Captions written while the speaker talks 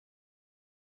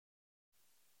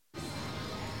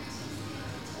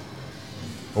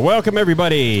Welcome,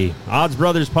 everybody. Odds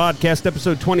Brothers Podcast,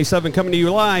 episode 27, coming to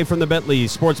you live from the Bentley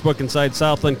Sportsbook inside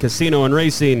Southland Casino and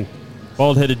Racing.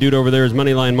 Bald-headed dude over there is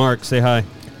Moneyline Mark. Say hi.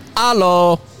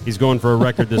 Hello. He's going for a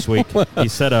record this week. He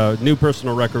set a new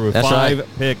personal record with five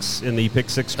picks in the Pick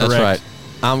 6 correct. That's right.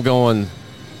 I'm going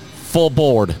full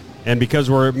board. And because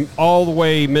we're all the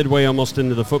way midway almost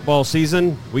into the football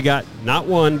season, we got not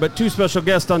one, but two special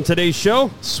guests on today's show.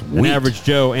 Sweet. An average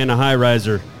Joe and a high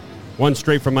riser. One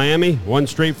straight from Miami, one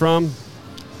straight from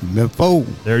Memphis.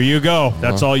 There you go.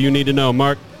 That's all you need to know.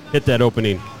 Mark, hit that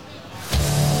opening.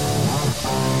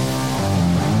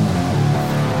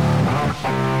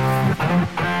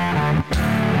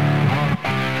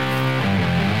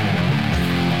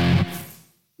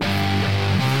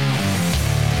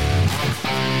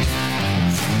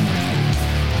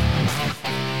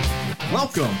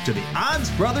 Welcome to the Odds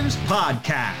Brothers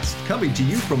Podcast, coming to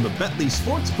you from the Bentley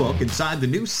Sportsbook inside the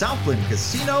new Southland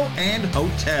Casino and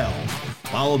Hotel.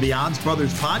 Follow the Odds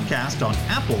Brothers Podcast on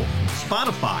Apple,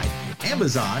 Spotify,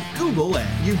 Amazon, Google,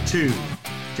 and YouTube.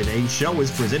 Today's show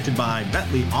is presented by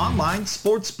Bentley Online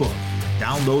Sportsbook.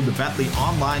 Download the Bentley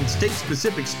Online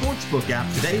state-specific sportsbook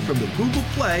app today from the Google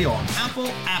Play or Apple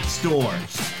App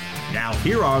Stores. Now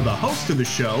here are the hosts of the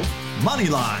show,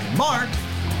 Moneyline Mark.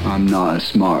 I'm not a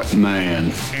smart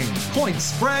man. And Point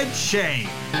Spread Shane.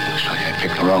 Looks like I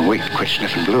picked the wrong week to quit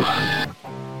sniffing glue.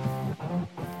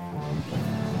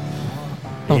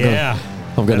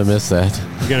 I'm going to miss that.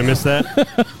 You're going to miss that?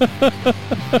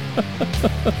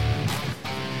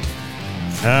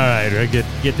 All right,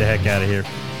 get the heck out of here.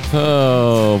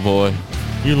 Oh, boy.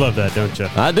 You love that, don't you?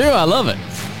 I do. I love it.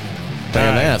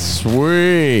 Man, that's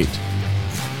sweet.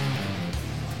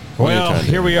 Well,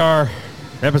 here we are.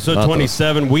 Episode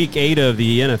 27, week 8 of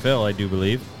the NFL, I do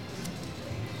believe.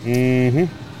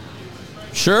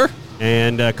 Sure.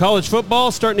 And college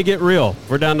football starting to get real.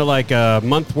 We're down to like a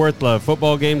month worth of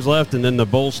football games left, and then the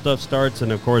bowl stuff starts,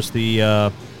 and of course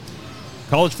the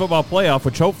college football playoff,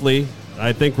 which hopefully,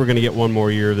 I think we're going to get one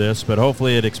more year of this, but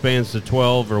hopefully it expands to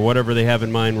 12 or whatever they have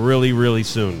in mind really, really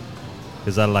soon,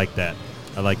 because I like that.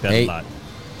 I like that a lot.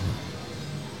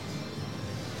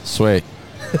 Sweet.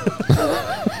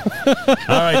 All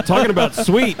right, talking about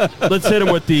sweet, let's hit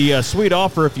them with the sweet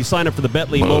offer if you sign up for the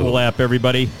Bentley mobile app,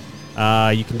 everybody.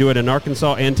 You can do it in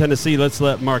Arkansas and Tennessee. Let's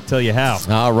let Mark tell you how.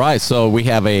 All right, so we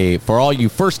have for all you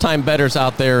first-time bettors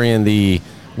out there in the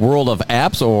world of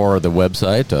apps or the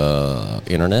website,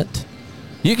 internet,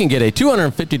 you can get a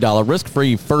 $250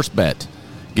 risk-free first bet.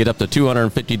 Get up to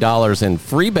 $250 in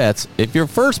free bets if your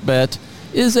first bet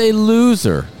is a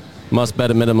loser. Must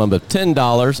bet a minimum of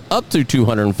 $10 up to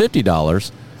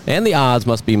 $250, and the odds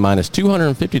must be minus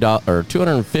 $250 or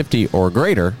 250 or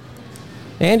greater,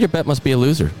 and your bet must be a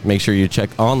loser. Make sure you check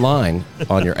online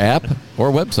on your app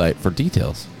or website for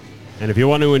details. And if you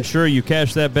want to ensure you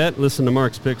cash that bet, listen to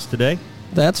Mark's picks today.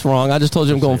 That's wrong. I just told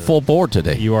you I'm going full board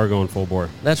today. You are going full board.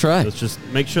 That's right. Let's just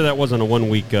make sure that wasn't a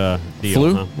one-week deal.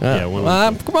 Flu? Huh? Yeah, 1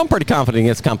 week. I'm pretty confident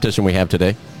against the competition we have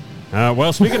today.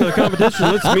 Well, speaking of the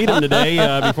competition, let's meet him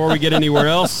today before we get anywhere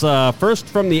else. First,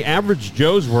 from the average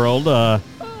Joe's world,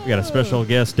 we got a special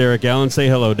guest, Derek Allen. Say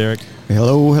hello, Derek.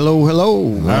 Hello, hello,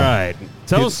 hello. All right.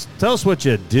 Tell us what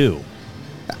you do.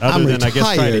 I'm than, retired. I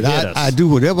guess, try to hit us. I do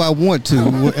whatever I want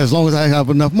to as long as I have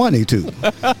enough money to.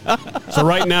 So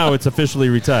right now, it's officially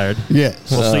retired.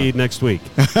 Yes. We'll see you next week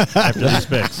after these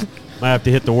picks. Might have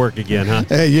to hit the work again, huh?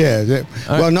 Yeah.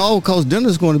 Well, no, because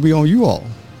dinner's going to be on you all.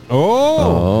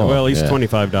 Oh, well, at least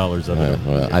 $25 of it.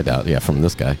 Well, I doubt, from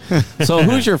this guy. So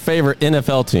who's your favorite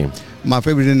NFL team? My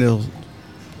favorite NFL,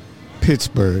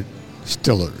 Pittsburgh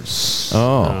Steelers.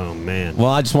 Oh, man. Well,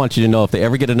 I just want you to know if they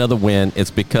ever get another win,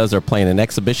 it's because they're playing an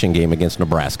exhibition game against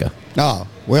Nebraska. Oh,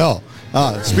 well,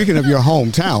 speaking of your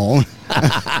hometown.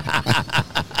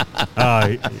 Are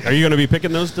you going to be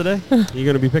picking those today? Are you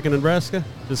going to be picking Nebraska?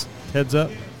 Just heads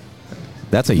up.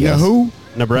 That's a yes. Who?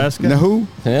 Nebraska? Who?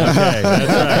 Yeah. Okay,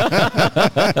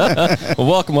 that's right. Well,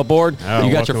 welcome aboard. You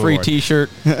got your free T-shirt,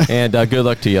 and good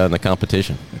luck to you on the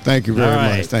competition. Thank you very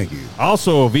much. Thank you.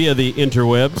 Also, via the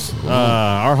interwebs,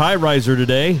 our high riser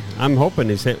today, I'm hoping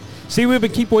he's hit. See, we've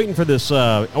been keep waiting for this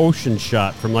ocean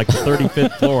shot from like the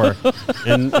 35th floor,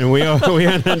 and we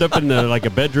end up in like a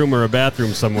bedroom or a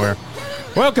bathroom somewhere.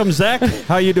 Welcome, Zach.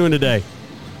 How you doing today?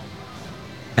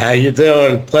 How you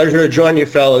doing? Pleasure to join you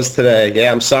fellas today.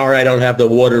 Yeah, I'm sorry I don't have the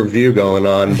water view going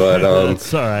on, but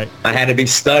that's all right. I had to be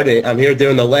studying. I'm here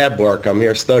doing the lab work. I'm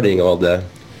here studying all day.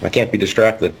 I can't be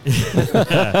distracted.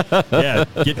 Yeah,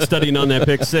 get studying on that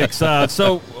pick six.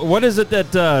 So what is it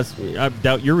that I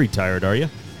doubt you're retired, are you?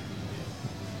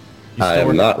 I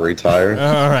am not retired.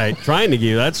 All right, trying to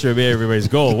give. That should be everybody's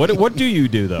goal. What do you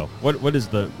do though? What is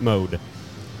the mode?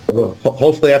 Well,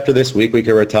 hopefully after this week we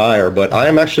can retire, but I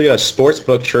am actually a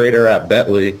sportsbook trader at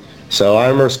Betley. So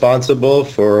I'm responsible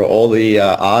for all the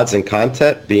odds and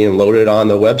content being loaded on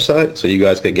the website so you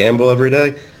guys could gamble every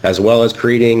day, as well as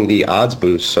creating the odds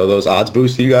boosts. So those odds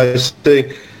boosts you guys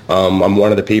see, I'm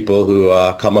one of the people who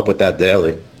come up with that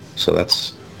daily. So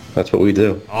that's what we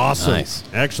do. Awesome. Nice.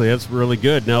 Actually, that's really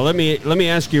good. Now let me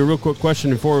ask you a real quick question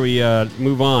before we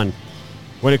move on.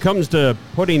 When it comes to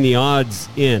putting the odds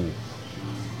in,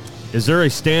 is there a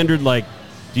standard, like,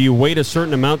 do you wait a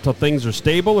certain amount till things are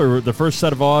stable, or the first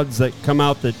set of odds that come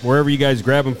out that wherever you guys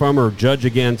grab them from or judge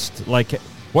against, like,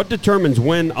 what determines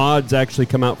when odds actually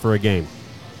come out for a game?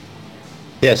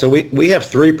 Yeah, so we have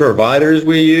 3 providers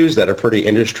we use that are pretty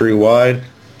industry-wide,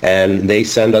 and they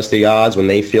send us the odds when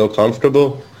they feel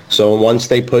comfortable. So once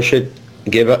they push it,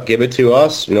 give it to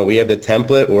us, we have the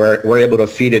template where we're able to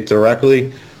feed it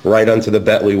directly right onto the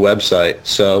Betley website.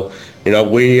 So,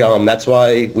 we that's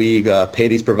why we pay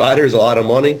these providers a lot of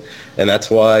money, and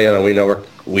that's why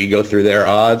we go through their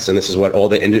odds, and this is what all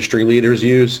the industry leaders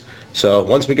use. So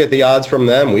once we get the odds from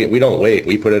them, we don't wait.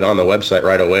 We put it on the website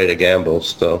right away to gamble.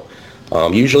 So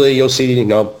usually you'll see,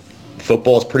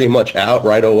 football's pretty much out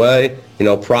right away.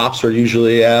 Props are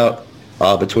usually out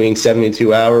between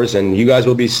 72 hours, and you guys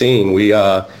will be seeing we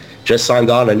just signed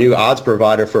on a new odds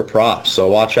provider for props. So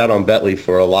watch out on Betley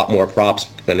for a lot more props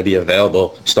going to be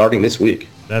available starting this week.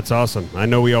 That's awesome. I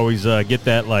know we always get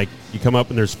that, like, you come up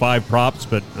and there's 5 props,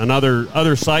 but on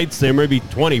other sites there may be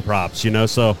 20 props,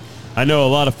 So I know a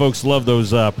lot of folks love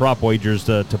those prop wagers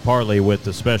to parlay with,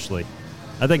 especially.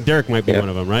 I think Derek might be one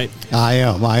of them, right? I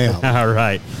am. All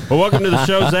right. Well, welcome to the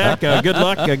show, Zach. Good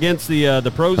luck against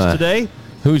the pros today.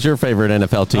 Who's your favorite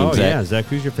NFL team, Oh, Zach? yeah, Zach,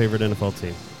 who's your favorite NFL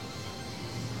team?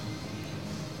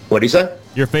 What do you say?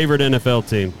 Your favorite NFL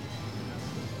team.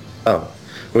 Oh,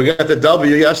 we got the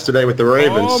W yesterday with the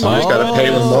Ravens, so we just got to pay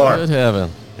them more. Good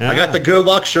heaven. I got the good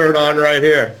luck shirt on right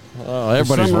here. Oh,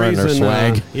 everybody's wearing their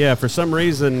swag. For some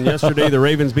reason, yesterday the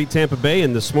Ravens beat Tampa Bay,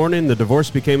 and this morning the divorce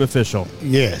became official.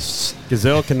 Yes.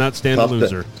 Gazelle cannot stand a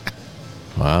loser.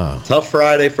 Wow. Tough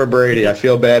Friday for Brady. I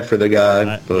feel bad for the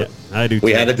guy, but I do.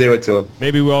 We had to do it to him.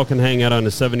 Maybe we all can hang out on a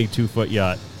 72-foot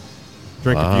yacht,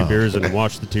 drink a few beers, and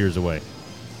wash the tears away.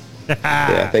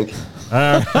 Yeah, I think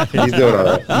he's doing all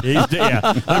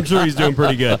right. I'm sure he's doing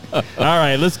pretty good. All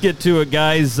right, let's get to it,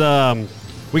 guys.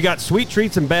 We got sweet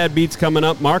treats and bad beats coming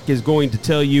up. Mark is going to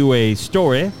tell you a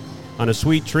story on a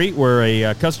sweet treat where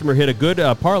a customer hit a good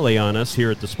parlay on us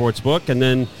here at the Sportsbook, and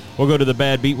then we'll go to the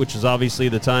bad beat, which is obviously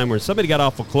the time where somebody got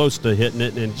awful close to hitting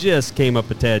it and just came up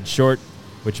a tad short,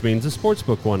 which means the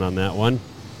Sportsbook won on that one.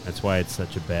 That's why it's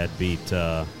such a bad beat.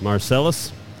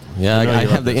 Marcellus? Yeah, I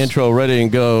have the intro ready to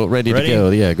go.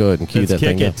 Yeah, go ahead and cue that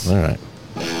thing up. All right.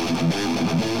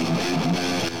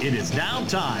 It is now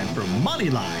time for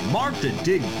Moneyline Mark to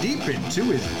dig deep into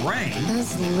his brain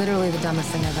That's literally the dumbest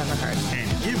thing I've ever heard.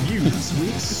 and give you this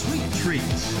week's sweet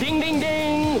treats Ding, ding,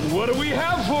 ding. What do we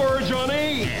have for her,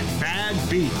 Johnny? and bad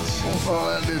beats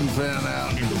Oh, that didn't pan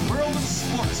out. in the world of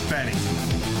sports betting.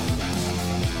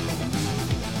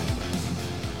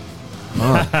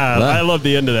 I love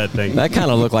the end of that thing. That kind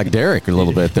of looked like Derek a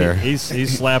little bit there. He's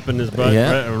slapping his butt,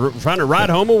 Yeah. trying to ride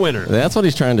home a winner. That's what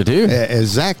he's trying to do.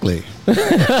 Exactly. All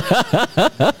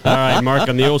right, Mark,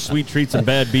 on the old sweet treats and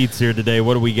bad beats here today,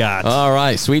 what do we got? All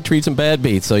right, sweet treats and bad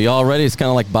beats. So y'all ready? It's kind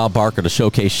of like Bob Barker, the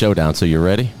Showcase Showdown. So you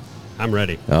ready? I'm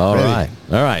ready. All Ready.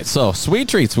 right. So sweet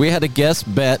treats. We had a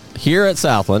guest bet here at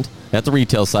Southland at the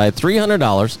retail side,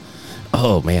 $300.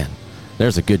 Oh, man.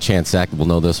 There's a good chance Zach will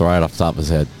know this right off the top of his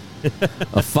head.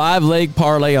 A 5-leg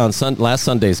parlay on last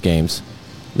Sunday's games.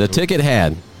 The ticket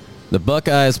had the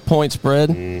Buckeyes point spread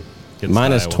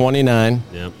minus Iowa. 29.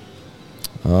 Yep.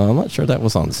 I'm not sure that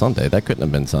was on Sunday. That couldn't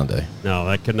have been Sunday. No,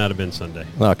 that could not have been Sunday.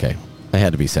 Okay. It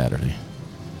had to be Saturday.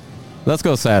 Let's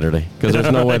go Saturday because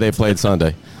there's no way they played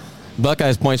Sunday.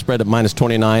 Buckeyes point spread at minus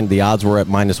 29. The odds were at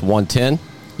minus 110.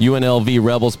 UNLV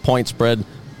Rebels point spread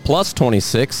plus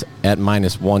 26 at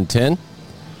minus 110.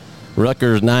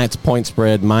 Rutgers Knights point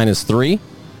spread minus 3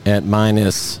 at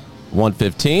minus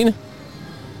 115.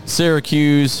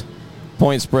 Syracuse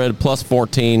point spread plus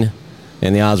 14,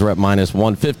 and the odds were at minus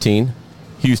 115.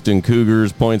 Houston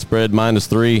Cougars point spread minus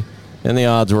 3, and the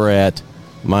odds were at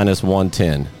minus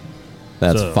 110.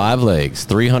 That's So- 5 legs,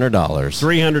 $300.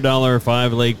 $300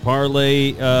 5-leg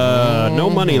parlay. No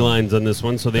money lines on this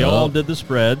one, so they all did the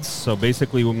spreads. So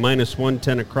basically, minus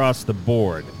 110 across the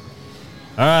board.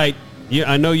 All right. Yeah,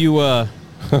 I know you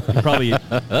probably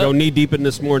go knee deep in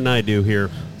this more than I do here.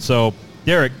 So,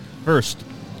 Derek, first,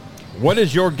 What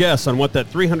is your guess on what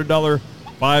that $300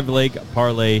 five-leg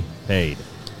parlay paid?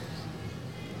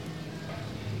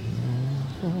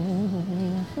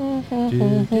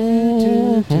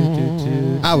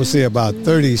 I would say about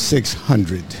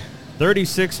 $3,600.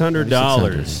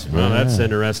 $3,600. Well, that's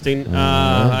interesting.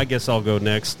 I guess I'll go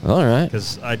next. All right.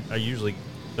 Because I usually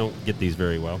don't get these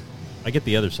very well. I get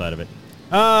the other side of it.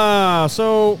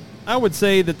 So I would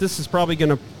say that this is probably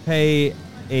going to pay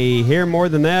a hair more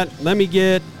than that. Let me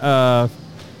get a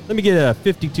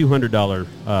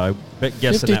 $5,200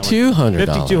 guess in that one. $5,200.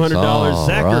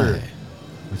 $5,200. Right.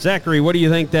 Zachary, what do you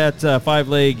think that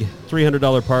five-leg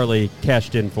 $300 parlay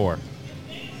cashed in for?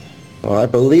 Well, I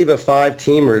believe a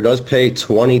 5-teamer does pay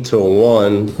 20 to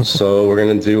 1, so we're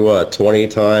going to do 20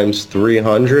 times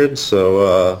 300,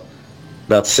 so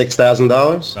about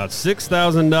 $6,000. About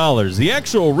 $6,000. The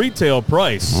actual retail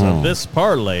price of this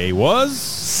parlay was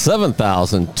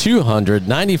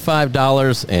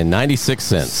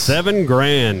 $7,295.96.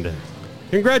 $7,000.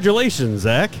 Congratulations,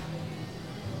 Zach.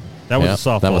 That was a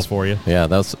softball for you. Yeah,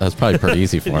 that's probably pretty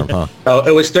easy for him, huh? Oh,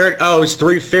 it was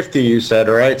 $350. You said,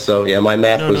 right? So yeah, my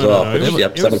math was off. It was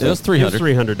 $300.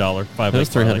 $300. $5 was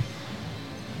 $300.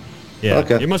 Yeah,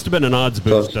 okay. It must have been an odds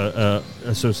boost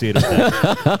associated with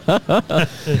that.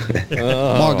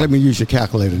 Mark, let me use your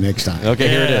calculator next time. Okay,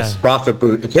 here it is. Profit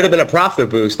boost. It could have been a profit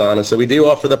boost on it. So we do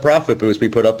offer the profit boost we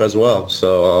put up as well.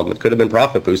 So it could have been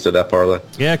profit boosted, that parlay.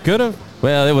 Yeah, it could have.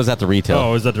 Well, it was at the retail.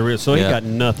 Oh, is that the real? So he got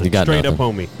nothing. He got Straight nothing.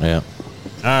 up homie. Yeah. All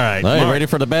right. All right, Mark, ready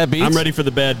for the bad beats? I'm ready for the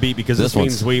bad beat because this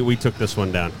means we took this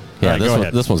one down. Yeah, All right, go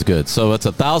ahead. this one's good. So it's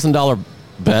a $1,000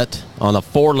 bet on a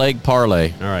 4-leg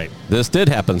parlay. All right. This did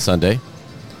happen Sunday.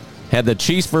 Had the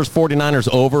Chiefs versus 49ers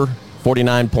over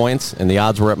 49 points, and the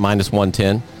odds were at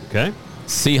 -110. Okay.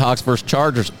 Seahawks versus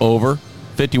Chargers over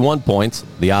 51 points.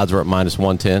 The odds were at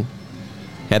 -110.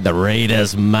 Had the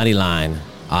Raiders money line.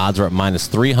 Odds are at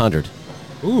 -300.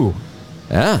 Ooh.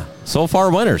 Yeah. So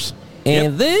far winners.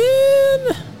 And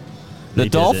then the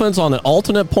Dolphins on an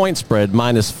alternate point spread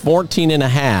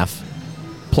 -14.5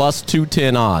 plus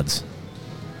 210 odds.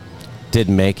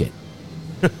 Didn't make it.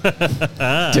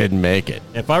 Didn't make it.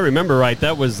 If I remember right,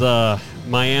 that was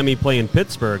Miami playing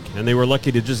Pittsburgh, and they were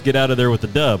lucky to just get out of there with the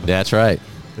dub. That's right.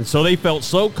 And so they felt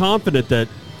so confident that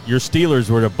your Steelers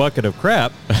were a bucket of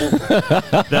crap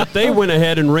that they went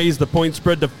ahead and raised the point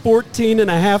spread to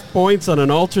 14.5 points on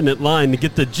an alternate line to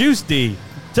get the juice D.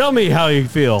 Tell me how you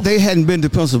feel. They hadn't been to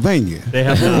Pennsylvania. They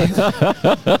have not.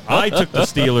 I took the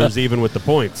Steelers even with the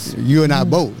points. You and I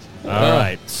both. All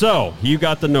right. So you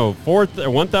got the note.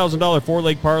 $1,000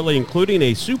 4-leg parlay, including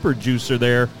a super juicer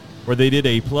there, where they did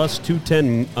a plus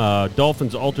 210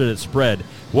 Dolphins alternate spread.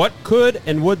 What could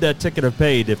and would that ticket have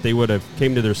paid if they would have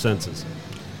came to their senses?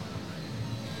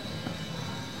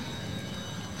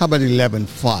 How about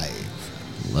 11.5?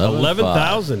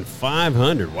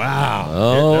 11,500. Wow.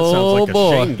 Oh, that sounds like a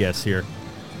boy. Shane guess here.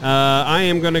 I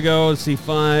am going to go, let's see,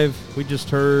 5. We just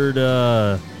heard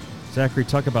Zachary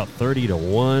talk about 30 to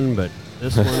 1, but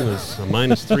this one was a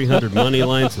 -300 money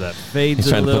line, so that fades He's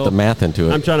a trying to little. put the math into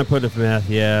it. I'm trying to put the math,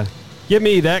 yeah. Give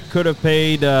me that could have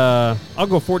paid, I'll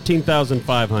go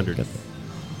 14,500.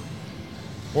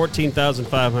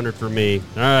 14,500 for me.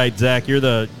 All right, Zach, you're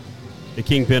the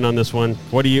kingpin on this one.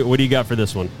 What do you got for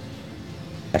this one?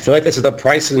 I feel like this is the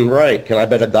price isn't right. Can I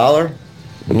bet $1?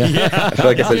 Yeah. I feel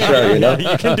like it's a show, you know?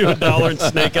 You can do $1 and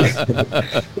snake us.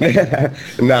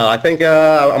 No, I think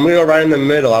I'm going to go right in the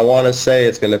middle. I want to say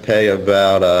it's going to pay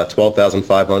about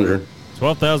 $12,500.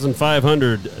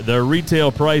 $12,500. The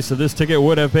retail price of this ticket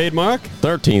would have paid, Mark?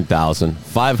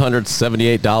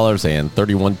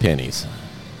 $13,578.31.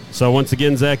 So once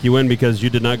again, Zach, you win because you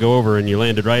did not go over and you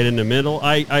landed right in the middle.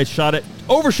 I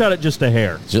overshot it just a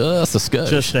hair. Just a scotch.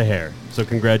 Just a hair. So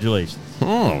congratulations.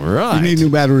 All right. You need new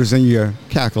batteries in your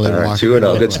calculator. All right, Mark.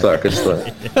 2-0. Good start. Good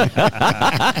start.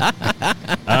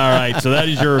 All right, so that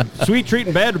is your sweet treat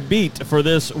and bad beat for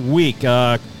this week.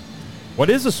 What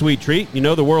is a sweet treat? You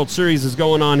know the World Series is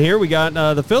going on here. We got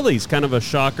the Phillies, kind of a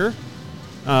shocker.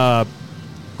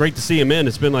 Great to see him in.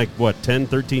 It's been like, 10,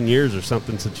 13 years or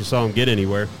something since you saw him get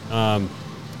anywhere.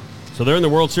 So they're in the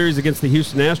World Series against the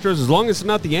Houston Astros. As long as it's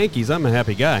not the Yankees, I'm a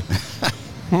happy guy.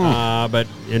 But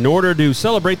in order to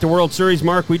celebrate the World Series,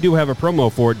 Mark, we do have a promo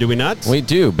for it, do we not? We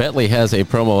do. Betly has a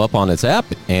promo up on its app,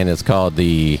 and it's called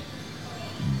the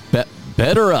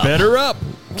Better Up. Better Up.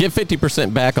 Get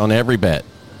 50% back on every bet.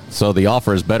 So the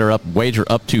offer is Better Up. Wager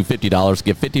up to $50.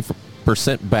 Get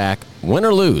 50% back, win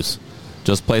or lose.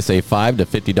 Just place a $5 to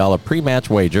 $50 pre-match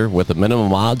wager with a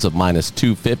minimum odds of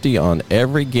 -250 on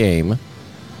every game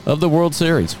of the World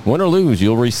Series. Win or lose,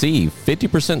 you'll receive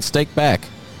 50% stake back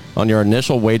on your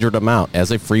initial wagered amount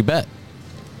as a free bet.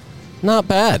 Not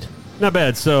bad. Not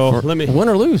bad. So let me win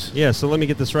or lose. Yeah. So let me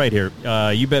get this right here.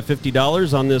 You bet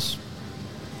 $50 on this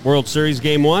World Series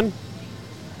Game 1.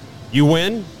 You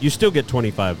win. You still get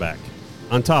 25 back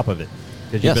on top of it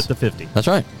because you bet the 50. That's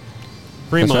right.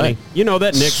 Free money. Right. You know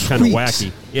that Nick's kind of Sweet.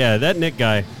 wacky. Yeah, that Nick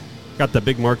guy got the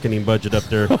big marketing budget up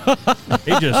there.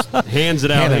 He just hands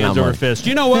it out, Handing hands out over money. fist.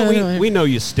 You know what? We know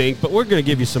you stink, but we're going to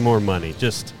give you some more money.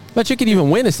 But you could even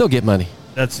win and still get money.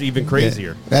 That's even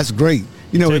crazier. Yeah, that's great.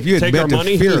 You know, if you had Take bet our the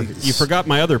money here. Phillies, You forgot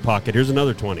my other pocket. Here's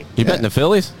another 20. You betting the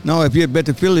Phillies? No, if you had bet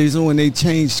the Phillies when they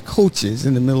changed coaches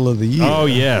in the middle of the year. Oh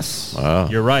yes, Wow.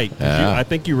 you're right. 'Cause Yeah. I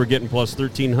think you were getting plus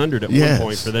 1,300 at Yes. one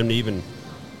point for them to even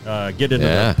get into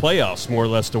Yeah. the playoffs, more or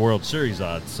less the World Series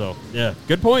odds. So yeah,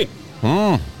 good point.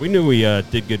 We knew we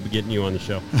did good getting you on the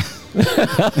show.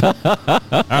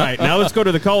 All right, now let's go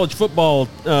to the college football,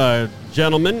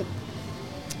 gentlemen.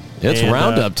 It's And,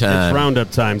 roundup time. It's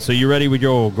roundup time. So you ready with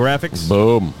your graphics?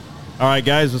 Boom. All right,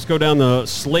 guys, let's go down the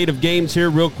slate of games here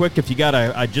real quick. If you got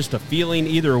just a feeling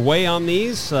either way on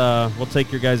these, we'll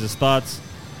take your guys' thoughts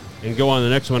and go on to the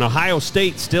next one. Ohio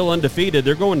State still undefeated.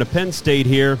 They're going to Penn State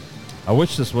here. I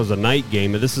wish this was a night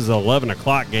game. This is an 11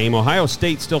 o'clock game. Ohio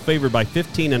State still favored by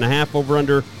 15.5, over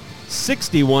under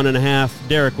 61.5.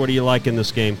 Derek, what do you like in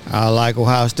this game? I like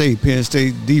Ohio State. Penn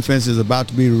State defense is about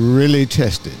to be really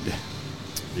tested.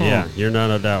 Yeah, you're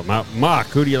not a doubt. Mock,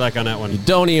 who do you like on that You one?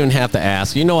 don't even have to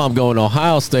ask. You know I'm going to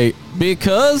Ohio State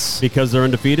because Because they're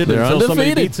undefeated. They're Until somebody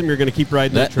undefeated. beats them, you're going to keep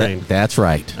riding that train. that's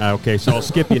right. Okay, so I'll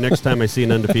skip you next time I see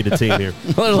an undefeated team here.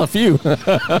 There's a few.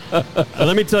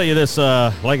 Let me tell you this.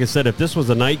 Like I said, if this was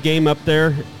a night game up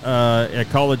there at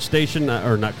College Station,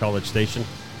 or not College Station,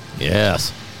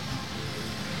 Yes.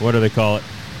 what do they call it?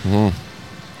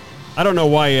 I don't know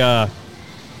why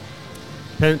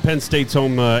Penn State's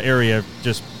home area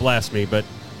just blasts me, but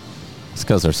It's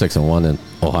because they're 6-1 and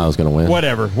Ohio's going to win.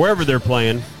 whatever. Wherever they're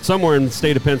playing, somewhere in the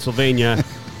state of Pennsylvania,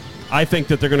 I think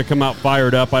that they're going to come out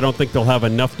fired up. I don't think they'll have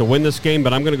enough to win this game,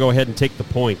 but I'm going to go ahead and take the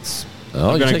points.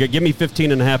 Oh, Give me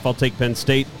 15.5. I'll take Penn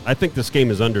State. I think this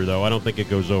game is under, though. I don't think it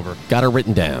goes over. Got it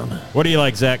written down. What do you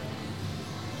like, Zach?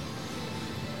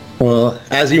 Well,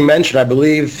 as you mentioned, I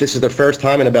believe this is the first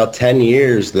time in about 10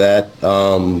 years that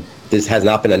this has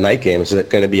not been a night game. It's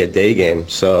going to be a day game.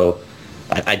 So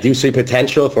I do see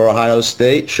potential for Ohio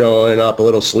State showing up a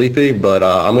little sleepy, but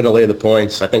I'm going to lay the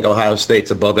points. I think Ohio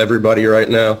State's above everybody right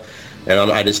now,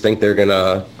 and I just think they're going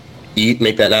to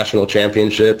make that national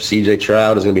championship. C.J.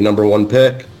 Stroud is going to be number 1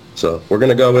 pick. So we're going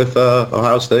to go with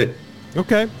Ohio State.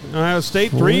 Okay, Ohio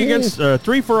State,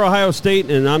 3 for Ohio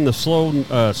State, and I'm the slow.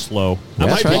 I That's right.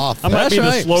 might be the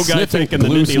That's slow right. guy Sniffing, taking the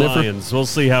glue Nittany sniffer. Lions. We'll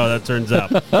see how that turns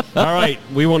out. All right,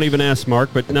 we won't even ask Mark,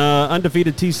 but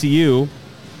undefeated TCU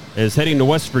is heading to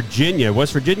West Virginia.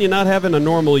 West Virginia not having a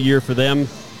normal year for them.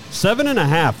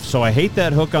 7.5, so I hate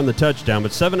that hook on the touchdown,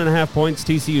 but 7.5 points,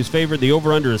 TCU's favored. The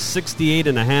over-under is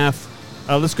 68.5.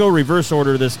 Let's go reverse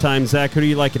order this time. Zach, who do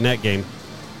you like in that game?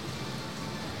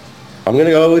 I'm going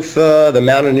to go with the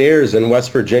Mountaineers in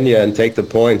West Virginia and take the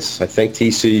points. I think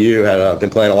TCU had been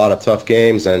playing a lot of tough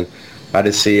games, and I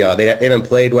just see they haven't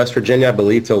played West Virginia, I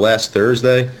believe, till last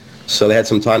Thursday, so they had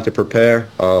some time to prepare.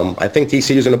 I think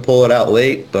TCU is going to pull it out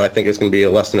late, but I think it's going to be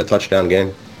less than a touchdown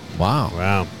game.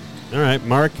 Wow. All right,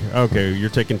 Mark. Okay, you're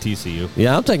taking TCU.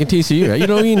 Yeah, I'm taking TCU. You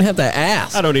don't even have to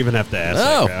ask. I don't even have to ask.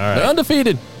 No, Okay, all right. they're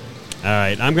undefeated. All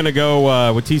right, I'm going to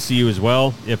go with TCU as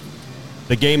well. If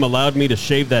the game allowed me to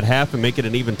shave that half and make it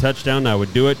an even touchdown, I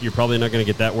would do it. You're probably not going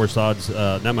to get that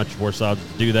much worse odds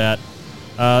to do that.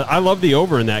 I love the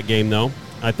over in that game, though.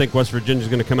 I think West Virginia's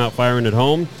going to come out firing at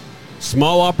home.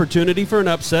 Small opportunity for an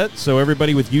upset, so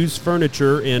everybody with used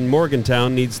furniture in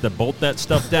Morgantown needs to bolt that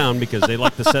stuff down because they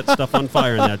like to set stuff on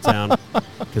fire in that town.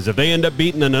 Because if they end up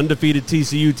beating an undefeated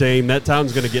TCU team, that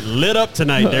town's going to get lit up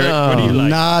tonight, Derek. What do you like?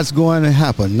 Nah, it's going to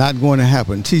happen. Not going to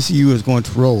happen. TCU is going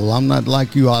to roll. I'm not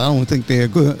like you. I don't think they're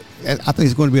good. I think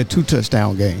it's going to be a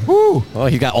 2-touchdown game. Woo! Well,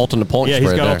 he got alternate point Yeah,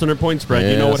 spread he's got there. alternate point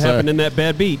spread. You know Yes, what sir. happened in that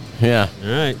bad beat. Yeah. All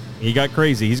right. He got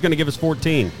crazy. He's going to give us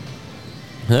 14.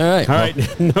 All right. All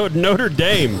right. Notre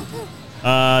Dame.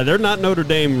 They're not Notre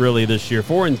Dame really this year.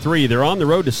 4-3. They're on the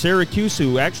road to Syracuse,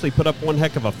 who actually put up one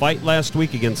heck of a fight last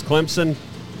week against Clemson.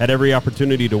 Had every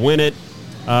opportunity to win it.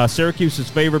 Syracuse is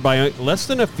favored by less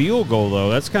than a field goal, though.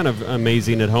 That's kind of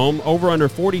amazing at home. Over under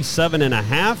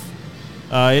 47.5.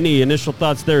 Any initial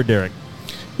thoughts there, Derek?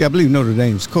 Yeah, I believe Notre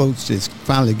Dame's coach is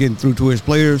finally getting through to his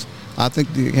players. I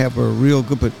think they have a real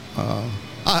good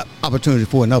opportunity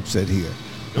for an upset here.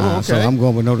 So I'm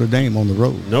going with Notre Dame on the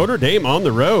road. Notre Dame on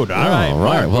the road. All right. All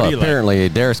right. Mark, what do Well, you like? apparently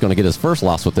Derek's going to get his first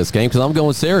loss with this game because I'm going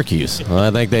with Syracuse.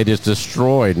 I think they just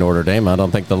destroyed Notre Dame. I don't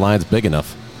think the line's big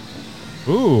enough.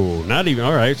 Ooh, not even.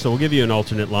 All right, so we'll give you an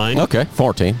alternate line. Okay,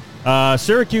 14.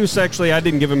 Syracuse, actually, I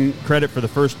didn't give them credit for the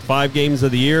first 5 games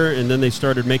of the year, and then they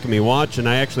started making me watch, and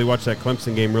I actually watched that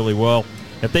Clemson game really well.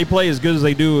 If they play as good as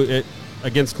they do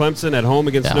against Clemson at home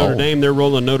against Notre Dame, they're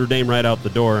rolling Notre Dame right out the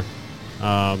door. So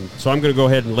I'm going to go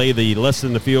ahead and lay the less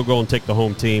than the field goal and take the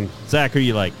home team. Zach, who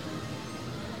you like?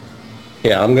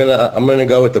 Yeah, I'm gonna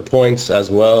go with the points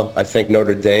as well. I think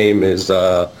Notre Dame is.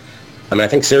 I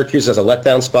think Syracuse has a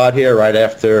letdown spot here right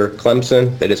after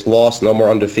Clemson. They just lost, no more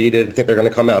undefeated. I think they're going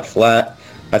to come out flat.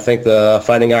 I think the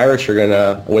Fighting Irish are going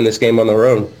to win this game on the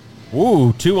road.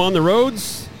 Ooh, 2 on the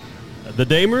roads, the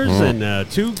Damers,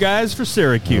 and 2 guys for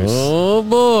Syracuse. Oh,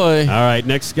 boy. All right,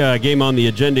 next game on the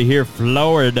agenda here,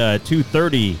 Florida,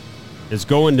 2:30 is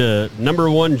going to number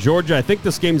 1 Georgia. I think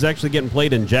this game's actually getting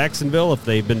played in Jacksonville if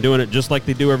they've been doing it just like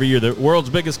they do every year. The world's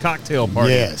biggest cocktail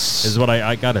party is what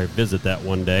I got to visit that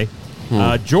one day.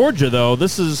 Georgia, though,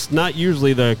 this is not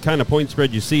usually the kind of point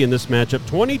spread you see in this matchup.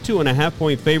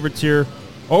 22.5-point favorites here.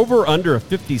 Over under a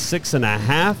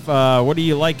 56.5. What do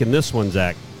you like in this one,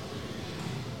 Zach?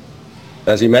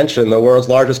 As you mentioned, the world's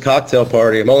largest cocktail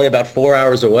party. I'm only about 4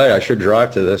 hours away. I should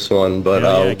drive to this one, but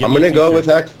I'm going to go with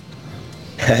that.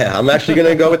 I'm actually going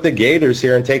to go with the Gators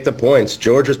here and take the points.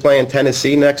 Georgia's playing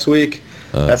Tennessee next week.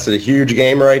 That's a huge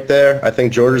game right there. I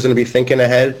think Georgia's going to be thinking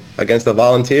ahead against the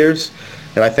Volunteers.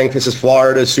 And I think this is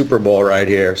Florida's Super Bowl right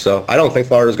here. So I don't think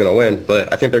Florida's going to win,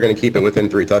 but I think they're going to keep it within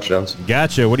 3 touchdowns.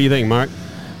 Gotcha. What do you think, Mark?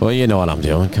 Well, you know what I'm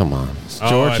doing. Come on. It's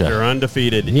Georgia. They're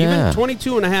undefeated. Yeah. Even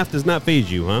 22.5 does not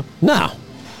faze you, huh? No.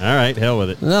 All right, hell with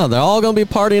it. No, they're all going to be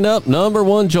partying up. Number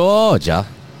 1 Georgia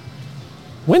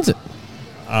wins it.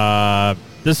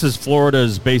 This is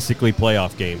Florida's basically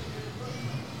playoff game.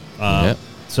 Yep.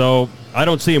 So I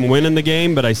don't see them winning the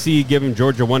game, but I see giving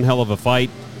Georgia one hell of a fight.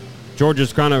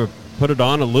 Georgia's kind of put it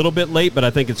on a little bit late, but I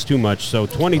think it's too much. So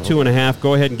 22.5,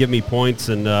 go ahead and give me points,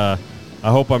 and I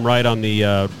hope I'm right on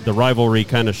the rivalry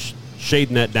kind of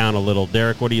shading that down a little.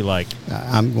 Derek, what do you like?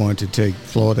 I'm going to take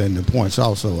Florida in the points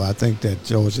also. I think that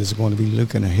Georgia is going to be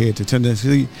looking ahead to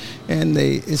Tennessee, and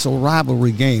it's a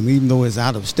rivalry game. Even though it's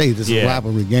out of state, it's a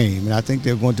rivalry game, and I think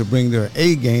they're going to bring their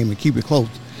A game and keep it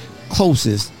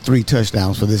closest 3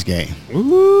 touchdowns for this game.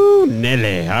 Ooh,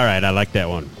 Nelly. All right, I like that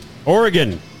one.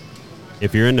 Oregon.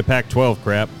 If you're into Pac-12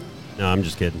 crap, no, I'm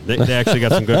just kidding. They actually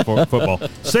got some good football.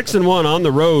 6-1 on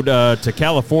the road to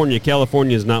California.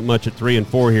 California is not much at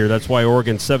 3-4 here. That's why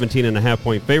Oregon's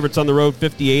 17.5-point favorites on the road.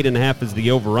 58.5 is the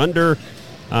over/under.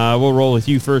 We'll roll with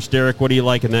you first, Derek. What do you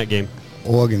like in that game?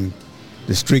 Oregon,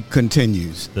 the streak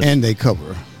continues, and they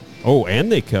cover. Oh,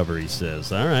 and they cover, he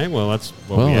says. All right, well, that's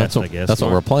what we asked, I guess. That's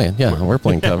what we're playing. Yeah, we're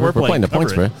playing cover. We're playing the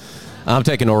point spread. I'm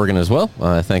taking Oregon as well.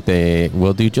 I think they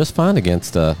will do just fine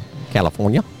against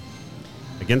California.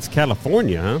 Against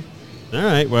California, huh? All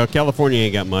right. Well, California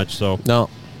ain't got much, so no.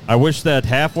 I wish that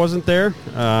half wasn't there,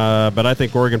 but I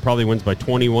think Oregon probably wins by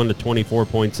 21 to 24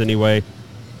 points anyway.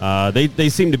 They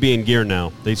seem to be in gear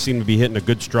now. They seem to be hitting a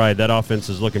good stride. That offense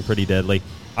is looking pretty deadly.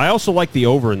 I also like the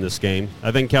over in this game.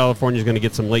 I think California's going to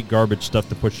get some late garbage stuff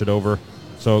to push it over,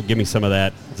 so give me some of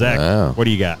that. Zach, what do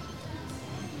you got?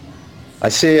 I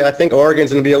think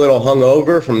Oregon's going to be a little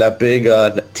hungover from that big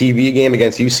TV game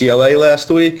against UCLA last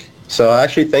week. So I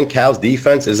actually think Cal's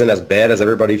defense isn't as bad as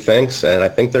everybody thinks, and I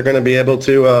think they're going to be able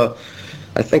to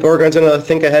I think Oregon's going to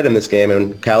think ahead in this game,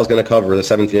 and Cal's going to cover the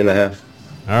 17.5.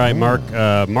 All right, Mark,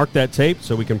 mark that tape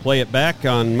so we can play it back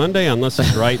on Monday unless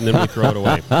it's right, and then we throw it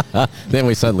away. Then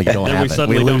we suddenly don't have it. Then we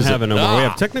suddenly don't have it no more. We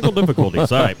have technical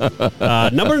difficulties. All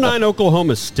right. Number 9,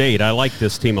 Oklahoma State. I like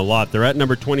this team a lot. They're at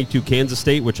number 22, Kansas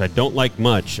State, which I don't like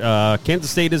much.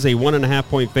 Kansas State is a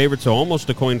 1.5-point favorite, so almost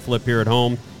a coin flip here at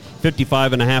home.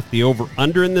 55.5 the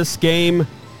over-under in this game.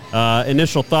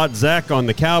 Initial thought, Zach, on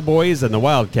the Cowboys and the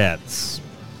Wildcats.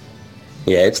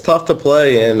 Yeah, it's tough to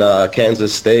play in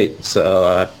Kansas State,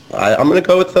 so I'm going to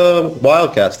go with the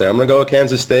Wildcats there. I'm going to go with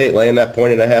Kansas State, laying that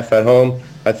 1.5 at home.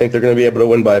 I think they're going to be able to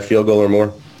win by a field goal or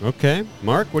more. Okay.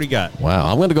 Mark, what do you got?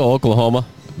 Wow, I'm going to go Oklahoma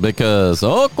because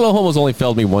Oklahoma's only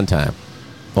failed me one time.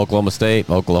 Oklahoma State,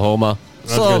 Oklahoma.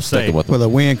 So sticking with them. Will the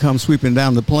wind come sweeping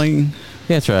down the plain?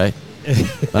 Yeah, that's right.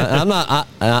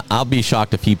 I'll be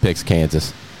shocked if he picks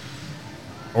Kansas.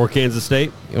 Or Kansas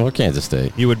State? Or Kansas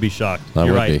State. You would be shocked.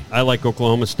 You're right. I like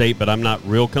Oklahoma State, but I'm not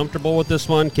real comfortable with this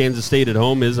one. Kansas State at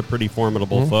home is a pretty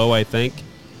formidable foe, I think.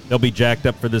 They'll be jacked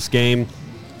up for this game.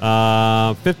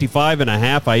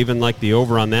 55.5, I even like the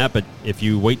over on that, but if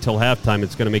you wait till halftime,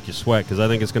 it's going to make you sweat because I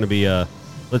think it's going to be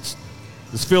let's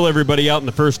fill everybody out in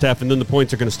the first half, and then the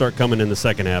points are going to start coming in the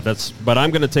second half. But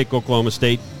I'm going to take Oklahoma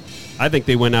State. I think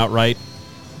they win outright.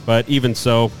 But even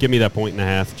so, give me that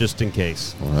 1.5 just in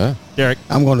case. All right. Derek?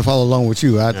 I'm going to follow along with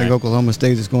you. I think right. Oklahoma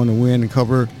State is going to win and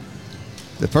cover.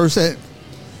 The first set,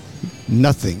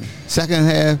 nothing. Second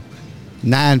half,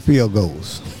 9 field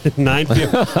goals. 9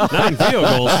 field goals.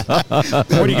 What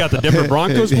do you got, the Denver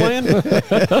Broncos playing?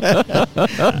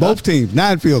 Both teams,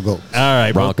 9 field goals. All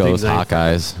right, Broncos,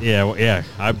 Hawkeyes. Yeah,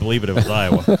 I believe it was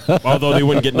Iowa. Although they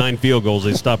wouldn't get 9 field goals,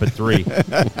 they stop at 3.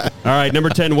 All right, number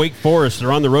 10, Wake Forest.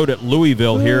 They're on the road at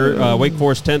Louisville here. Wake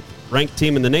Forest, 10th ranked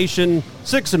team in the nation,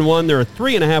 6-1. They're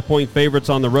 3.5-point favorites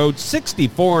on the road,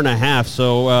 64.5.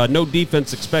 So no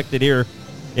defense expected here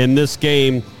in this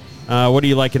game. What do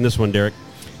you like in this one, Derek?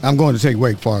 I'm going to take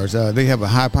Wake Forest. They have a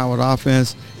high-powered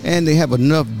offense, and they have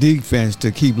enough defense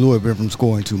to keep Louisville from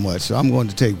scoring too much. So I'm going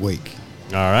to take Wake.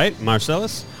 All right,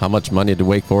 Marcellus? How much money did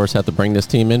Wake Forest have to bring this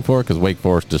team in for? Because Wake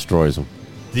Forest destroys them.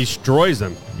 Destroys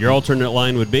them. Your alternate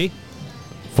line would be?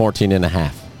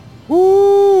 14.5.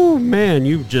 Ooh, man,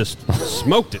 you just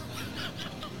smoked it.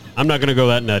 I'm not going to go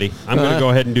that nutty. I'm going to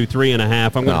go ahead and do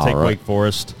 3.5. I'm going to take Wake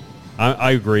Forest.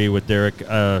 I agree with Derek.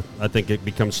 I think it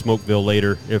becomes Smokeville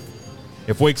later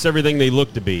if Wake's everything they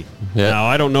look to be. Yeah. Now,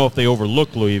 I don't know if they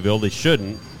overlook Louisville. They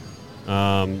shouldn't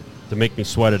to make me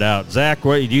sweat it out. Zach,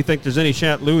 do you think there's any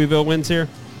shot Louisville wins here?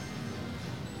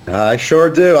 I sure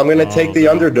do. I'm going to take the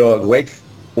underdog.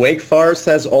 Wake Forest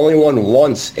has only won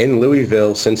once in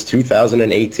Louisville since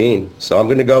 2018. So I'm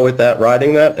going to go with that,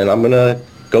 riding that, and I'm going to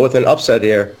go with an upset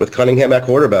here with Cunningham at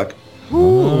quarterback.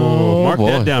 Ooh, mark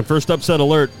that down. First upset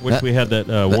alert. Wish we had that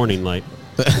warning light.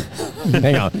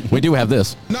 Hang on. We do have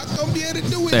this. Not going to be able to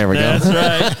do it. There we go. That's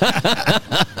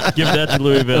right. Give that to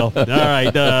Louisville. All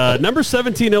right. Number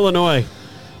 17, Illinois.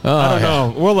 I don't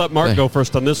know. We'll let Mark go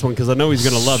first on this one because I know he's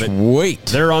going to love it. Sweet.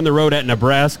 They're on the road at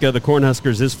Nebraska. The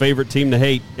Cornhuskers, his favorite team to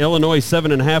hate. Illinois,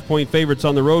 7.5-point favorites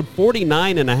on the road,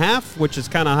 49.5, which is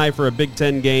kind of high for a Big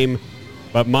Ten game.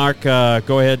 But Mark,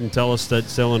 go ahead and tell us that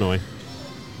it's Illinois.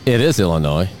 It is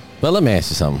Illinois. But let me ask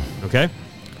you something. Okay.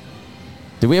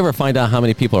 Did we ever find out how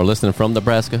many people are listening from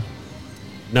Nebraska?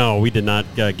 No, we did not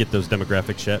get those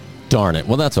demographics yet. Darn it.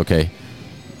 Well, that's okay.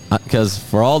 Because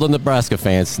for all the Nebraska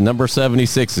fans, number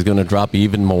 76 is going to drop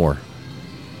even more.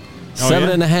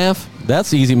 7.5?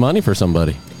 That's easy money for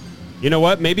somebody. You know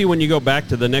what? Maybe when you go back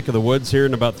to the neck of the woods here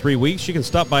in about 3 weeks, you can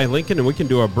stop by Lincoln and we can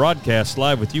do a broadcast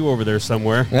live with you over there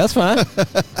somewhere. That's fine.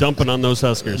 Dumping on those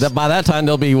Huskers. By that time,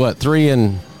 they'll be,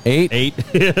 3-8? 8?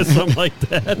 Yeah, something like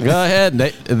that. Go ahead.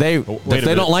 If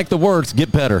they don't like the words,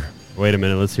 get better. Wait a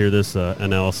minute. Let's hear this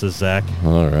analysis, Zach.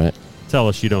 All right. Tell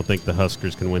us you don't think the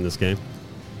Huskers can win this game.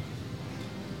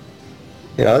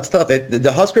 You know, it's tough.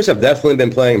 The Huskers have definitely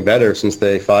been playing better since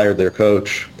they fired their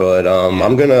coach. But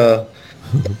I'm going to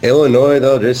 – Illinois,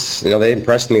 though, just, they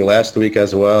impressed me last week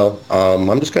as well. I'm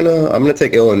going to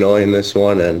take Illinois in this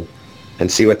one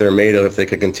and see what they're made of if they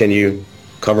could continue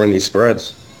covering these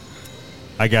spreads.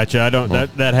 I got you. I don't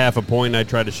that half a point I'd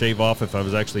try to shave off if I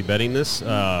was actually betting this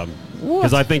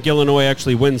because I think Illinois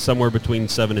actually wins somewhere between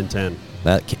 7 and 10.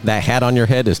 That hat on your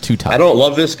head is too tight. I don't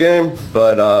love this game,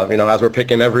 but as we're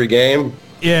picking every game,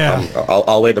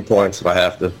 I'll lay the points if I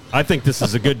have to. I think this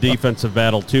is a good defensive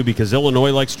battle too because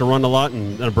Illinois likes to run a lot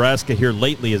and Nebraska here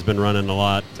lately has been running a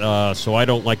lot. So I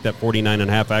don't like that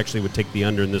 49.5. I actually would take the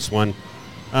under in this one.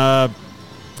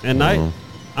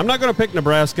 I'm not going to pick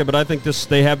Nebraska, but I think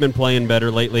they have been playing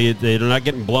better lately. They're not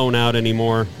getting blown out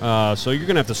anymore. So you're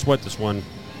going to have to sweat this one.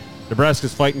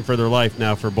 Nebraska's fighting for their life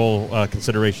now for bowl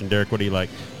consideration. Derek, what do you like?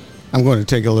 I'm going to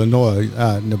take Illinois.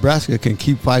 Nebraska can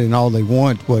keep fighting all they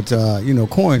want, but,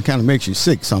 corn kind of makes you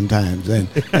sick sometimes. And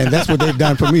that's what they've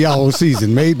done for me all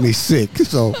season, made me sick.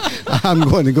 So I'm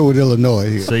going to go with Illinois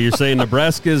here. So you're saying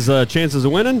Nebraska's chances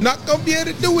of winning? Not going to be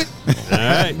able to do it. All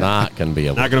right. Not going to be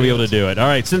able to do it. All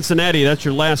right, Cincinnati, that's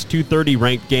your last 2:30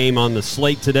 ranked game on the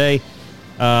slate today.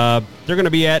 They're going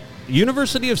to be at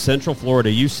University of Central Florida,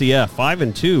 UCF,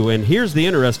 5-2. And here's the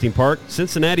interesting part.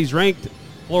 Cincinnati's ranked.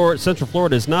 Central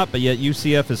Florida is not, but yet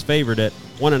UCF is favored at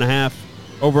 1.5,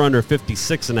 over under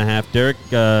 56.5. Derek,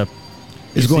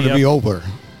 it's going to be over.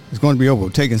 It's going to be over.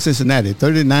 Taking Cincinnati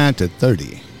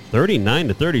 39-30.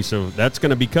 39-30. So that's going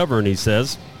to be covering, he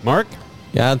says. Mark?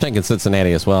 Yeah, I'm thinking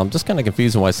Cincinnati as well. I'm just kind of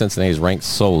confused on why Cincinnati's ranked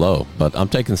so low, but I'm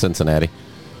taking Cincinnati.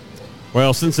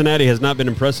 Well, Cincinnati has not been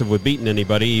impressive with beating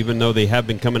anybody, even though they have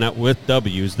been coming out with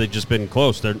W's. They've just been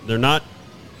close. They're not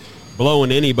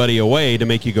blowing anybody away to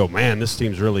make you go, man, this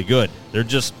team's really good. They're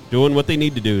just doing what they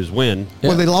need to do is win. Yeah.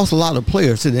 Well, they lost a lot of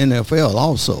players to the NFL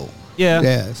also. Yeah.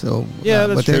 Yeah, so,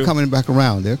 that's but they're true. coming back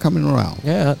around. They're coming around.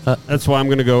 Yeah. That's why I'm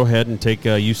going to go ahead and take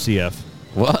UCF.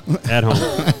 What? At home.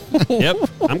 Yep.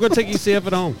 I'm going to take UCF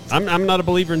at home. I'm not a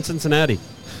believer in Cincinnati.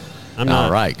 I'm not.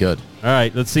 All right, good. All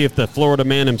right, let's see if the Florida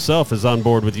man himself is on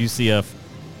board with UCF.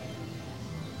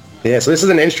 Yeah, so this is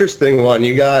an interesting one.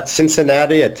 You got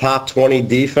Cincinnati, a top 20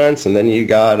 defense, and then you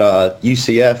got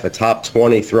UCF, a top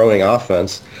 20 throwing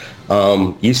offense.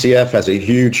 UCF has a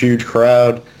huge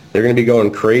crowd. They're going to be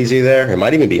going crazy there. It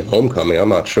might even be homecoming. I'm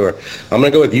not sure. I'm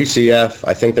going to go with UCF.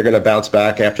 I think they're going to bounce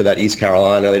back after that East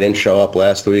Carolina. They didn't show up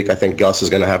last week. I think Gus is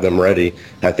going to have them ready.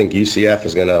 I think UCF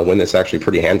is going to win this actually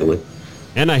pretty handily.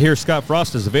 And I hear Scott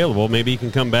Frost is available. Maybe he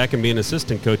can come back and be an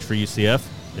assistant coach for UCF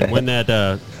and win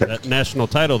that national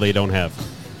title they don't have.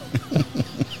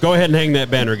 Go ahead and hang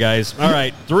that banner, guys. All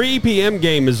right, 3 p.m.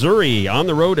 game, Missouri on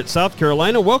the road at South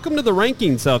Carolina. Welcome to the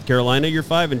ranking, South Carolina. You're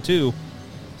 5-2.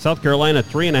 South Carolina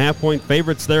 3.5-point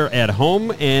favorites there at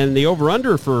home, and the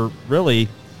over/under for really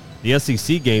the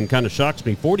SEC game kind of shocks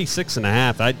me.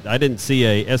 46.5. I didn't see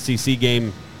a SEC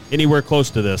game anywhere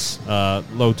close to this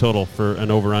low total for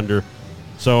an over/under.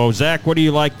 So Zach, what do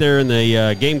you like there in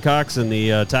the Gamecocks and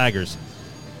the Tigers?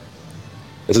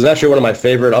 This is actually one of my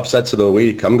favorite upsets of the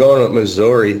week. I'm going with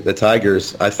Missouri, the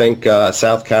Tigers. I think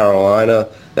South Carolina,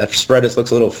 that spread just looks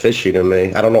a little fishy to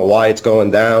me. I don't know why it's going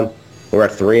down. We're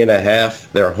at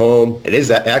 3.5. They're home.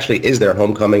 Actually is their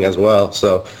homecoming as well.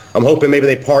 So I'm hoping maybe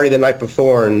they party the night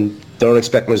before and don't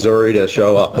expect Missouri to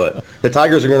show up. But the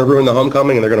Tigers are going to ruin the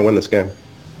homecoming, and they're going to win this game.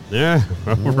 Yeah,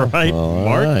 right. All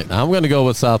Mark? right. I'm going to go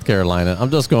with South Carolina.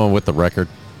 I'm just going with the record.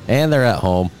 And they're at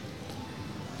home.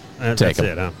 That's Take 'em.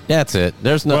 it, huh? That's it.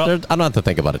 I don't have to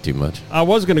think about it too much. I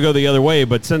was going to go the other way,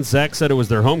 but since Zach said it was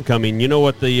their homecoming, you know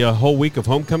what the whole week of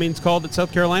homecoming is called at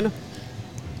South Carolina?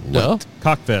 No?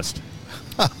 Cockfest.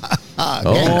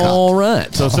 All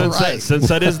right. So since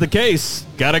that is the case,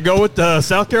 got to go with the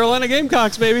South Carolina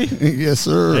Gamecocks, baby. Yes,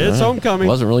 sir. It's homecoming.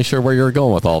 Wasn't really sure where you were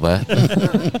going with all that.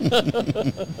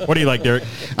 What do you like, Derek?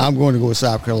 I'm going to go with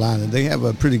South Carolina. They have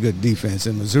a pretty good defense,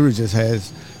 and Missouri just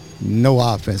has no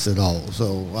offense at all.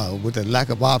 So with the lack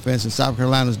of offense in South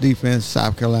Carolina's defense,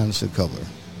 South Carolina should cover.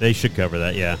 They should cover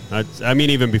that, yeah. I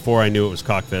mean, even before I knew it was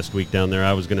Cockfest week down there,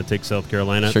 I was going to take South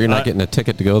Carolina. Sure you're not getting a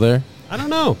ticket to go there? I don't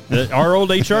know. Our old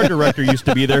HR director used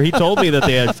to be there. He told me that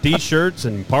they had T-shirts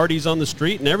and parties on the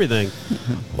street and everything.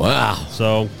 Wow.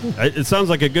 So it sounds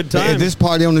like a good time. Is this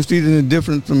party on the street any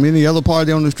different from any other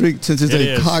party on the street since it's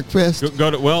a is.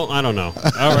 Cockfest? Well, I don't know.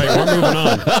 All right, we're moving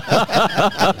on.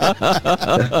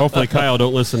 Hopefully Kyle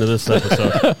don't listen to this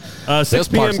episode. 6 This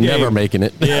p.m. part's game. never making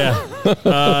it.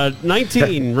 Yeah.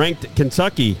 19 ranked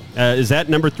Kentucky is at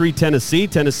number 3 Tennessee.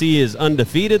 Tennessee is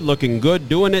undefeated, looking good,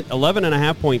 doing it.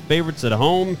 11.5-point favorites at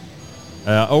home.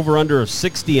 Over under of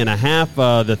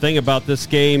 60.5. The thing about this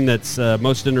game that's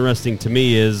most interesting to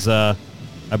me is I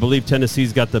believe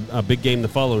Tennessee's got a big game the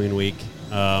following week.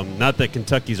 Not that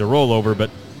Kentucky's a rollover,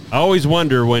 but I always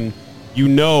wonder when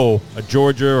a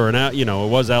Georgia or it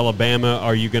was Alabama,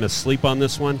 are you going to sleep on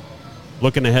this one?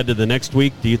 Looking ahead to the next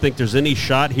week, do you think there's any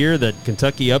shot here that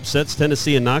Kentucky upsets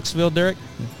Tennessee and Knoxville, Derek?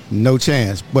 No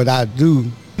chance, but I do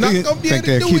think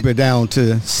they'll keep it down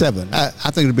to 7. I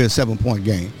think it'll be a 7-point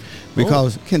game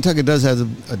because Kentucky does have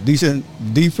a decent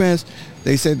defense.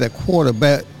 They said that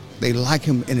quarterback, they like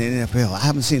him in the NFL. I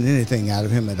haven't seen anything out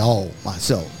of him at all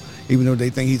myself, even though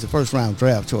they think he's a first-round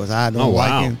draft choice. I don't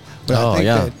like him, but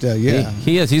I think that,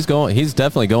 He is. He's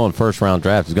definitely going first-round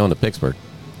draft. He's going to Pittsburgh.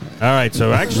 All right,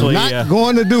 so actually, not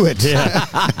going to do it.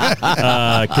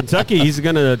 Yeah. Kentucky,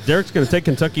 Derek's gonna take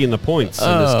Kentucky in the points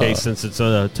in this case since it's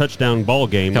a touchdown ball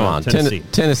game. Come on, Tennessee.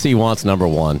 Tennessee wants number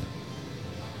 1.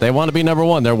 They want to be number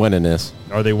 1. They're winning this.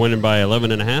 Are they winning by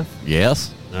 11.5?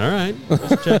 Yes. All right,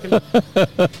 just checking.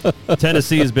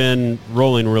 Tennessee has been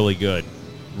rolling really good.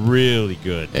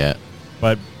 Yeah.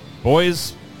 But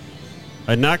boys,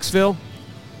 at Knoxville,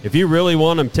 if you really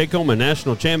want them to take home a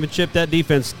national championship, that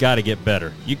defense got to get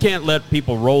better. You can't let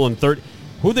people roll in 30.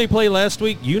 Who they play last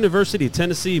week? University of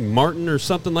Tennessee, Martin or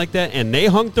something like that, and they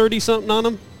hung 30-something on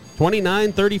them?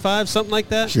 29, 35, something like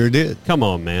that? Sure did. Come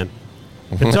on, man.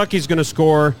 Kentucky's going to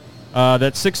score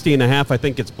that 60.5. I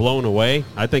think it's blown away.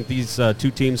 I think these two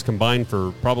teams combined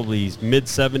for probably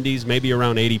mid-70s, maybe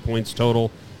around 80 points total.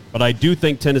 But I do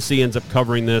think Tennessee ends up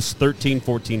covering this 13,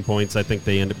 14 points. I think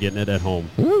they end up getting it at home.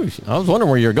 Ooh, I was wondering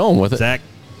where you're going with it. Zach?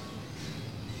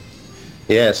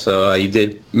 Yeah, so you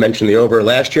did mention the over.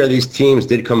 Last year, these teams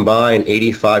did combine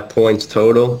 85 points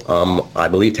total. I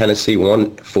believe Tennessee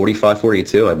won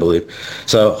 45-42, I believe.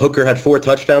 So Hooker had 4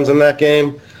 touchdowns in that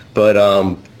game. But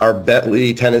our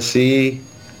Bentley, Tennessee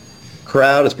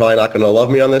crowd is probably not going to love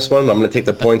me on this one. I'm going to take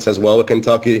the points as well with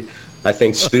Kentucky. I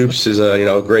think Stoops is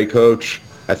a great coach.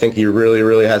 I think he really,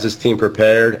 really has his team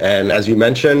prepared. And as you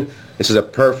mentioned, this is a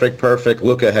perfect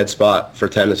look-ahead spot for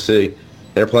Tennessee.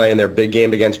 They're playing their big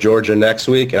game against Georgia next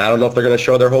week, and I don't know if they're going to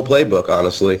show their whole playbook,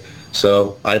 honestly.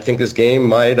 So I think this game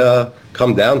might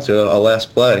come down to a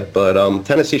last play. But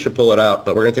Tennessee should pull it out,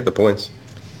 but we're going to take the points.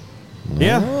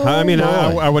 Yeah, I mean,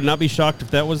 I would not be shocked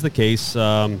if that was the case.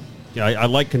 I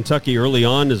like Kentucky early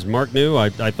on, as Mark knew. I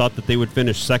thought that they would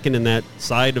finish second in that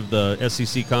side of the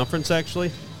SEC conference,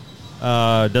 actually.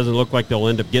 It doesn't look like they'll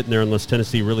end up getting there unless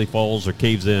Tennessee really falls or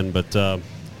caves in. But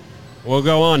we'll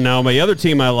go on now. My other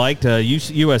team I liked,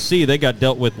 USC, they got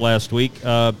dealt with last week.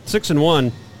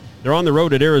 6-1. They're on the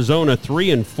road at Arizona,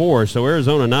 3-4. So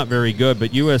Arizona not very good,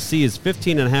 but USC is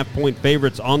 15.5-point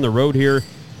favorites on the road here.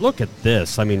 Look at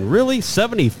this. I mean, really?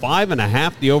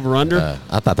 75.5 the over-under?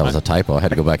 I thought that was a typo. I had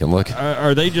to go back and look.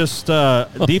 Are they just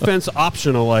defense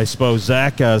optional, I suppose,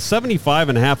 Zach?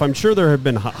 75.5. I'm sure there have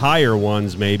been higher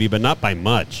ones maybe, but not by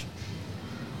much.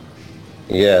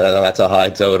 Yeah, that's a high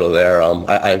total there.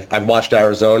 I've watched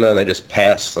Arizona, and they just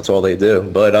pass. That's all they do.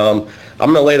 But I'm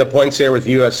going to lay the points here with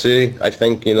USC. I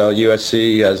think,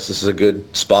 USC, this is a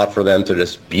good spot for them to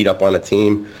just beat up on a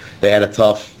team. They had a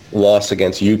tough loss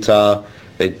against Utah.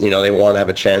 They want to have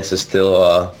a chance to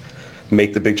still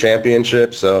make the big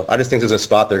championship. So I just think there's a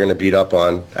spot they're going to beat up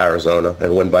on Arizona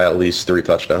and win by at least 3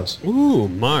 touchdowns. Ooh,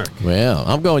 Mark. Well,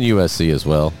 I'm going USC as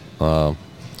well.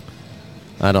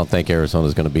 I don't think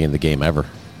Arizona's going to be in the game ever.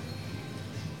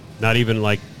 Not even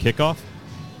like kickoff?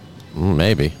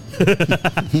 Maybe.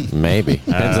 Maybe.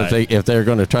 Depends if they're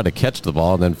going to try to catch the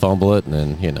ball and then fumble it, and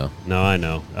then, No, I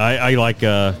know. I like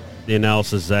the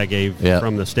analysis Zach gave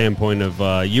from the standpoint of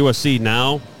USC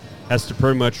now has to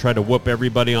pretty much try to whoop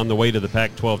everybody on the way to the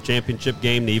Pac-12 championship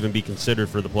game to even be considered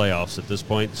for the playoffs at this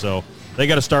point. So they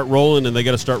got to start rolling, and they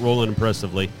got to start rolling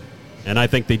impressively. And I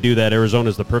think they do that.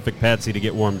 Arizona's the perfect patsy to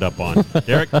get warmed up on.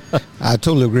 Derek? I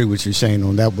totally agree with you saying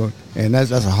on that one, and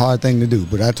that's a hard thing to do,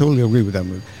 but I totally agree with that.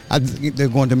 I think they're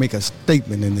going to make a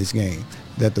statement in this game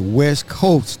that the West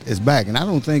Coast is back, and I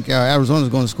don't think Arizona's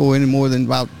going to score any more than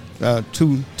about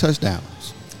 2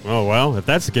 touchdowns. Oh, well, if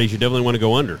that's the case, you definitely want to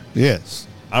go under. Yes.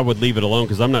 I would leave it alone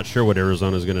because I'm not sure what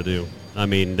Arizona's going to do. I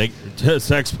mean, to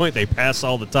Zach's point, they pass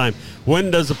all the time.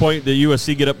 When does the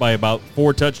USC get up by about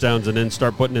 4 touchdowns and then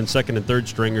start putting in second and third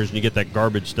stringers and you get that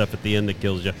garbage stuff at the end that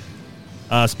kills you?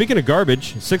 Speaking of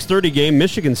garbage, 6:30 game,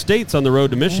 Michigan State's on the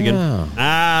road to Michigan. Yeah.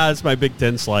 That's my Big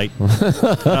Ten slight.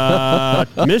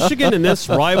 Michigan in this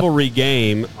rivalry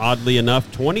game, oddly enough,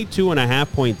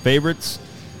 22.5-point favorites.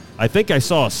 I think I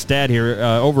saw a stat here,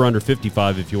 over under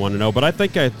 55 if you want to know, but I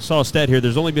think I saw a stat here.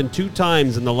 There's only been 2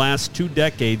 times in the last 2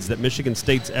 decades that Michigan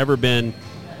State's ever been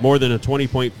more than a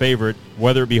 20-point favorite,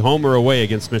 whether it be home or away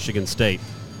against Michigan State.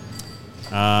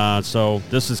 So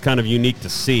this is kind of unique to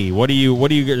see. What do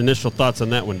you get initial thoughts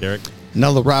on that one, Derek?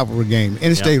 Another rivalry game.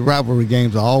 Interstate rivalry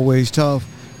games are always tough.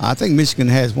 I think Michigan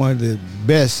has one of the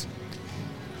best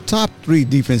top 3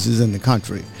 defenses in the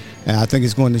country. And I think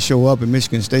it's going to show up, and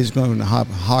Michigan State is going to have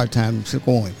a hard time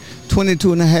scoring.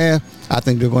 22.5, I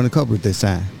think they're going to cover it this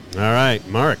time. All right,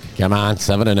 Mark. Come on,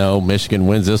 7-0. Michigan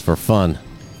wins this for fun.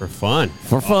 For fun?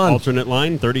 For fun. Alternate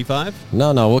line, 35?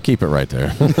 No, we'll keep it right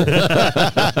there.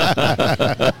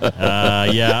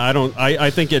 I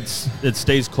think it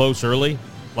stays close early.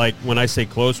 Like when I say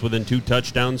close, within 2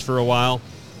 touchdowns for a while.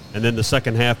 And then the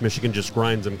second half, Michigan just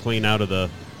grinds them clean out of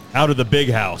the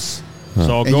big house.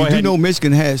 So and go ahead. You do know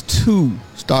Michigan has 2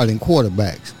 starting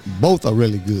quarterbacks. Both are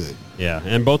really good. Yeah,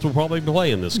 and both will probably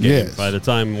play in this game Yes. by the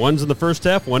time one's in the first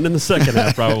half, one in the second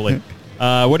half probably.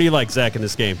 What do you like, Zach, in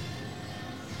this game?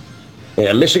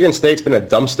 Yeah, Michigan State's been a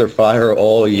dumpster fire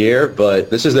all year, but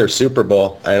this is their Super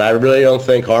Bowl, and I really don't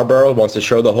think Harbaugh wants to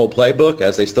show the whole playbook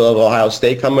as they still have Ohio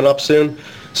State coming up soon.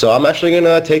 So I'm actually going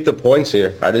to take the points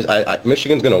here.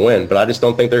 Michigan's going to win, but I just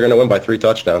don't think they're going to win by 3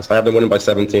 touchdowns. I have them winning by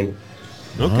 17.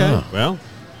 Okay, well,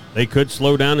 they could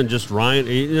slow down and just run.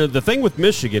 The thing with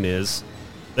Michigan is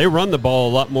they run the ball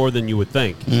a lot more than you would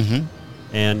think. Mm-hmm.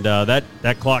 And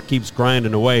that clock keeps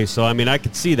grinding away. So, I mean, I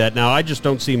could see that. Now, I just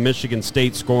don't see Michigan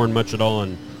State scoring much at all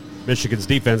on Michigan's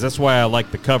defense. That's why I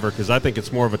like the cover, because I think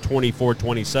it's more of a 24,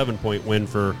 27-point win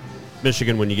for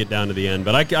Michigan when you get down to the end.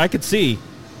 But I could see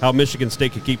how Michigan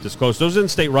State could keep this close. Those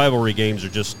in-state rivalry games are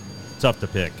just tough to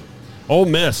pick. Ole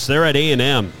Miss, they're at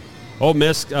A&M. Ole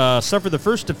Miss suffered the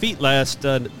first defeat last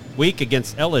week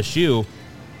against LSU,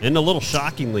 and a little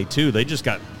shockingly, too. They just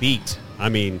got beat. I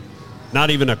mean,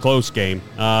 not even a close game.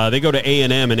 They go to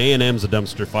A&M, and A&M's a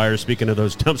dumpster fire. Speaking of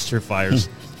those dumpster fires,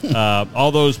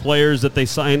 all those players that they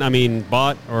signed,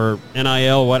 bought or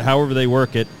NIL, however they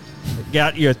work it,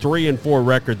 got you a 3-4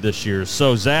 record this year.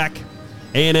 So, Zach,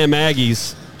 A&M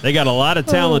Aggies, they got a lot of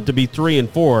talent to be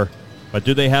 3-4, but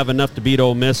do they have enough to beat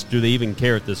Ole Miss? Do they even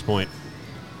care at this point?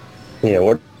 Yeah,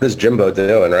 what is Jimbo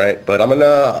doing, right? But I'm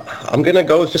gonna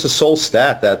go with just a sole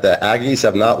stat that the Aggies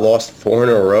have not lost 4 in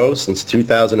a row since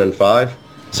 2005.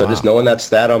 So just knowing that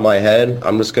stat on my head,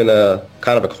 I'm just gonna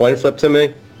kind of a coin flip to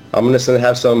me. I'm just gonna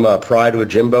have some pride with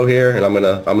Jimbo here, and I'm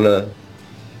gonna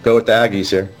go with the Aggies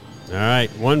here. All right,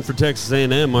 one for Texas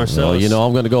A&M, Marcellus. Well,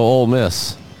 I'm going to go Ole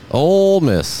Miss. Ole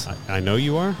Miss. I know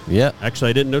you are? Yeah. Actually,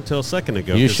 I didn't know till a second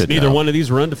ago. You should neither know. one of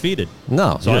these were undefeated.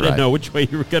 No, so I didn't know which way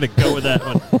you were going to go with that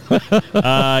one.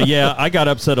 Yeah, I got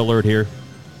upset alert here.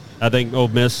 I think Ole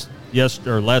Miss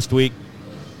last week,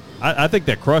 I think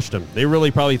that crushed them. They really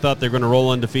probably thought they were going to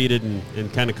roll undefeated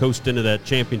and kind of coast into that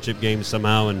championship game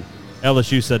somehow, and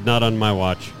LSU said, not on my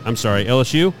watch. I'm sorry,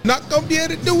 LSU? Not going to be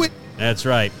able to do it. That's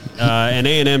right. And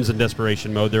A&M's in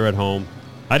desperation mode. They're at home.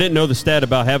 I didn't know the stat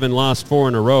about having lost 4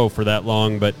 in a row for that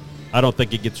long, but I don't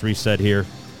think it gets reset here.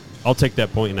 I'll take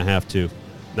that 1.5 too.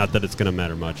 Not that it's going to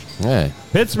matter much. Hey.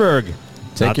 Pittsburgh.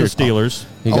 Not the Steelers.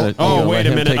 Wait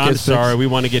a minute. I'm sorry. We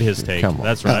want to get his take.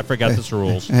 That's right. I forgot this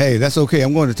rules. Hey, that's okay.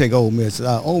 I'm going to take Ole Miss.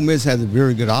 Ole Miss has a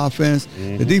very good offense.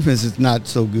 Mm-hmm. The defense is not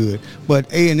so good.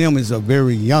 But A&M is a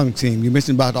very young team. You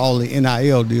mentioned about all the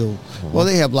NIL deal. Mm-hmm. Well,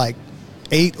 they have like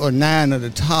 8 or 9 of the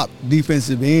top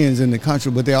defensive ends in the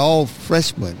country, but they're all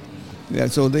freshmen. Yeah,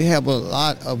 so they have a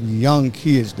lot of young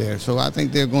kids there. So I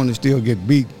think they're going to still get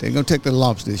beat. They're going to take the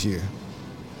lumps this year.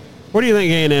 Where do you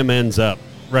think A&M ends up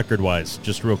record-wise,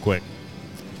 just real quick?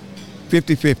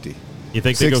 50-50. You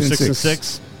think they go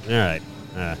 6-6? All right.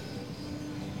 I'm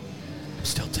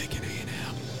still taking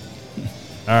A&M.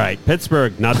 All right,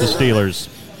 Pittsburgh, not the Steelers.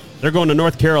 They're going to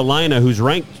North Carolina, who's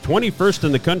ranked 21st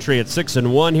in the country at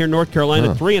 6-1. Here, North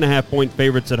Carolina, 3.5-point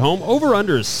favorites at home.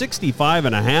 Over/under is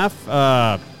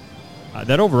 65.5.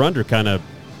 That over/under kind of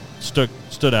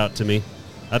stood out to me.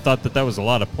 I thought that was a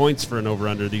lot of points for an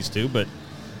over/under, these two, but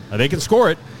they can score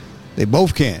it. They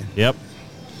both can. Yep.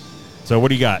 So what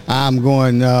do you got? I'm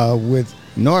going with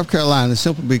North Carolina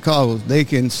simply because they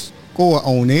can score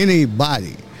on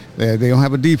anybody. They don't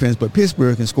have a defense, but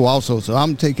Pittsburgh can score also. So I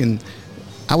would take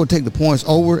the points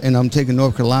over, and I'm taking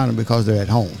North Carolina because they're at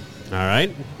home. All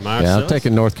right. Yeah, I'm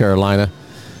taking North Carolina.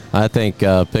 I think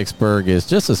Pittsburgh is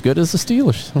just as good as the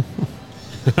Steelers.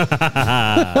 We'll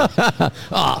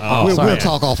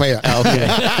talk off air. Okay. All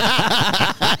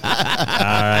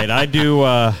right.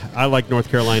 I like North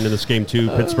Carolina in this game, too.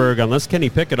 Pittsburgh, unless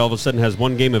Kenny Pickett all of a sudden has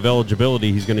one game of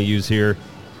eligibility he's going to use here,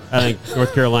 I think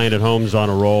North Carolina at home's on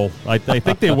a roll. I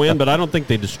think they win, but I don't think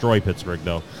they destroy Pittsburgh,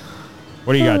 though.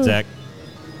 What do you got, Zach?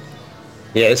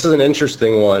 Yeah, this is an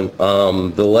interesting one.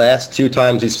 The last 2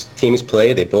 times these teams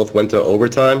played, they both went to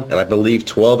overtime, and I believe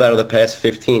 12 out of the past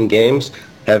 15 games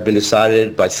have been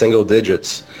decided by single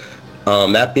digits.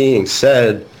 That being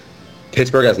said,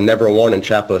 Pittsburgh has never won in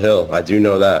Chapel Hill. I do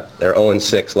know that. They're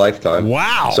 0-6 lifetime.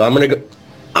 Wow. So I'm gonna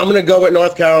go with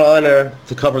North Carolina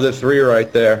to cover the 3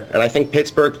 right there. And I think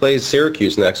Pittsburgh plays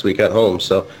Syracuse next week at home,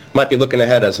 so might be looking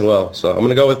ahead as well. So I'm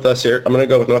gonna go with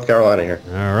North Carolina here.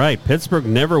 All right. Pittsburgh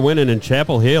never winning in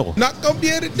Chapel Hill. Not going to be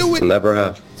able to do it. Never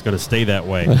have. It's going to stay that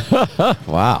way.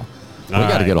 Wow. We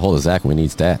got to get a hold of Zach. We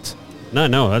need stats.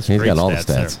 No, that's He's great got all the stats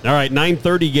stats. there. All right,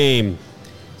 9:30 game.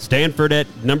 Stanford at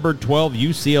number 12,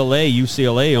 UCLA.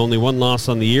 UCLA only 1 loss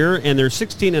on the year, and they're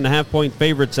 16.5-point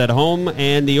favorites at home,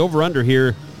 and the over/under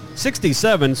here,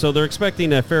 67, so they're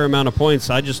expecting a fair amount of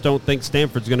points. I just don't think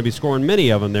Stanford's going to be scoring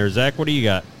many of them there. Zach, what do you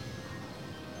got?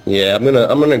 Yeah, I'm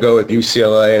gonna go with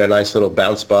UCLA in a nice little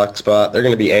bounce back spot. They're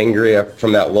going to be angry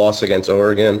from that loss against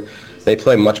Oregon. They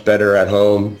play much better at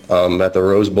home at the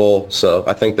Rose Bowl, so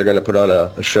I think they're going to put on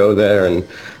a show there. And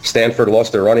Stanford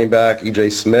lost their running back, E.J.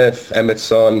 Smith, Emmett's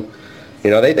son.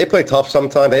 They play tough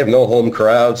sometimes. They have no home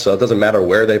crowd, so it doesn't matter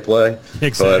where they play.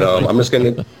 Exactly. But I'm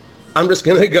just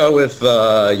gonna go with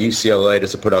UCLA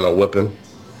just to put on a whipping.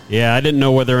 Yeah, I didn't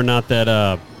know whether or not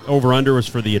that over/under was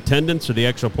for the attendance or the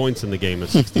actual points in the game at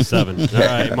 67. All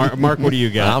right, Mark, what do you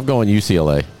got? I'm going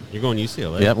UCLA. You're going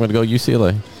UCLA? Yeah, I'm going to go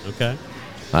UCLA. Okay.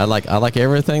 I like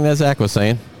everything that Zach was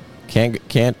saying. Can't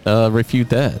refute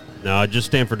that. No, just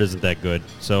Stanford isn't that good.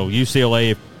 So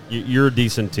UCLA, if you're a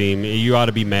decent team, you ought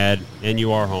to be mad, and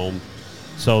you are home.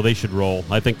 So they should roll.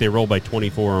 I think they roll by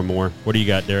 24 or more. What do you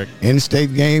got, Derek?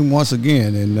 In-state game once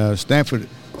again, and Stanford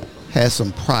has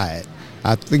some pride.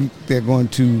 I think they're going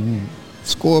to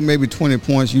score maybe 20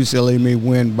 points. UCLA may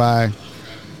win by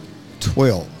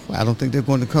 12. I don't think they're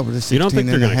going to cover the 16 You don't think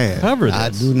they're and a going to half. cover this? I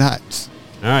do not.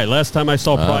 All right, last time I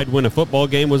saw Pride win a football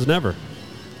game was never.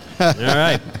 All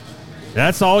right.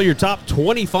 That's all your top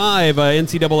 25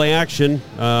 NCAA action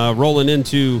rolling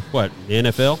into, what, the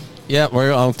NFL? Yeah,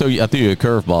 I threw you a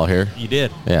curveball here. You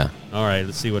did? Yeah. All right,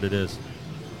 let's see what it is.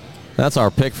 That's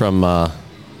our pick from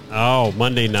Oh,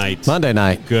 Monday night. Monday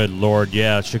night. Good Lord,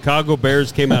 yeah. Chicago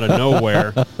Bears came out of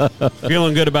nowhere.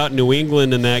 Feeling good about New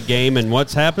England in that game. And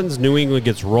what happens? New England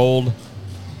gets rolled.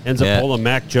 Ends up pulling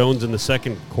Mac Jones in the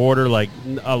second quarter. Like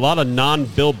a lot of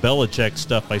non-Bill Belichick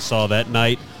stuff I saw that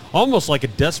night. Almost like a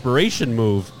desperation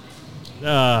move.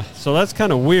 So that's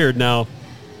kind of weird. Now,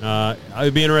 it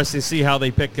would be interesting to see how they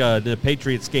pick the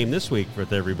Patriots game this week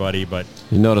with everybody. But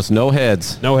you notice no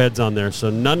heads. No heads on there. So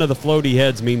none of the floaty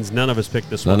heads means none of us picked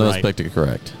this one right. None of us picked it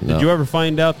correct. No. Did you ever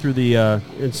find out through the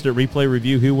instant replay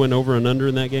review who went over and under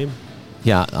in that game?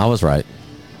 Yeah, I was right.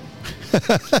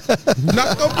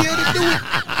 Not going to be able to do it.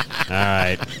 All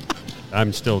right.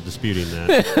 I'm still disputing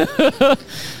that.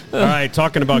 All right,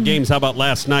 talking about games, how about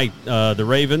last night? The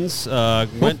Ravens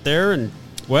went there, and,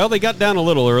 well, they got down a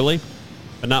little early,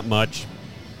 but not much.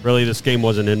 Really, this game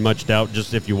wasn't in much doubt,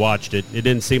 just if you watched it. It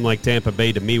didn't seem like Tampa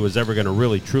Bay, to me, was ever going to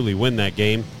really, truly win that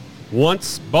game.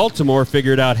 Once Baltimore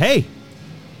figured out, hey,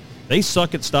 they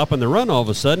suck at stopping the run all of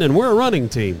a sudden, and we're a running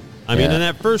team. I mean, in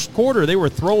that first quarter, they were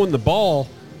throwing the ball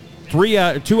 2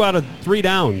 out of 3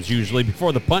 downs, usually,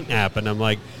 before the punt happened. I'm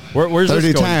like, where's this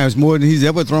going? 30 times more than he's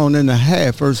ever thrown in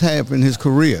the first half in his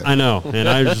career. I know. And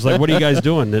I was just like, what are you guys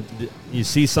doing? Did you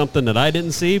see something that I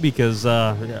didn't see? Because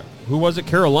who was it?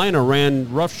 Carolina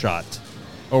ran roughshod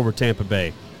over Tampa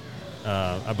Bay,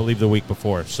 I believe, the week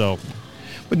before. So,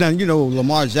 but now,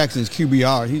 Lamar Jackson's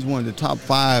QBR, he's one of the top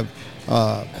 5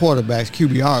 quarterbacks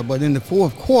QBR. But in the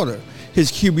fourth quarter,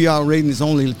 his QBR rating is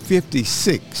only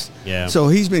 56. Yeah. So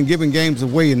he's been giving games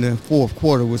away in the fourth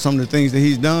quarter with some of the things that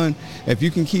he's done. If you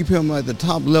can keep him at the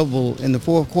top level in the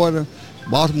fourth quarter,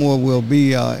 Baltimore will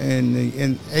be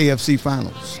in AFC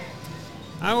Finals.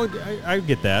 I would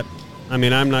get that. I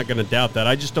mean, I'm not going to doubt that.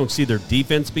 I just don't see their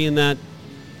defense being that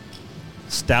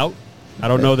stout. I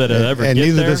don't know that it'll ever get there.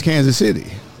 And neither does Kansas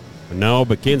City. No,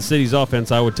 but Kansas City's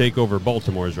offense I would take over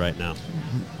Baltimore's right now.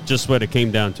 Just what it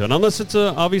came down to. And unless it's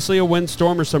obviously a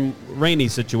windstorm or some rainy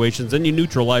situations, then you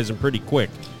neutralize them pretty quick.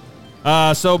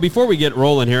 So before we get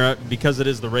rolling here, because it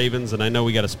is the Ravens, and I know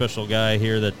we got a special guy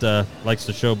here that likes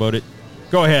to showboat it,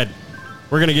 go ahead.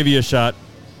 We're going to give you a shot.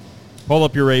 Pull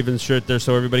up your Ravens shirt there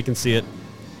so everybody can see it.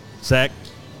 Zach.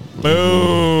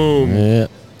 Boom. Yeah.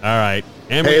 All right.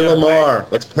 And pay Lamar.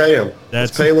 Let's pay him.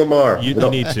 Let's pay Lamar. You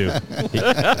need to.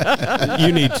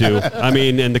 You need to. I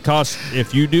mean, and the cost,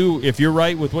 if you're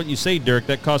right with what you say, Dirk,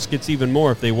 that cost gets even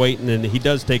more if they wait, and then he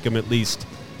does take them at least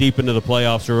deep into the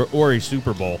playoffs or a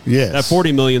Super Bowl. Yes. That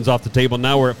 $40 million's off the table.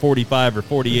 Now we're at 45 or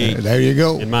 48. There you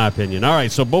go. In my opinion. All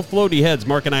right, so both floaty heads.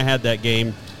 Mark and I had that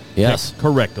game. Yes.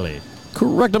 Correctly.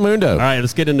 Correctamundo. All right,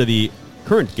 let's get into the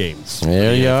current games.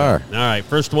 There you are. All right,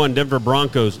 first one, Denver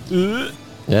Broncos.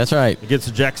 That's right. Against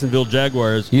the Jacksonville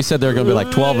Jaguars. You said they're going to be like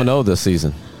 12-0 this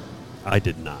season. I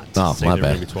did not. Oh, say my they were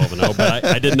bad. going to be 12-0, but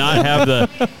I did not have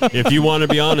if you want to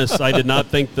be honest, I did not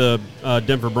think the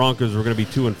Denver Broncos were going to be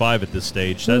 2-5 at this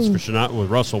stage. That's for sure not with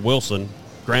Russell Wilson.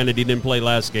 Granted, he didn't play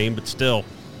last game, but still,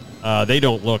 they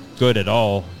don't look good at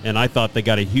all. And I thought they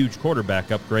got a huge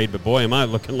quarterback upgrade, but boy, am I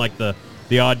looking like the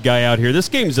odd guy out here. This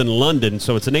game's in London,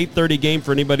 so it's an 8:30 game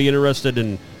for anybody interested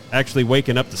in actually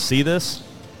waking up to see this.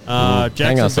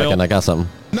 Hang on a second, I got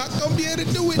something. Not going to be able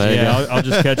to do it. Yeah, I'll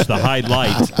just catch the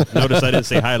highlight. Notice I didn't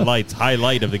say highlights.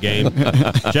 Highlight of the game.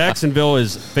 Jacksonville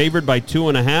is favored by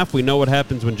 2.5. We know what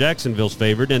happens when Jacksonville's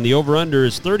favored, and the over/under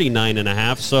is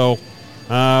 39.5. So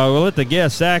we'll let the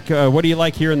guess. Zach, what do you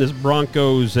like here in this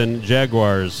Broncos and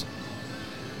Jaguars?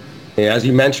 Yeah, as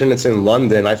you mentioned, it's in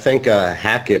London. I think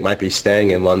Hackett might be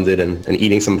staying in London and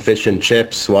eating some fish and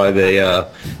chips while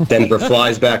Denver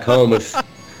flies back home with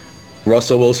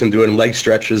Russell Wilson doing leg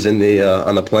stretches on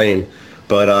the plane.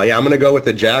 But, I'm going to go with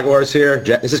the Jaguars here.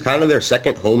 This is kind of their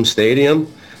second home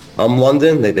stadium.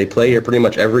 London. They play here pretty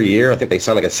much every year. I think they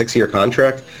signed like a 6-year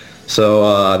contract.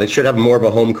 So they should have more of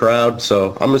a home crowd.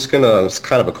 So I'm just going to – it's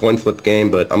kind of a coin flip game,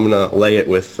 but I'm going to lay it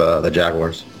with the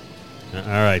Jaguars. All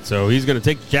right, so he's going to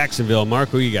take Jacksonville. Mark,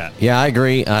 who you got? Yeah, I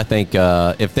agree. I think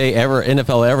if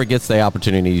NFL ever gets the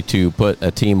opportunity to put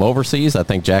a team overseas, I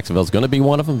think Jacksonville's going to be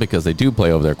one of them because they do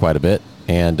play over there quite a bit.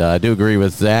 And I do agree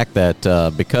with Zach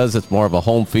that because it's more of a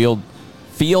home field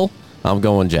feel, I'm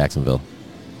going Jacksonville.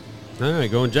 All right,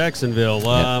 going Jacksonville.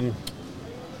 Yeah.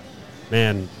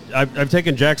 Man, I've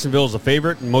taken Jacksonville as a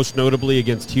favorite, most notably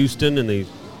against Houston, and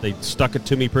they stuck it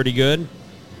to me pretty good.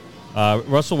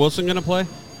 Russell Wilson going to play?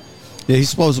 Yeah,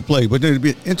 he's supposed to play. But it'd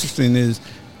be interesting is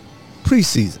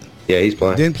preseason. Yeah, he's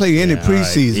playing. Didn't play any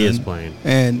preseason. Right. He is playing.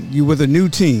 And you with a new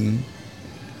team,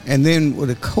 and then with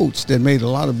a coach that made a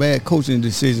lot of bad coaching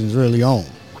decisions early on.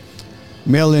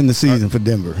 Mail in the season for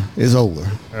Denver. It's over.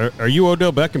 Are you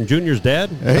Odell Beckham Jr.'s dad?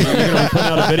 You're going to put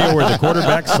out a video where the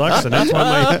quarterback sucks, and that's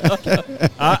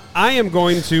why I am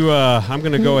going to I'm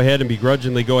going to go ahead and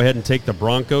begrudgingly go ahead and take the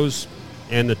Broncos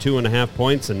and the 2.5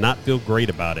 points and not feel great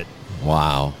about it.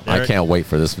 Wow. I can't wait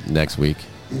for this next week.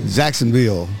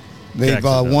 Jacksonville. They've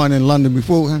won in London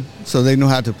before, so they know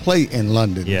how to play in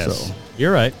London. Yes, so.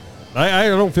 You're right. I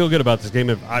don't feel good about this game.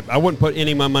 I wouldn't put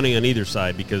any of my money on either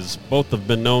side because both have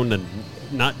been known to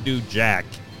not do jack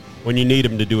when you need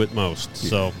them to do it most. Yeah.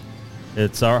 So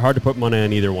it's hard to put money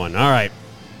on either one. All right.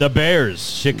 The Bears,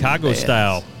 Chicago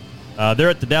style. They're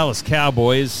at the Dallas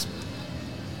Cowboys.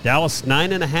 Dallas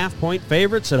 9.5-point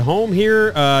favorites at home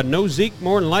here. No Zeke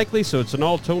more than likely, so it's an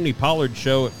all Tony Pollard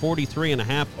show at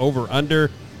 43.5 over under.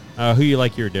 Who you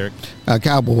like here, Derek?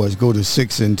 Cowboys go to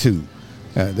 6-2.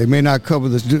 They may not cover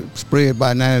the spread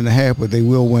by 9.5, but they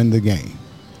will win the game.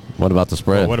 What about the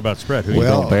spread? Well, what about spread? Who you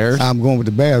going, Bears? I'm going with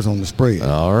the Bears on the spread.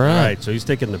 All right. All right, so he's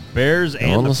taking the Bears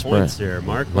and the points there,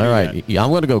 Mark. All right. Yeah,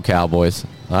 I'm going to go Cowboys.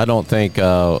 I don't think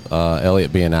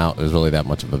Elliott being out is really that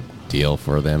much of a deal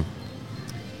for them.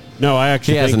 No, I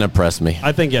actually he hasn't impressed me.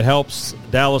 I think it helps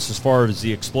Dallas as far as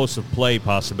the explosive play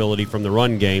possibility from the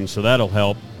run game, so that'll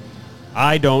help.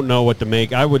 I don't know what to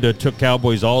make. I would have took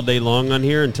Cowboys all day long on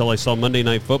here until I saw Monday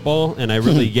Night Football, and I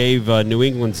really gave New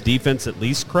England's defense at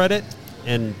least credit,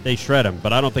 and they shred them.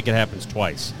 But I don't think it happens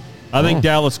twice. I think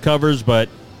Dallas covers, but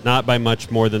not by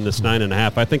much more than this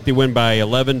 9.5. I think they win by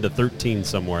 11 to 13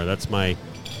 somewhere. That's my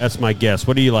guess.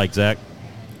 What do you like, Zach?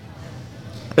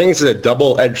 I think it's a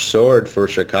double-edged sword for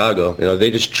Chicago. You know,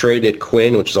 they just traded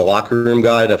Quinn, which is a locker room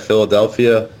guy, to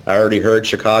Philadelphia. I already heard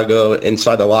Chicago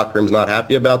inside the locker room's not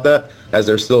happy about that, as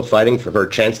they're still fighting for a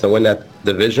chance to win that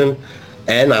division.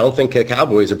 And I don't think the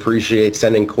Cowboys appreciate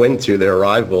sending Quinn to their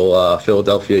rival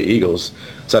Philadelphia Eagles.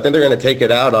 So I think they're going to take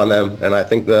it out on them, and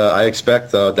I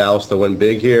expect Dallas to win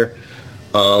big here.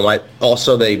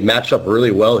 They match up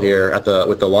really well here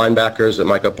with the linebackers at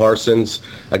Micah Parsons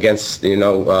against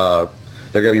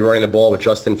they're going to be running the ball with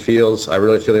Justin Fields. I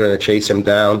really feel they're going to chase him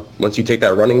down. Once you take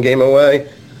that running game away,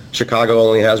 Chicago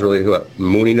only has really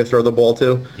Mooney to throw the ball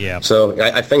to. Yeah. So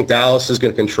I think Dallas is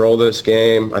going to control this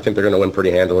game. I think they're going to win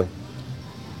pretty handily.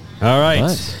 All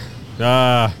right.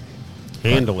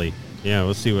 Handily. Yeah,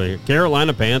 let's see what here.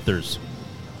 Carolina Panthers.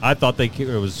 I thought they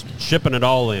was shipping it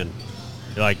all in.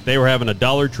 Like they were having a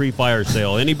Dollar Tree fire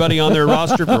sale. Anybody on their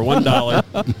roster for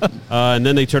 $1. And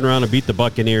then they turn around and beat the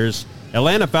Buccaneers.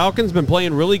 Atlanta Falcons been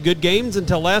playing really good games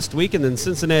until last week, and then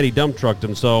Cincinnati dump trucked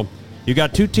them. So you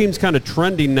got two teams kind of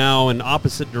trending now in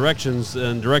opposite directions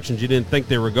and directions you didn't think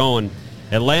they were going.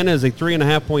 Atlanta is a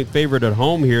 3.5-point favorite at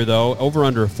home here, though, over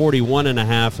under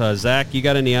 41.5. Zach, you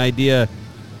got any idea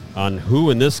on who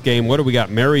in this game? What do we got?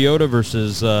 Mariota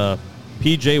versus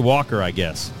P.J. Walker, I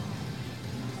guess.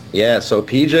 Yeah, so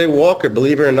P.J. Walker,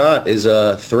 believe it or not, is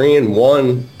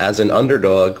 3-1 as an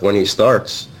underdog when he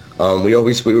starts. We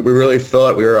really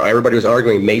thought everybody was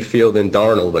arguing Mayfield and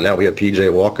Darnold, but now we have P.J.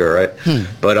 Walker, right?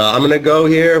 But I'm going to go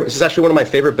here. This is actually one of my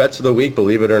favorite bets of the week,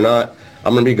 believe it or not.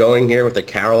 I'm going to be going here with the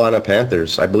Carolina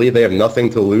Panthers. I believe they have nothing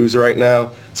to lose right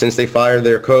now. Since they fired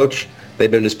their coach,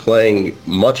 they've been just playing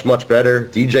much, much better.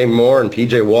 DJ Moore and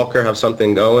P.J. Walker have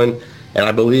something going, and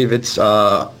I believe it's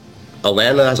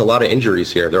Atlanta has a lot of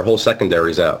injuries here. Their whole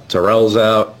secondary's out. Terrell's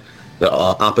out. The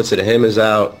opposite of him is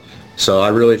out. So I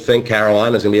really think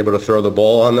Carolina's going to be able to throw the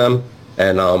ball on them.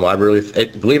 And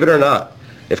believe it or not,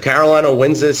 if Carolina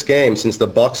wins this game, since the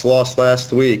Bucs lost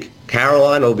last week,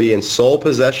 Carolina will be in sole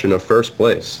possession of first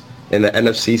place in the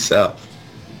NFC South.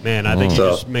 Man, I think you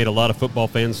just made a lot of football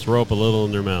fans throw up a little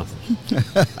in their mouth.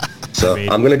 So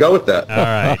I'm going to go with that.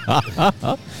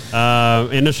 All right.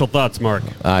 Initial thoughts, Mark?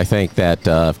 I think that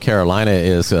if Carolina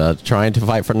is trying to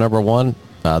fight for number one,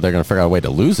 they're going to figure out a way to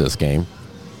lose this game.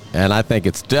 And I think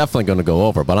it's definitely going to go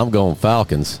over, but I'm going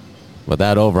Falcons. With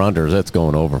that over-under, it's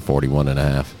going over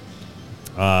 41.5.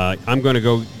 I'm going to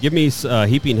go, give me a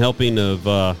heaping helping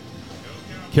of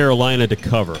Carolina to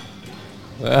cover.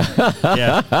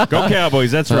 Yeah, go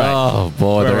Cowboys, that's right. Oh,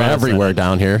 boy, they're everywhere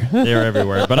down here. They're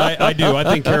everywhere. But I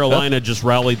think Carolina just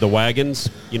rallied the wagons.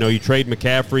 You know, you trade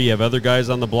McCaffrey, you have other guys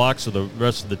on the block, so the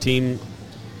rest of the team,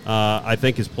 I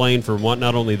think, is playing for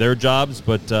not only their jobs,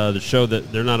 but to show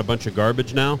that they're not a bunch of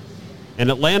garbage now. And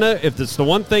Atlanta, if it's the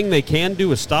one thing they can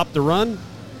do is stop the run,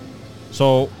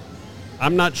 so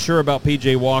I'm not sure about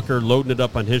P.J. Walker loading it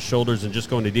up on his shoulders and just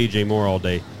going to DJ Moore all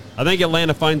day. I think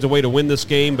Atlanta finds a way to win this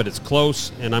game, but it's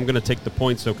close, and I'm going to take the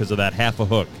points, though, because of that half a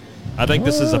hook. I think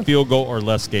this is a field goal or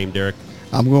less game, Derek.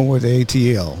 I'm going with the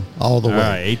ATL all the way. All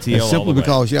right, ATL all the way. Simply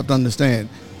because you have to understand,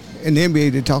 in the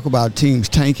NBA, they talk about teams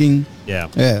tanking. Yeah.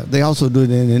 Yeah, they also do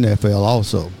it in the NFL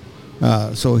also.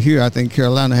 So here I think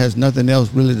Carolina has nothing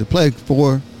else really to play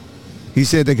for. He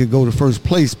said they could go to first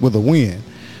place with a win.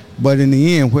 But in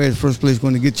the end, where's first place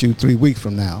going to get you 3 weeks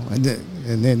from now?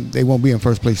 And then they won't be in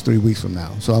first place 3 weeks from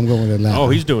now. So I'm going with Atlanta. Oh,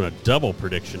 he's doing a double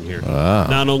prediction here.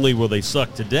 Not only will they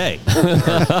suck today,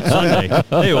 Sunday,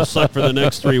 they will suck for the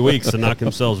next 3 weeks and knock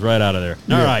themselves right out of there.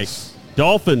 All right,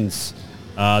 Dolphins,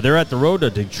 they're at the road to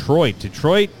Detroit.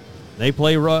 Detroit, they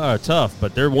play tough,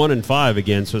 but they're 1-5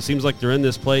 again. So it seems like they're in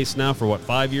this place now for,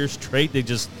 5 years straight? They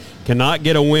just cannot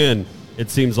get a win, it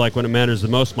seems like, when it matters the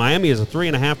most. Miami is a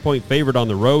 3.5-point favorite on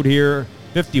the road here.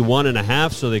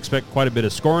 51.5, so they expect quite a bit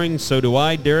of scoring. So do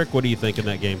I. Derek, what do you think in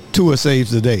that game? Tua saves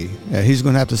the day. He's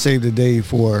going to have to save the day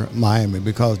for Miami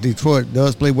because Detroit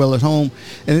does play well at home.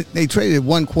 And they traded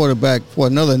one quarterback for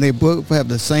another, and they both have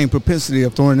the same propensity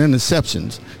of throwing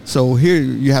interceptions. So here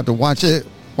you have to watch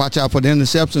out for the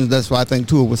interceptions. That's why I think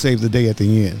Tua will save the day at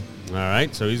the end. All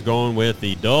right, so he's going with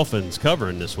the Dolphins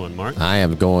covering this one, Mark. I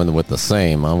am going with the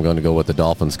same. I'm going to go with the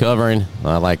Dolphins covering.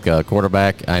 I like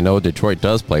quarterback. I know Detroit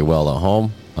does play well at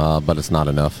home, but it's not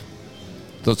enough.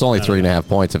 So it's only 3.5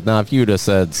 points. If you'd have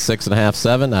said 6.5,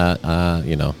 7, I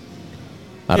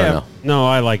don't know. No,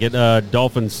 I like it.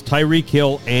 Dolphins, Tyreek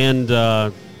Hill and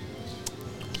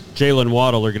Jalen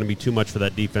Waddle are going to be too much for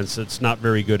that defense. It's not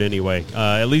very good anyway.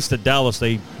 At least at Dallas,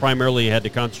 they primarily had to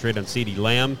concentrate on CeeDee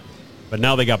Lamb. But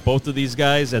now they got both of these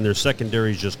guys, and their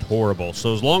secondary is just horrible.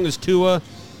 So as long as Tua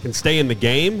can stay in the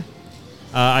game,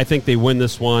 I think they win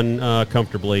this one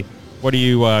comfortably. What do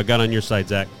you got on your side,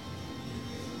 Zach?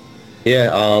 Yeah,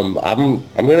 I'm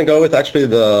going to go with actually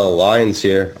the Lions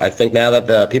here. I think now that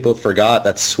the people forgot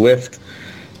that Swift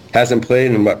hasn't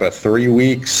played in about 3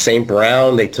 weeks. St.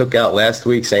 Brown, they took out last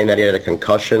week saying that he had a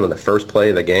concussion on the first play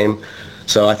of the game.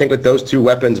 So I think with those two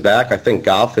weapons back, I think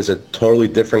Goff is a totally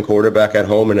different quarterback at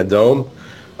home in a dome.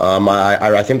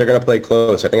 I think they're going to play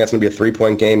close. I think that's going to be a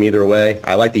 3-point game either way.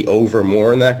 I like the over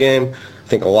more in that game. I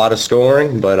think a lot of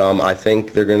scoring, but I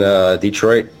think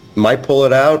Detroit might pull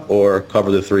it out or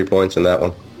cover the 3 points in that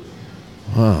one.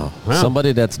 Wow.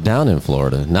 Somebody that's down in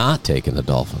Florida not taking the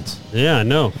Dolphins. Yeah, I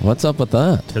know. What's up with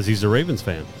that? Because he's a Ravens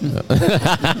fan.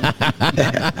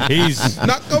 He's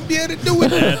not going to be able to do it.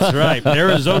 That's right.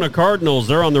 Arizona Cardinals,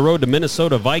 they're on the road to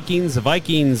Minnesota Vikings. The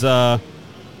Vikings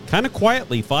kind of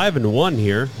quietly 5-1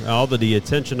 here. All the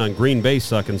attention on Green Bay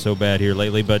sucking so bad here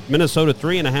lately. But Minnesota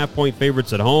 3.5-point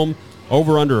favorites at home.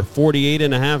 Over under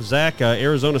 48.5. Zach,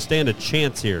 Arizona stand a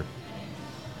chance here.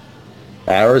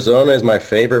 Arizona is my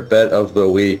favorite bet of the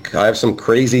week. I have some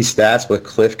crazy stats with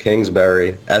Cliff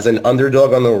Kingsbury. As an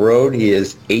underdog on the road, he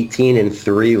is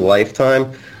 18-3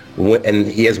 lifetime, and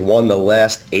he has won the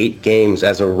last 8 games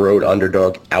as a road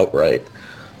underdog outright.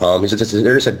 They're just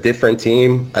a different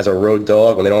team as a road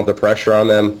dog when they don't have the pressure on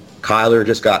them. Kyler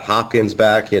just got Hopkins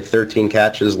back. He had 13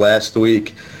 catches last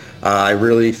week. I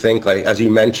really think, as you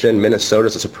mentioned,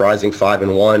 Minnesota's a surprising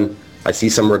 5-1. I see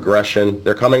some regression.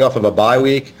 They're coming off of a bye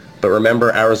week. But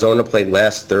remember, Arizona played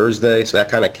last Thursday, so that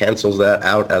kind of cancels that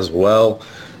out as well.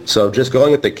 So just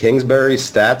going with the Kingsbury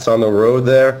stats on the road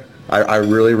there, I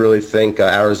really, really think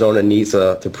Arizona needs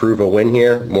to prove a win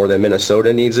here more than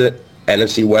Minnesota needs it.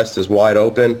 NFC West is wide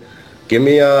open. Give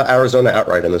me Arizona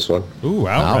outright in this one. Ooh,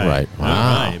 outright. Wow.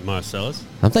 All right, Marcellus.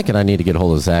 I'm thinking I need to get a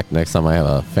hold of Zach next time I have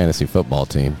a fantasy football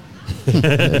team.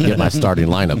 Get my starting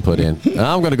lineup put in.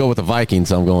 I'm going to go with the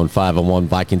Vikings. I'm going 5-1.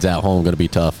 Vikings at home, going to be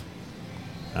tough.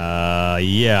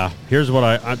 Yeah. Here's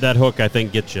what that hook I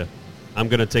think gets you. I'm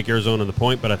going to take Arizona the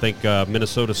point, but I think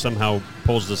Minnesota somehow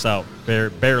pulls this out.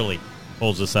 Barely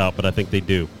pulls this out, but I think they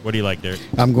do. What do you like, Derek?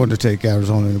 I'm going to take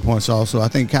Arizona in the points also. I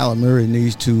think Kyler Murray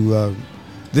needs to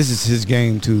this is his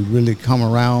game to really come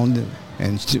around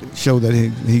and show that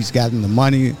he's gotten the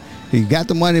money. He got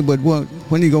the money, but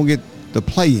when are you going to get the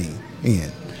playing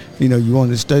in? You want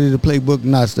to study the playbook,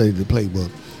 not study the playbook.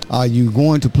 Are you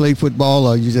going to play football,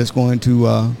 or are you just going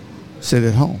to sit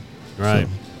at home? Right.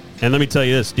 So. And let me tell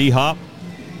you this, D-Hop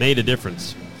made a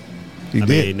difference. He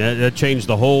did. That changed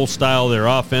the whole style of their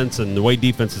offense and the way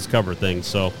defenses cover things.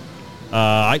 So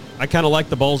I kind of like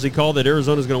the ballsy call that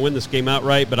Arizona's going to win this game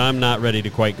outright, but I'm not ready to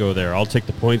quite go there. I'll take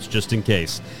the points just in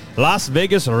case. Las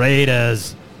Vegas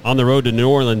Raiders on the road to New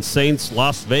Orleans Saints.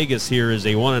 Las Vegas here is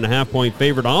a 1.5-point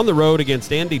favorite on the road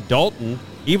against Andy Dalton,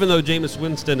 even though Jameis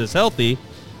Winston is healthy.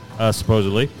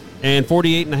 Supposedly. And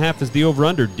 48.5 is the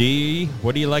over-under. D,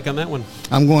 what do you like on that one?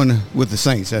 I'm going with the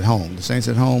Saints at home. The Saints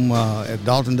at home, if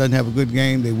Dalton doesn't have a good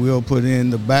game, they will put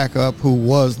in the backup who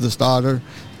was the starter.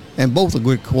 And both are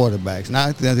good quarterbacks. And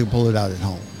I think they'll pull it out at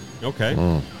home. Okay.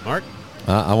 Mark?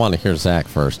 I want to hear Zach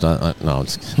first. No, I'm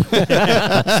just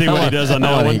See what he does on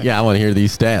that one. Yeah, I want to hear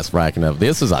these stats racking up.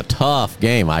 This is a tough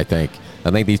game, I think.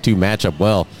 I think these two match up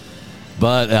well.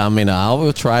 But, I mean, I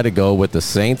will try to go with the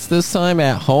Saints this time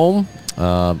at home.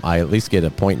 I at least get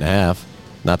a 1.5.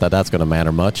 Not that that's going to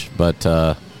matter much, but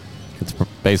it's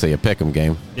basically a pick-em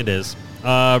game. It is.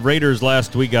 Raiders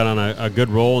last week got on a good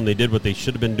roll, and they did what they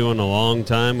should have been doing a long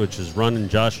time, which is running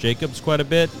Josh Jacobs quite a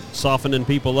bit, softening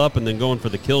people up, and then going for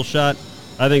the kill shot.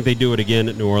 I think they do it again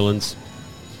at New Orleans.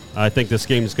 I think this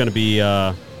game is going to be,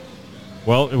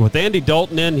 with Andy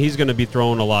Dalton in, he's going to be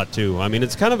throwing a lot too. I mean,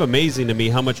 it's kind of amazing to me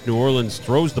how much New Orleans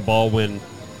throws the ball when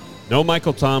no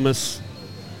Michael Thomas,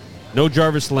 no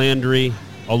Jarvis Landry.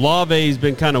 Olave's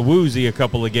been kind of woozy a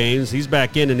couple of games. He's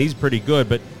back in, and he's pretty good,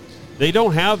 but they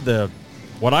don't have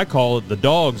what I call it, the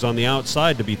dogs on the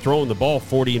outside to be throwing the ball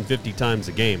 40 and 50 times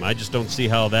a game. I just don't see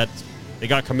how that. They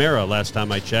got Kamara last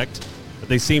time I checked, but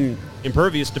they seem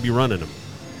impervious to be running them.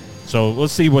 So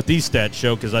let's see what these stats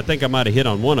show, because I think I might have hit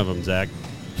on one of them, Zach.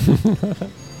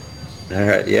 All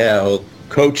right, yeah. Well,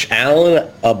 Coach Allen,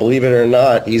 believe it or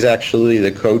not, he's actually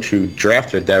the coach who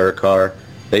drafted Derek Carr.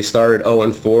 They started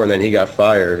 0-4, and then he got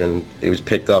fired, and he was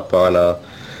picked up on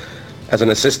as an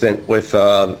assistant with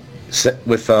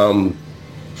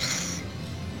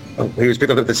he was picked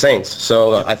up with the Saints.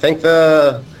 So I think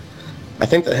this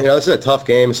is a tough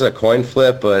game. This is a coin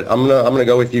flip, but I'm gonna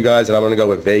go with you guys, and I'm gonna go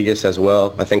with Vegas as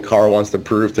well. I think Carr wants to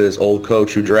prove to his old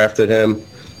coach who drafted him,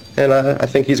 and I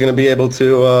think he's gonna be able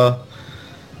to.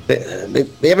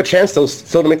 They have a chance still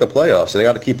to make the playoffs. So they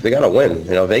got to win.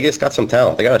 Vegas got some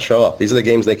talent. They got to show up. These are the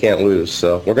games they can't lose.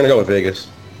 So we're gonna go with Vegas.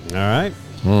 All right.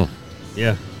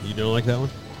 Yeah, you don't like that one?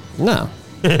 No.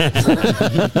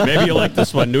 Maybe you like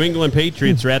this one. New England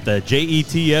Patriots are at the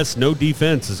JETS, no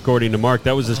defense, according to Mark.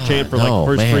 That was his chant for the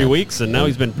first 3 weeks, and now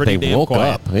he's been pretty damn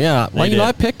quiet. Up. Yeah, well,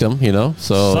 I picked him,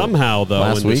 so somehow, though,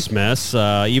 in this week. mess,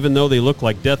 even though they look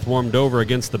like death warmed over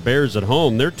against the Bears at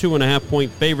home, they're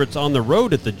 2.5-point favorites on the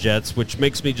road at the Jets, which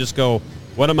makes me just go,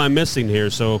 what am I missing here?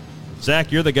 So,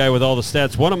 Zach, you're the guy with all the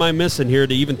stats. What am I missing here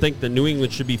to even think that New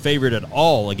England should be favored at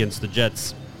all against the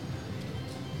Jets?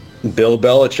 Bill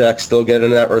Belichick still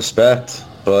getting that respect,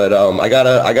 but I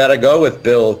gotta go with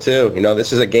Bill too.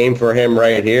 This is a game for him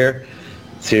right here.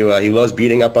 He loves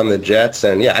beating up on the Jets,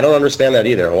 and I don't understand that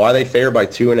either. Why they favored by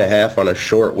 2.5 on a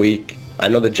short week? I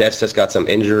know the Jets just got some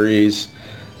injuries.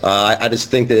 I just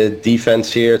think the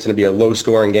defense here, it's going to be a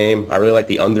low-scoring game. I really like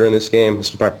the under in this game.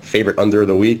 This is my favorite under of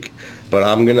the week, but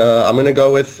I'm gonna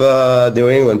go with New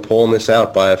England pulling this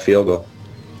out by a field goal.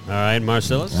 All right,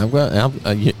 Marcellus?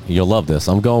 You'll love this.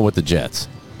 I'm going with the Jets.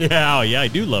 Yeah, I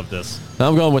do love this.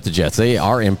 I'm going with the Jets. They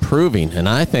are improving, and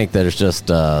I think there's just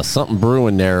something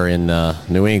brewing there in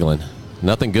New England.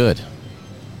 Nothing good.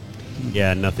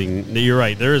 Yeah, nothing. You're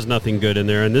right. There is nothing good in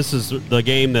there, and this is the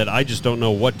game that I just don't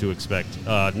know what to expect.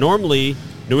 Normally,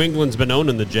 New England's been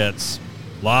owning the Jets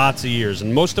lots of years,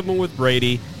 and most of them with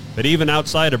Brady, but even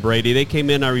outside of Brady, they came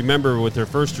in, I remember, with their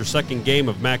first or second game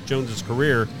of Mac Jones's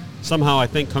career, somehow I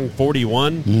think hung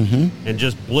 41 and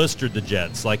just blistered the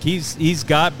Jets. Like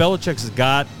Belichick's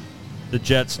got the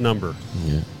Jets number.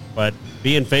 Yeah. But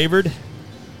being favored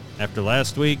after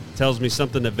last week tells me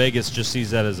something that Vegas just sees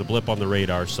that as a blip on the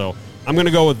radar. So I'm going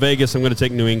to go with Vegas. I'm going to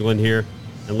take New England here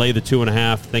and lay the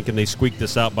 2.5, thinking they squeak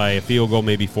this out by a field goal,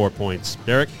 maybe 4 points.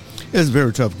 Derek? It's a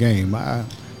very tough game.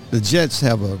 The Jets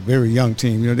have a very young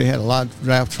team. They had a lot of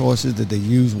draft choices that they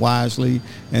used wisely,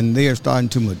 and they are starting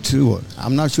to mature.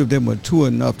 I'm not sure if they're mature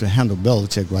enough to handle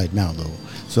Belichick right now, though.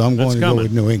 So I'm going to go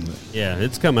with New England. Yeah,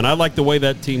 it's coming. I like the way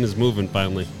that team is moving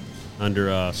finally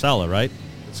under Saleh, right?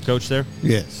 It's coach there?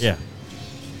 Yes. Yeah.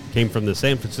 Came from the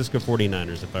San Francisco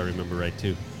 49ers, if I remember right,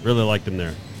 too. Really liked him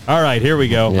there. All right, here we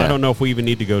go. Yeah. I don't know if we even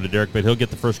need to go to Derek, but he'll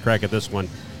get the first crack at this one.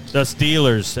 The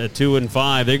Steelers at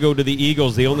 2-5. They go to the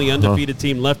Eagles, the only undefeated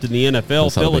team left in the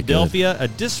NFL. Philadelphia, a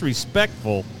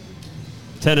disrespectful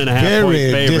 10.5 point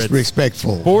favorite. Very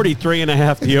disrespectful.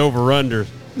 43.5 the over-under.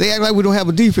 They act like we don't have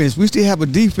a defense. We still have a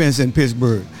defense in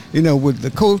Pittsburgh. With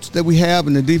the coach that we have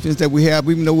and the defense that we have,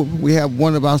 even though we have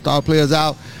one of our star players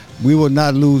out, we will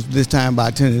not lose this time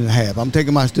by 10.5. I'm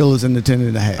taking my Steelers in the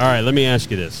 10.5. All right, let me ask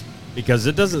you this, because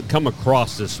it doesn't come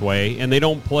across this way, and they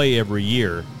don't play every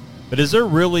year. But is there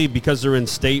really, because they're in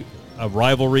state, a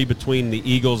rivalry between the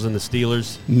Eagles and the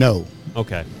Steelers? No.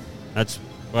 Okay. That's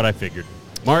what I figured.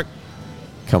 Mark?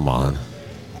 Come on.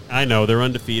 I know, they're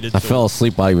undefeated. I fell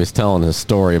asleep while he was telling his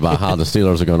story about how the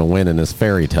Steelers are going to win in this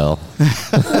fairy tale.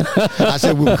 I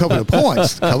said we'll cover the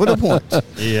points. Cover the points.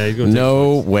 Yeah, he's going to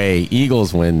No way.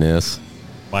 Eagles win this.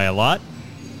 By a lot?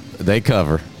 They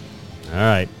cover. All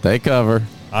right. They cover.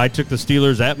 I took the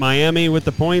Steelers at Miami with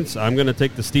the points. I'm going to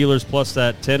take the Steelers plus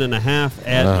that 10.5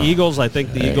 at Eagles. I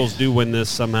think the Eagles do win this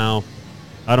somehow.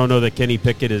 I don't know that Kenny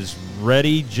Pickett is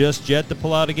ready just yet to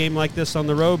pull out a game like this on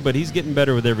the road, but he's getting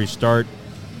better with every start.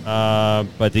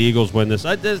 But the Eagles win this.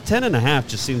 10.5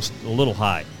 just seems a little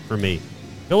high for me.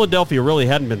 Philadelphia really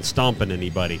hadn't been stomping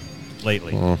anybody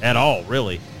lately at all,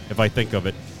 really, if I think of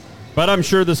it. But I'm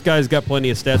sure this guy's got plenty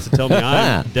of stats to tell me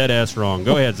I'm dead-ass wrong.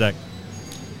 Go ahead, Zach.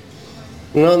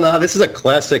 Well, no, this is a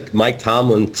classic Mike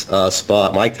Tomlin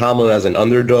spot. Mike Tomlin as an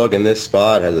underdog in this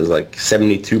spot has like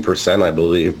 72%, I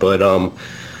believe. But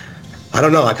I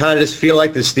don't know. I kind of just feel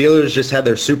like the Steelers just had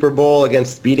their Super Bowl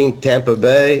against beating Tampa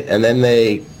Bay, and then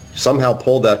they somehow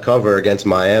pulled that cover against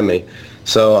Miami.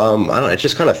 So, I don't know. It's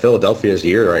just kind of Philadelphia's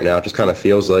year right now. It just kind of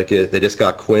feels like it. They just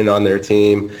got Quinn on their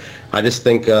team. I just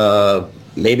think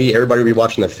maybe everybody will be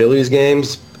watching the Phillies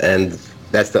games and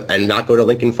not go to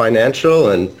Lincoln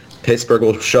Financial, and Pittsburgh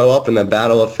will show up in the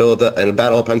Battle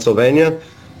of Pennsylvania.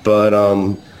 But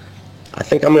I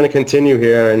think I'm going to continue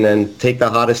here and then take the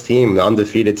hottest team, the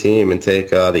undefeated team, and take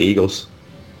the Eagles.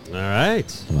 All right.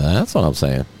 That's what I'm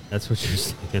saying. That's what you're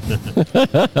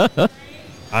saying.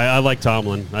 I like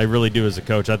Tomlin. I really do as a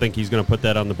coach. I think he's going to put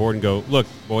that on the board and go, look,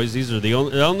 boys, these are the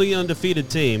only undefeated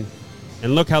team,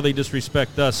 and look how they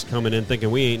disrespect us coming in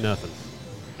thinking we ain't nothing.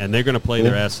 And they're going to play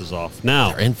their asses off.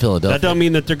 Now, they're in Philadelphia. That don't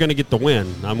mean that they're going to get the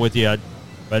win. I'm with you.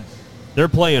 But they're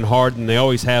playing hard, and they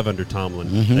always have under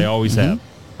Tomlin. They always have.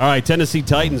 All right, Tennessee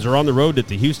Titans are on the road at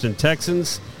the Houston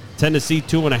Texans. Tennessee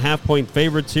 2.5-point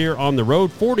favorites here on the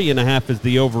road. 40.5 is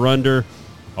the over-under.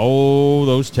 Oh,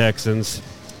 those Texans.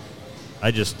 I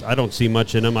don't see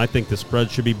much in them. I think the spread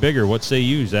should be bigger. What say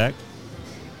you, Zach?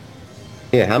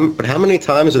 Yeah, how many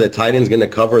times are the Titans going to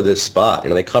cover this spot?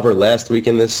 They covered last week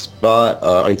in this spot.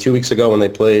 2 weeks ago when they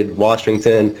played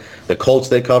Washington. The Colts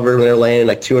they covered when they're laying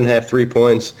like 2.5, 3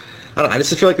 points. I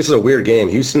just feel like this is a weird game.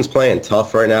 Houston's playing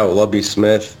tough right now with Lovie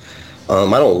Smith. I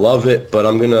don't love it, but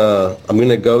I'm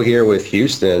gonna go here with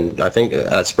Houston. I think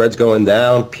spread's going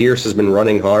down. Pierce has been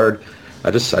running hard.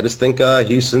 I just think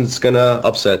Houston's gonna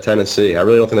upset Tennessee. I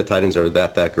really don't think the Titans are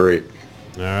that great.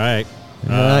 All right.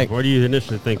 What do you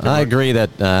initially think? I agree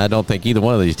that I don't think either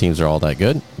one of these teams are all that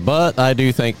good, but I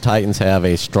do think Titans have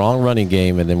a strong running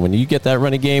game, and then when you get that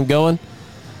running game going,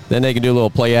 then they can do a little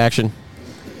play action,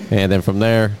 and then from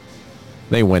there,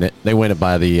 they win it. They win it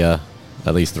by the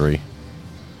at least 3.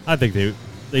 I think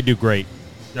they do great.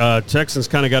 Texans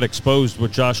kind of got exposed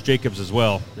with Josh Jacobs as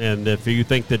well, and if you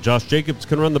think that Josh Jacobs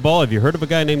can run the ball, have you heard of a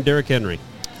guy named Derrick Henry?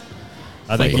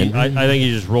 I think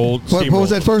he just rolled. What was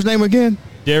that first name again?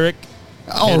 Derrick.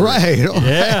 All right.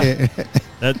 Yeah.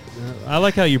 I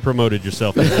like how you promoted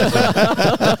yourself.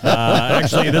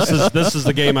 Actually, this is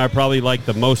the game I probably like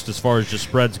the most as far as just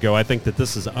spreads go. I think that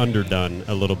this is underdone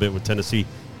a little bit with Tennessee.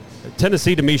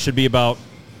 Tennessee, to me, should be about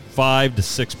 5 to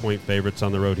 6 point favorites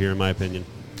on the road here, in my opinion.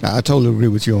 I totally agree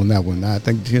with you on that one. I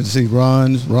think Tennessee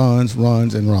runs,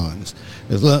 and runs.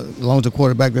 As long as the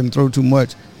quarterback doesn't throw too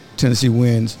much, Tennessee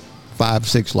wins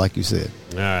 5-6, like you said.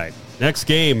 All right. Next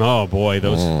game, oh boy,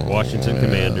 those Washington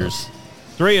Commanders.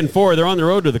 3-4, they're on the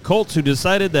road to the Colts, who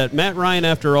decided that Matt Ryan,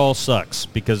 after all, sucks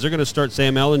because they're going to start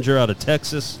Sam Ehlinger out of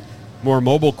Texas, more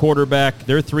mobile quarterback.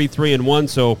 They're 3-1,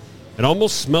 so it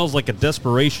almost smells like a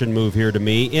desperation move here to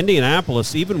me.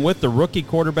 Indianapolis, even with the rookie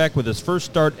quarterback with his first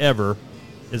start ever,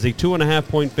 is a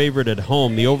 2.5-point favorite at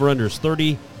home. The over-under is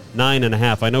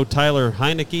 39.5. I know Taylor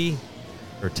Heineke,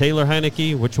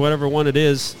 whichever one it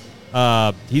is,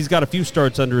 he's got a few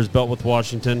starts under his belt with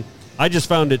Washington. I just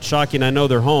found it shocking. I know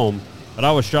they're home, but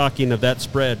I was shocking of that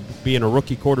spread being a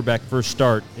rookie quarterback first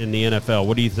start in the NFL.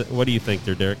 What do you think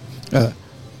there, Derek?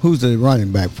 Who's the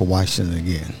running back for Washington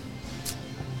again?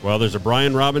 Well, there's a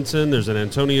Brian Robinson. There's an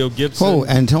Antonio Gibson. Oh,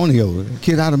 Antonio,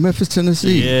 kid out of Memphis,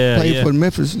 Tennessee. Played for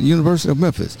University of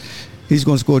Memphis. He's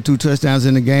going to score 2 touchdowns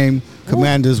in the game.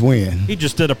 Commanders win. He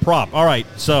just did a prop. All right,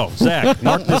 so, Zach,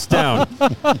 mark this down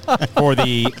for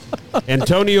the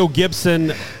Antonio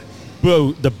Gibson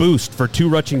the boost for 2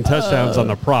 rushing touchdowns on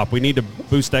the prop. We need to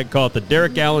boost that. Call it the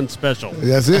Derek Allen special.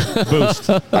 That's it. Boost.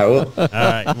 I will. All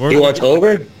right. He wants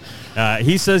over?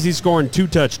 He says he's scoring 2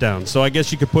 touchdowns, so I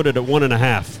guess you could put it at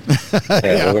 1.5.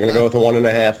 Yeah, we're going to go with the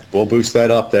 1.5. We'll boost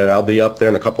that up there. I'll be up there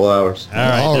in a couple hours. All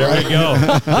right, we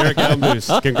go. Derek Allen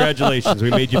boost. Congratulations. We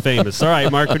made you famous. All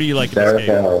right, Mark, what do you like in this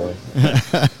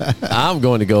game? I'm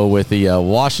going to go with the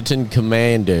Washington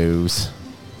Commandos.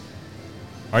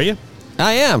 Are you?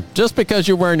 I am. Just because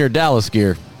you're wearing your Dallas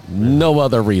gear. No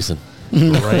other reason.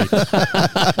 Right.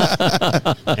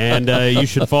 And you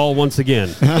should fall once again.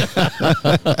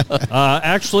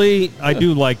 Actually,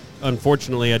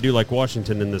 unfortunately, I do like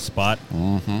Washington in this spot.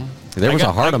 There was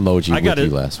a heart emoji with you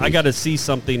last week. I got to see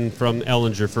something from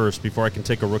Ellinger first before I can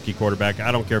take a rookie quarterback.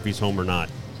 I don't care if he's home or not.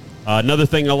 Another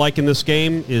thing I like in this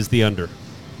game is the under.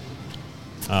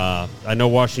 I know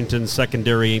Washington's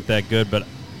secondary ain't that good, but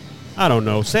I don't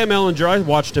know. Sam Ellinger, I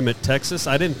watched him at Texas.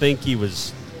 I didn't think he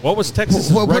was – what was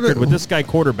Texas' record with this guy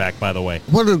quarterback, by the way?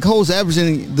 What are the Colts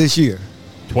averaging this year?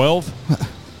 12?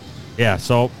 Yeah,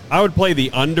 so I would play the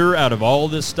under out of all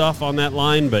this stuff on that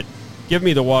line, but give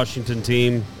me the Washington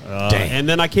team. And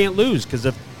then I can't lose because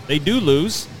if they do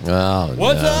lose,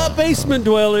 what's up, basement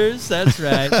dwellers? That's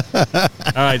right. All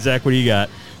right, Zach, what do you got?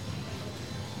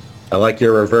 I like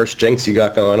your reverse jinx you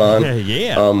got going on.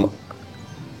 Yeah.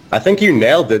 I think you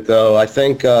nailed it, though. I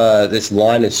think this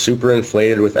line is super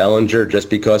inflated with Ellinger just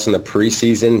because in the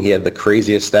preseason he had the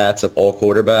craziest stats of all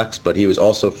quarterbacks, but he was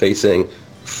also facing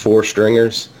 4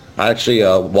 stringers. I actually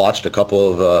watched a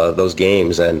couple of those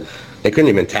games, and they couldn't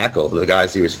even tackle the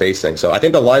guys he was facing. So I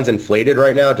think the line's inflated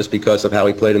right now just because of how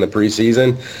he played in the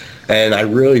preseason, and I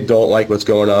really don't like what's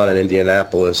going on in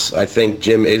Indianapolis. I think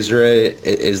Jim Israel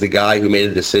is the guy who made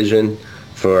a decision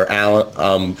for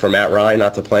Matt Ryan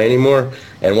not to play anymore.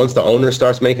 And once the owner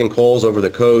starts making calls over the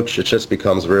coach, it just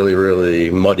becomes really, really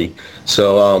muddy.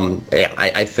 So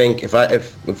I think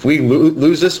if we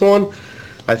lose this one,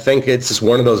 I think it's just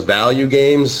one of those value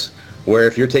games where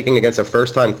if you're taking against a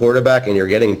first-time quarterback and you're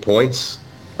getting points,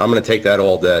 I'm going to take that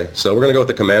all day. So we're going to go with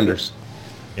the Commanders.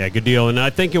 Yeah, good deal. And I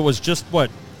think it was just,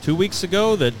 2 weeks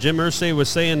ago that Jim Irsay was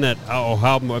saying that,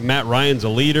 how Matt Ryan's a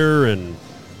leader and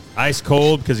ice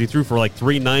cold because he threw for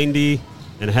 390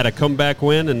 and had a comeback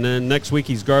win, and then next week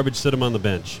he's garbage, sit him on the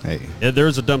bench. Hey.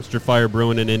 There's a dumpster fire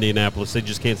brewing in Indianapolis. They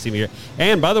just can't seem to get.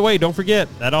 And, by the way, don't forget,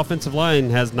 that offensive line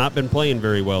has not been playing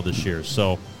very well this year.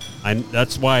 So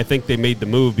that's why I think they made the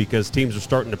move, because teams are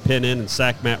starting to pin in and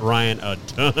sack Matt Ryan a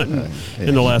ton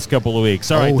in the last couple of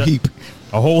weeks. All right,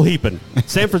 a whole heaping.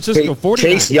 San Francisco 49ers.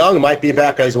 Chase Young might be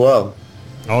back as well.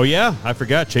 Oh, yeah. I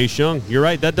forgot Chase Young. You're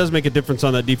right. That does make a difference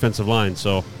on that defensive line.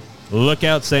 So look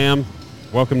out, Sam.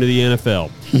 Welcome to the NFL.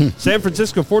 San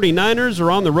Francisco 49ers are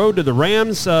on the road to the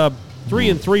Rams.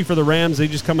 3-3 for the Rams. They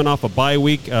just coming off a bye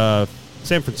week.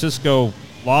 San Francisco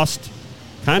lost,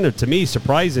 kind of to me,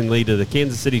 surprisingly, to the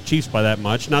Kansas City Chiefs by that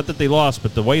much. Not that they lost,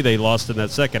 but the way they lost in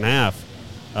that second half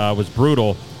was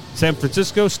brutal. San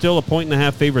Francisco still a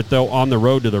 1.5 favorite, though, on the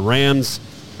road to the Rams.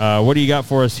 What do you got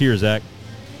for us here, Zach?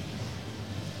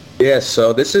 Yeah,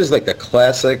 so this is like the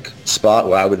classic spot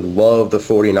where I would love the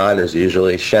 49ers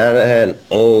usually. Shanahan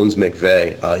owns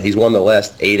McVay. He's won the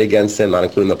last 8 against him, not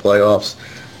including the playoffs.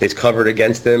 He's covered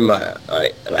against him at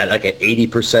like an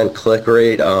 80% click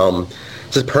rate.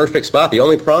 It's a perfect spot. The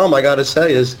only problem I got to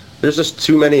say is there's just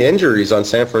too many injuries on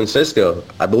San Francisco.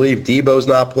 I believe Debo's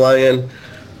not playing.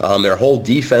 Their whole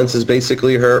defense is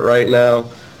basically hurt right now.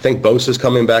 I think Bosa's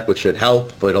coming back, which should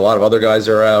help, but a lot of other guys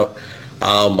are out.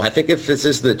 I think if this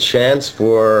is the chance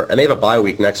for, and they have a bye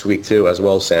week next week too, as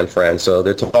well as San Fran, so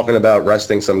they're talking about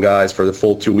resting some guys for the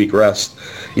full 2-week rest,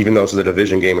 even though it's a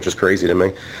division game, which is crazy to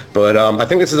me. But I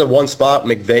think this is a one spot.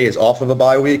 McVay is off of a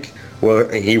bye week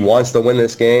where he wants to win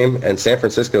this game, and San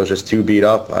Francisco is just too beat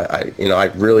up. I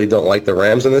really don't like the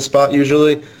Rams in this spot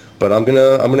usually, but I'm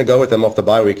gonna go with them off the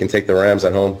bye week and take the Rams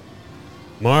at home.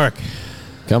 Mark,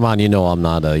 come on, I'm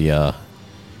not a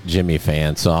Jimmy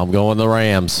fan, so I'm going the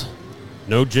Rams.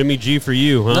 No Jimmy G for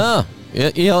you, huh?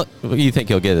 No. You think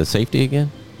he'll get a safety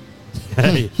again?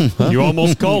 Hey, you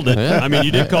almost called it. I mean,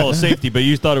 you did call a safety, but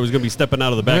you thought it was going to be stepping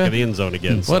out of the back of the end zone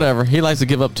again. So. Whatever. He likes to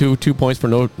give up two points for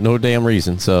no damn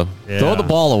reason. So throw the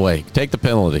ball away. Take the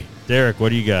penalty. Derek, what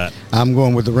do you got? I'm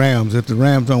going with the Rams. If the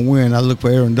Rams don't win, I look for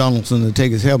Aaron Donaldson to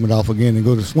take his helmet off again and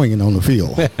go to swinging on the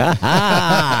field.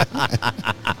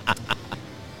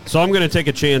 So I'm going to take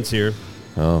a chance here.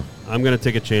 Oh. I'm going to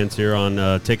take a chance here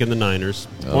on taking the Niners.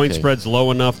 Point spread's low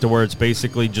enough to where it's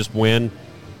basically just win.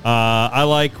 I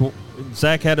like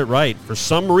Zach had it right. For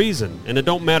some reason, and it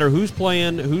don't matter who's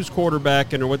playing, who's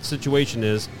quarterbacking, or what the situation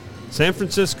is, San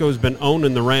Francisco's been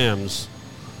owning the Rams,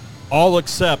 all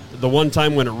except the one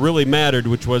time when it really mattered,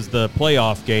 which was the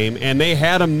playoff game, and they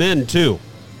had them then, too.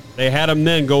 They had them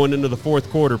then going into the fourth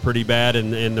quarter pretty bad,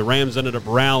 and the Rams ended up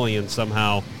rallying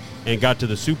somehow and got to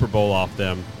the Super Bowl off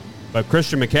them. But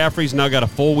Christian McCaffrey's now got a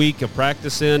full week of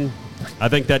practice in. I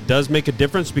think that does make a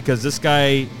difference because this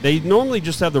guy, they normally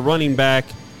just have the running back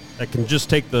that can just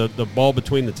take the ball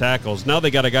between the tackles. Now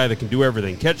they got a guy that can do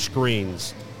everything, catch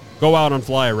screens, go out on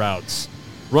fly routes,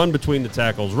 run between the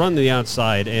tackles, run to the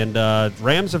outside, and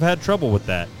Rams have had trouble with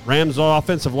that. Rams'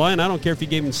 offensive line, I don't care if you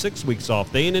gave them 6 weeks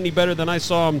off. They ain't any better than I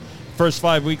saw them first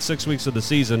 5 weeks, 6 weeks of the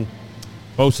season.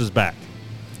 Bosa's back.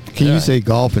 Can you say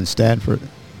golf in Stanford?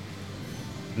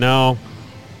 No.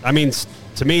 I mean,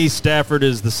 to me, Stafford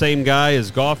is the same guy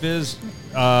as Goff is,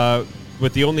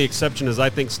 with the only exception is I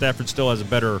think Stafford still has a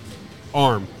better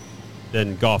arm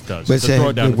than Goff does. But to throw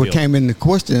it down the what field. came into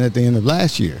question at the end of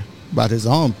last year about his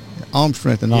arm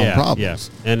strength and arm problems. Yes,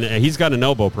 and he's got an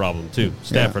elbow problem too,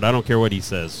 Stafford. I don't care what he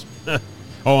says.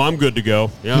 Oh, I'm good to go.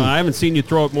 I haven't seen you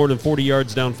throw it more than 40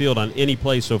 yards downfield on any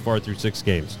play so far through 6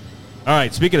 games. All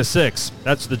right, speaking of 6,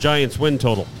 that's the Giants' win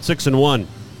total, 6-1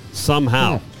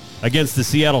 somehow against the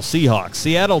Seattle Seahawks.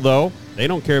 Seattle, though, they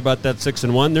don't care about that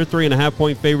 6-1. They're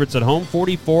 3.5-point favorites at home,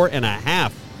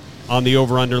 44.5 on the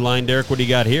over-under line. Derek, what do you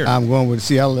got here? I'm going with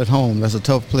Seattle at home. That's a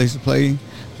tough place to play.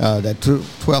 That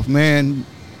 12th man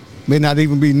may not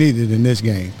even be needed in this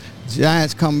game.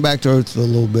 Giants come back to earth a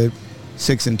little bit,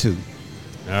 6-2.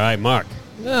 All right, Mark.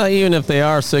 Even if they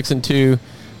are 6-2,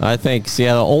 I think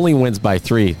Seattle only wins by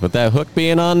 3. With that hook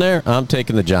being on there, I'm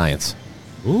taking the Giants.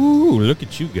 Ooh, look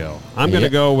at you go. I'm going to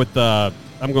go with I'm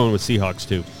going with Seahawks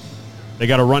too. They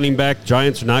got a running back.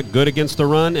 Giants are not good against the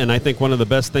run, and I think one of the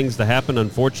best things to happen,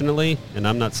 unfortunately, and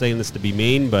I'm not saying this to be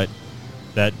mean, but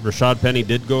that Rashad Penny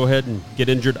did go ahead and get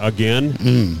injured again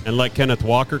and let Kenneth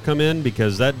Walker come in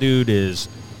because that dude is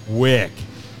wick.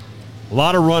 A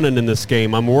lot of running in this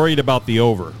game. I'm worried about the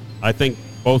over. I think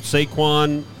both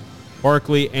Saquon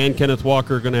Barkley and Kenneth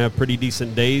Walker are going to have pretty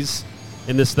decent days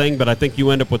in this thing, but I think you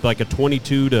end up with like a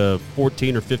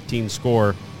 22-14 or 15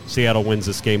 score. Seattle wins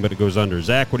this game, but it goes under.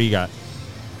 Zach, what do you got?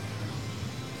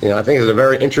 I think it's a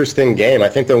very interesting game. I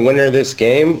think the winner of this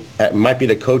game might be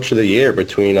the coach of the year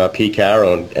between Pete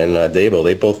Carroll and Dable.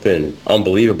 They've both been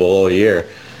unbelievable all year.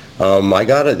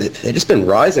 They've just been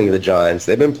rising, the Giants.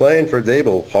 They've been playing for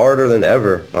Dable harder than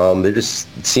ever. It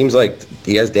seems like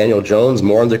he has Daniel Jones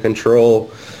more under control.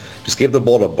 Just give the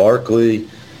ball to Barkley.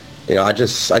 I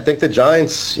think the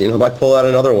Giants, might pull out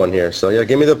another one here. So,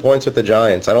 give me the points with the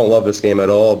Giants. I don't love this game at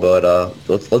all, but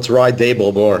let's ride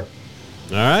Dable more.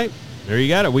 All right. There you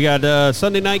got it. We got a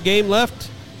Sunday night game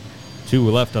left. 2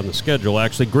 left on the schedule,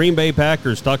 actually. Green Bay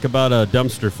Packers, talk about a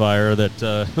dumpster fire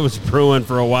that was brewing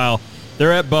for a while.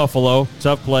 They're at Buffalo.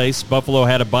 Tough place. Buffalo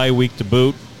had a bye week to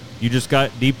boot. You just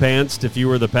got de-pantsed if you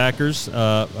were the Packers.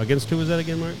 Against who was that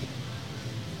again, Mark?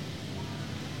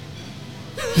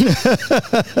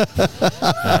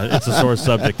 It's a sore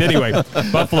subject. Anyway,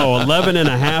 Buffalo,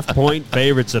 11.5-point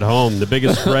favorites at home. The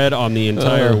biggest spread on the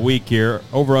entire week here.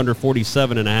 Over under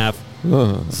 47.5.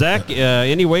 Zach,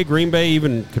 any way Green Bay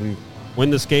even can win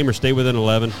this game or stay within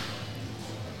 11?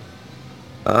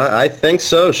 I think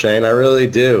so, Shane. I really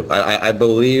do. I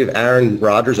believe Aaron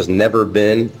Rodgers has never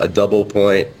been a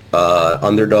double-point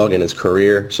underdog in his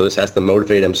career, so this has to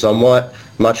motivate him somewhat.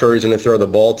 I'm not sure he's going to throw the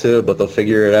ball to, but they'll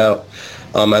figure it out.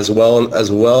 As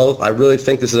well, I really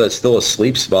think this is still a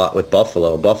sleep spot with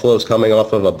Buffalo. Buffalo's coming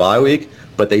off of a bye week,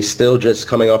 but they still just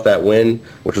coming off that win,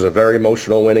 which was a very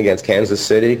emotional win against Kansas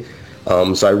City.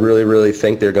 So I really, really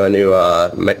think they're going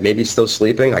to maybe still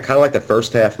sleeping. I kind of like the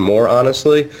first half more,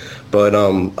 honestly, but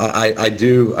I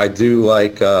do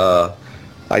like. I'll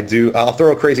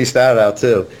throw a crazy stat out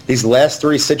too. These last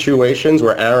 3 situations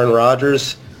where Aaron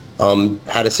Rodgers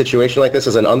had a situation like this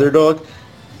as an underdog,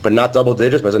 but not double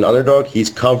digits, but as an underdog, he's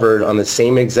covered on the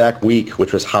same exact week,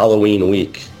 which was Halloween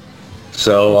week.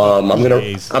 So I'm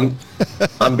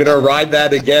gonna ride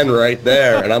that again right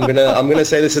there, and I'm gonna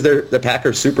say this is the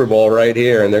Packers Super Bowl right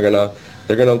here, and they're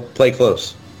gonna play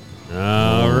close.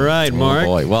 All right, Mark. Oh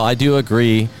boy. Well, I do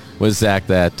agree with Zach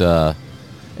that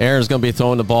Aaron's going to be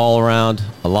throwing the ball around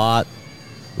a lot.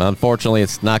 Unfortunately,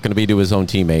 it's not going to be to his own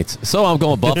teammates. So I'm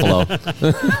going Buffalo.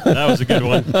 That was a good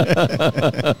one.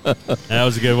 That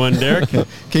was a good one, Derek.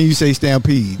 Can you say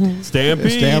Stampede?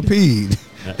 Stampede.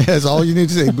 That's all you need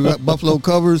to say. Buffalo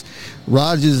covers.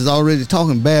 Rodgers is already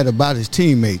talking bad about his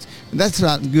teammates. That's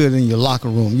not good in your locker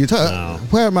room.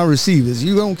 Where are my receivers?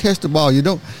 You don't catch the ball. You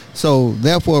don't. So,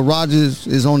 therefore, Rodgers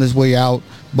is on his way out.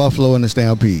 Buffalo in the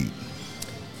Stampede.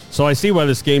 So I see why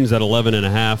this game's at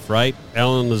 11.5, right?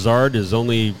 Allen Lazard is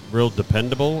only real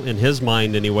dependable, in his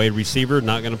mind anyway. Receiver,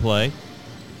 not going to play.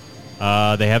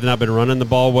 They have not been running the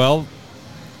ball well.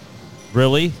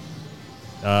 Really?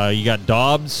 You got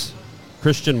Dobbs,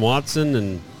 Christian Watson,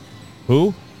 and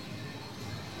who?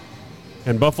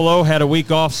 And Buffalo had a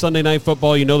week off Sunday Night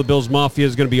Football. You know the Bills Mafia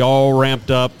is going to be all ramped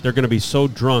up. They're going to be so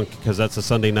drunk because that's a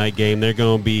Sunday night game. They're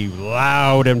going to be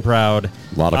loud and proud.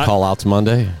 A lot of call-outs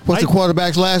Monday. What's the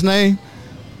quarterback's last name?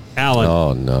 Allen.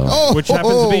 Oh, no. Which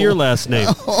happens to be your last name.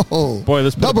 Boy,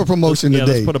 let's put double promotion today.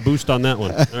 Let's put a boost on that one.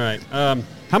 All right.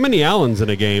 How many Allens in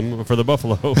a game for the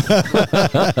Buffalo?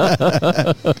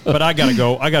 But I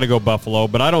gotta go Buffalo.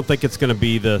 But I don't think it's going to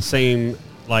be the same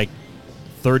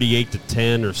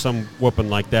 38-10 or some whooping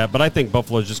like that. But I think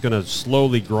Buffalo's just going to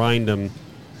slowly grind them.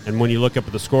 And when you look up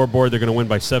at the scoreboard, they're going to win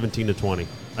by 17-20.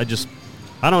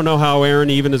 I don't know how Aaron,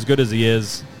 even as good as he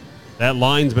is, that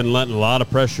line's been letting a lot of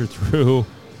pressure through.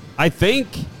 I think,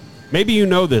 maybe you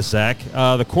know this, Zach,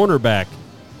 the cornerback,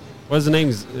 what's the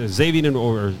name, Xavier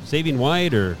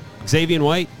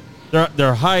White?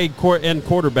 Their high-end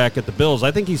quarterback at the Bills.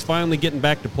 I think he's finally getting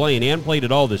back to playing and played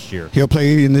it all this year. He'll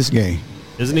play in this game.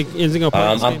 Isn't he going to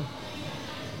play this game?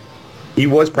 He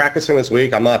was practicing this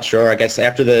week. I'm not sure. I guess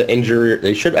after the injury,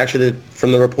 they should actually,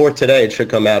 from the report today, it should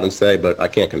come out and say, but I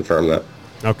can't confirm that.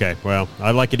 Okay, well,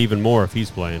 I like it even more if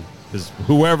he's playing. Because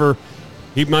whoever,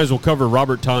 he might as well cover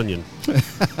Robert Tonyan.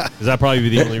 Because that'd probably be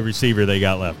the only receiver they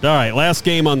got left. All right, last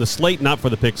game on the slate, not for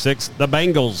the pick six. The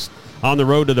Bengals on the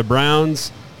road to the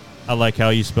Browns. I like how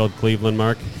you spelled Cleveland,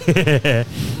 Mark.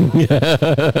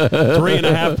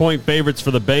 3.5-point favorites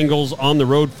for the Bengals on the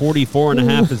road.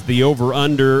 44.5 is the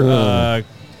over-under.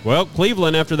 Well,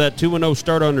 Cleveland, after that 2-0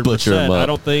 start under Brissett, I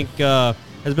don't think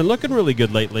has been looking really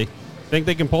good lately. Think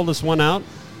they can pull this one out?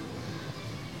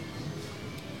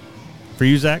 For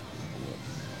you, Zach?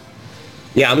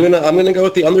 Yeah, I'm gonna go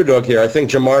with the underdog here. I think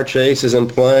Jamar Chase isn't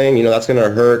playing. That's going to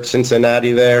hurt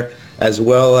Cincinnati there, as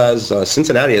well as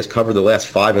Cincinnati has covered the last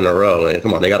 5 in a row. And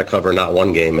come on, they got to cover not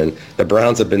one game, and the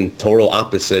Browns have been total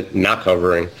opposite, not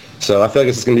covering. So I feel like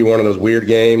this is going to be one of those weird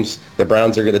games. The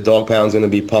Browns the dog pound's going to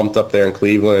be pumped up there in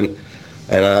Cleveland,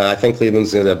 and I think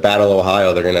Cleveland's going to battle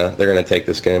Ohio. They're going to take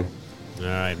this game. All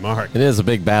right, Mark. It is a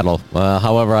big battle.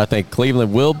 However, I think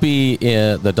Cleveland will be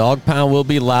the dog pound will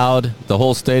be loud. The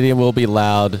whole stadium will be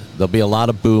loud. There'll be a lot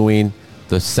of booing.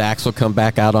 The sacks will come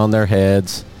back out on their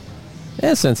heads.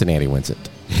 And Cincinnati wins it.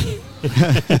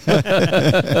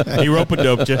 He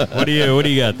rope-a-doped you. What do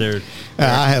you got there?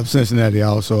 I have Cincinnati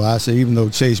also. I say even though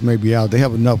Chase may be out, they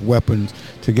have enough weapons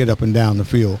to get up and down the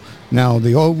field. Now,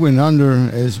 the over and under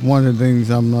is one of the things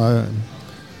I'm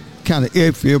kind of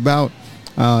iffy about.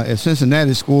 If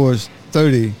Cincinnati scores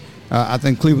 30, I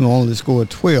think Cleveland will only score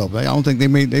 12. I don't think they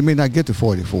may not get to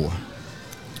 44.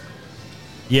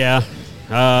 Yeah,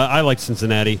 I like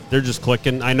Cincinnati. They're just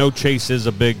clicking. I know Chase is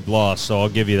a big loss, so I'll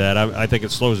give you that. I think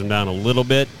it slows them down a little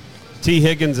bit. T.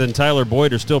 Higgins and Tyler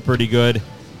Boyd are still pretty good.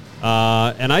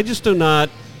 And I just do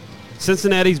not –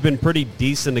 Cincinnati's been pretty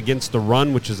decent against the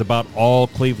run, which is about all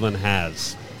Cleveland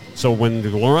has. So when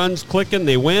the run's clicking,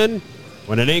 they win.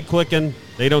 When it ain't clicking,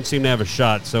 they don't seem to have a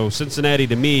shot. So Cincinnati,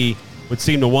 to me, would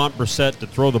seem to want Brissett to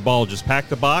throw the ball, just pack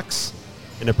the box.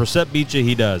 And if Brissett beats you,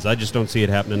 he does. I just don't see it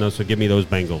happening, though, so give me those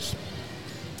Bengals.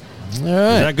 All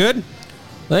right. Is that good? I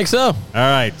think so. All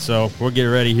right, so we'll get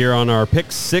ready here on our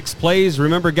Pick 6 plays.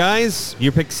 Remember, guys,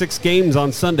 your Pick 6 games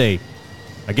on Sunday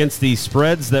against the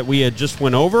spreads that we had just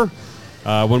went over.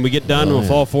 When we get done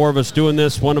with all 4 of us doing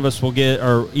this, each of us will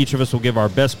give our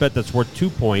best bet that's worth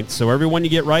 2 points. So every one you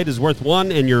get right is worth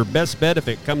 1, and your best bet, if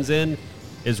it comes in,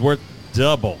 is worth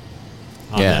double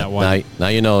on that one. Now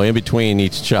you know, in between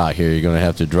each shot here, you're going to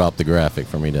have to drop the graphic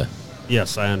for me to...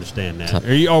 Yes, I understand that.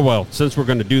 Since we're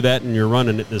going to do that and you're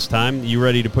running it this time, you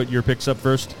ready to put your picks up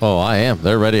first? Oh, I am.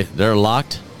 They're ready. They're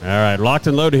locked. All right, locked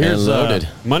and loaded. Here's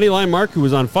Moneyline Mark, who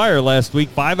was on fire last week.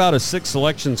 5 out of 6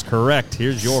 selections correct.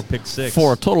 Here's your Pick 6.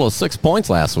 For a total of 6 points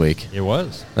last week. It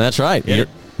was. That's right. You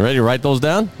ready to write those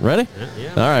down? Ready?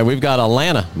 Yeah. All right, we've got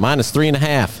Atlanta,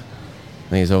 -3.5.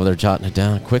 He's over there jotting it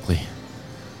down quickly.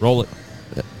 Roll it.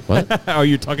 What? Oh,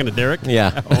 you're talking to Derek?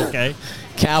 Yeah. Okay.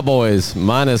 Cowboys,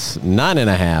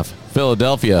 -9.5.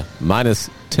 Philadelphia,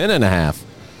 -10.5.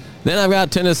 Then I've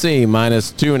got Tennessee,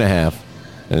 -2.5.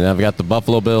 And I've got the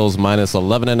Buffalo Bills,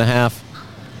 -11.5.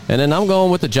 And then I'm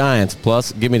going with the Giants,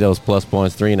 give me those plus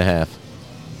points, 3.5.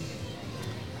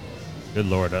 Good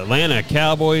Lord. Atlanta,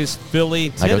 Cowboys, Philly,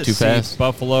 Tennessee, I go too fast?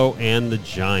 Buffalo, and the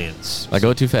Giants. I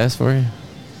go too fast for you?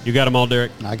 You got them all,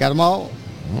 Derek? I got them all.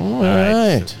 All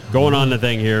right. So going on the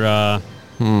thing here.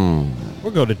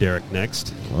 We'll go to Derek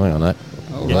next. Hang on that.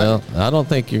 Well, I don't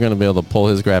think you're going to be able to pull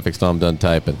his graphics till I'm done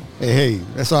typing. Hey,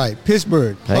 that's all right.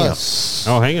 Pittsburgh plus.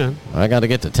 Hang on. I got to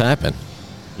get to typing.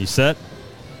 You set?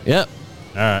 Yep.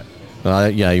 All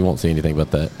right. Yeah, you won't see anything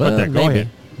but that. Go ahead.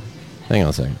 Hang on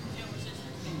a second.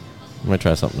 I'm going to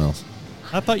try something else.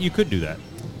 I thought you could do that.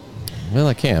 Well,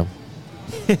 I can.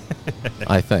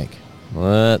 I think.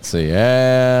 Let's see.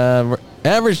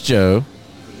 Average Joe.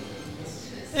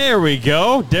 There we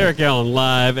go. Derek Allen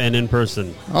live and in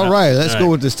person. All right, let's go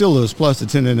with the Steelers plus the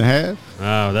 10.5.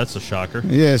 Oh, that's a shocker.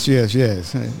 Yes. We're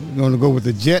going to go with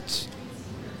the Jets.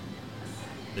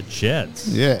 The Jets?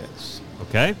 Yes.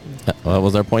 Okay. What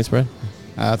was our point spread?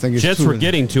 I think it's Jets were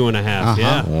getting 2.5.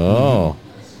 Yeah. Oh.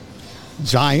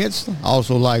 Giants,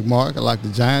 also like Mark. I like the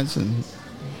Giants. And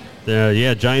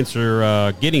Giants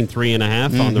are getting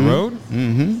 3.5 on the road.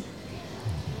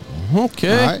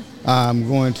 Okay. All right. I'm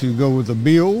going to go with the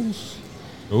Bills.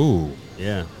 Ooh,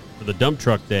 yeah. For the dump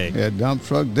truck day. Yeah, dump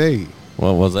truck day.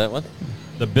 What was that one?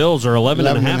 The Bills are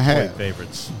 11.5 11.5 point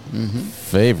favorites.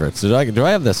 Favorites. Do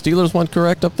I have the Steelers one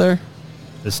correct up there?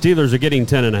 The Steelers are getting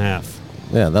 10.5.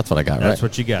 Yeah, that's what I got, right? That's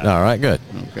what you got. All right, good.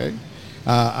 Okay.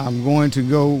 I'm going to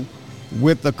go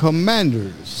with the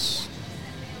Commanders.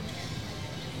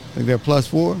 I think they're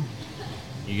 +4.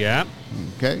 You got?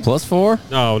 Okay.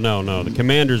 +4? No. The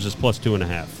Commanders is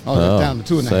 +2.5. Oh, that's down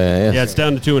to 2.5. Say, Yeah, it's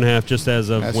down to 2.5 just as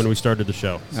of That's- when we started the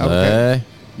show. Okay.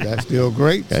 That's still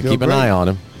great. Gotta Still keep an great. eye on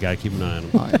him. Got to keep an eye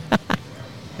on them. All right.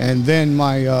 And then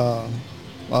my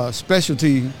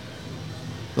specialty,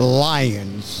 the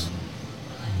Lions,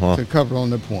 Huh. to cover on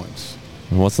the points.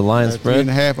 What's the line spread?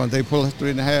 3.5. Aren't they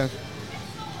 +3.5?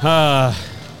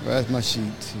 That's my sheet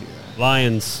here.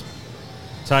 Lions,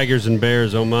 Tigers, and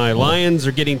Bears. Oh, my. Lions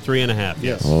are getting 3.5.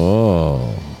 Yes.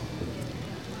 Oh.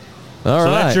 All So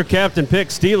right. that's your captain pick.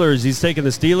 Steelers. He's taking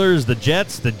the Steelers, the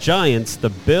Jets, the Giants,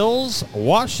 the Bills,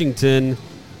 Washington,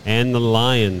 and the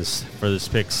Lions for this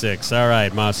pick 6. All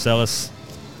right, Marcellus.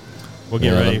 We'll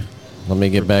get ready. Let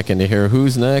me get back into here.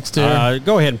 Who's next here?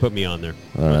 Go ahead and put me on there.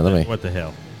 All right, let me What the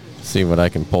hell? see what I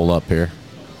can pull up here.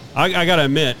 I got to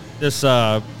admit,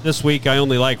 this week I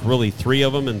only like really 3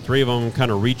 of them, and 3 of them I'm kind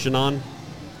of reaching on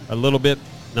a little bit.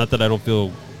 Not that I don't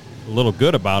feel a little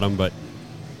good about them, but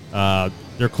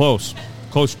they're close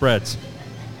spreads.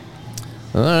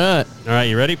 All right. All right,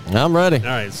 you ready? I'm ready. All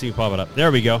right, let's see you pop it up.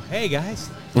 There we go. Hey, guys.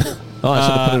 Oh, I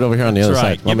should have put it over here on the other That's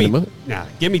right. side. Want me to move it?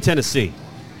 Give me Tennessee.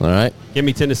 All right. Give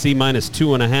me Tennessee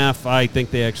 -2.5. I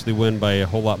think they actually win by a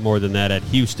whole lot more than that at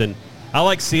Houston. I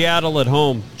like Seattle at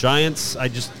home. Giants, I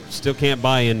just still can't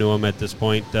buy into them at this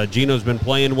point. Geno's been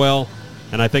playing well,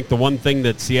 and I think the one thing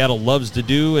that Seattle loves to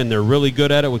do, and they're really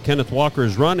good at it with Kenneth Walker,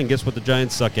 is run, and guess what the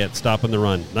Giants suck at? Stopping the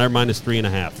run. They're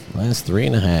 -3.5.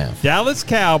 -3.5. Dallas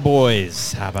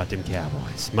Cowboys. How about them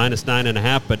Cowboys?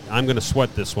 -9.5, but I'm going to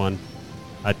sweat this one.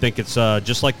 I think it's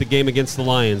just like the game against the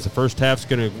Lions. The first half's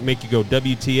going to make you go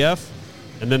WTF,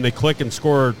 and then they click and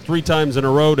score 3 times in a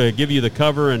row to give you the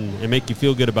cover and make you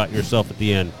feel good about yourself at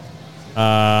the end.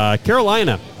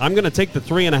 Carolina, I'm going to take the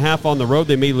 3.5 on the road.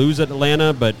 They may lose at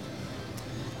Atlanta, but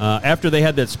after they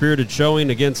had that spirited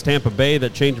showing against Tampa Bay,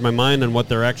 that changed my mind on what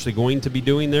they're actually going to be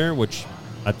doing there, which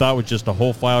I thought was just a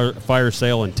whole fire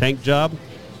sale and tank job.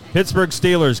 Pittsburgh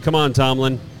Steelers, come on,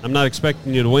 Tomlin. I'm not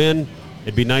expecting you to win.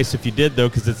 It'd be nice if you did, though,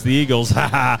 because it's the Eagles.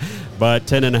 But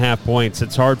 10.5 points.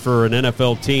 It's hard for an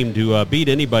NFL team to beat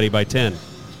anybody by 10.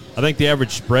 I think the average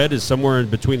spread is somewhere in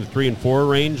between the 3 and 4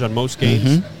 range on most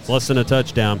games. It's less than a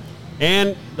touchdown.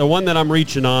 And the one that I'm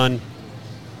reaching on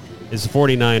is the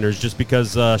 49ers, just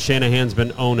because Shanahan's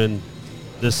been owning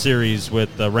this series with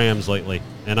the Rams lately.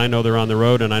 And I know they're on the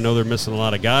road, and I know they're missing a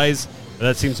lot of guys. But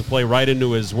that seems to play right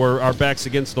into we're our back's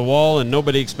against the wall, and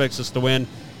nobody expects us to win,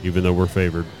 even though we're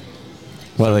favored.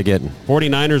 What are they getting?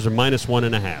 49ers are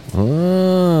 -1.5.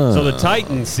 Oh. So the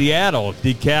Titans, Seattle,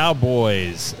 the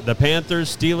Cowboys, the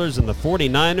Panthers, Steelers, and the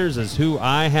 49ers is who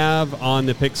I have on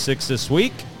the pick 6 this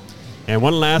week. And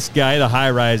one last guy, the high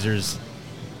risers.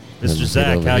 Mr.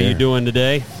 Zach, how you doing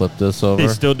today? Flip this over.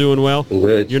 He's still doing well?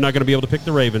 Good. You're not going to be able to pick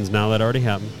the Ravens now. That already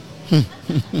happened.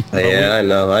 Yeah,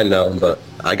 I know, but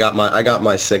I got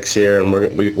my 6 here, and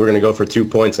we're gonna go for 2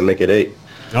 points and make it 8.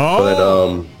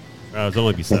 Oh, it's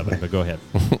only be 7, but go ahead.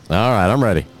 All right, I'm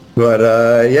ready. But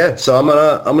yeah, so I'm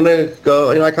gonna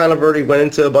go. I kind of already went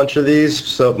into a bunch of these,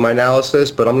 so my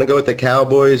analysis. But I'm gonna go with the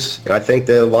Cowboys. I think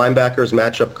the linebackers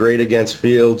match up great against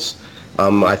Fields.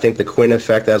 I think the Quinn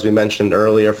effect, as we mentioned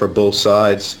earlier, for both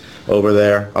sides over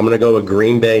there. I'm gonna go with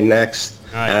Green Bay next.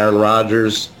 All right. Aaron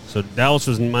Rodgers. So Dallas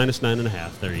was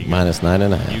 -9.5. There you go.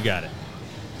 -9.5. You got it.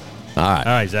 All right.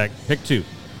 All right, Zach, pick 2.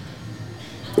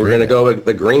 We're gonna go with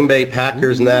the Green Bay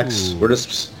Packers next.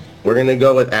 We're gonna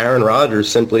go with Aaron Rodgers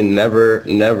simply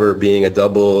never being a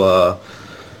double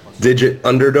digit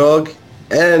underdog.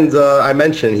 And I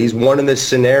mentioned he's won in this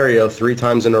scenario 3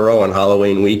 times in a row on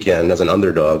Halloween weekend as an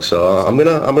underdog. So I'm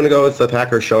gonna go with the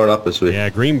Packers showing up this week. Yeah,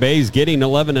 Green Bay's getting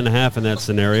 11.5 in that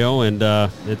scenario, and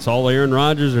it's all Aaron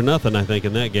Rodgers or nothing, I think,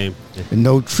 in that game. And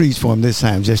no treats for him this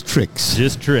time, just tricks.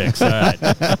 Just tricks. All right.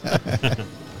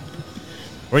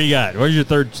 What you got? Where's your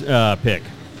third pick?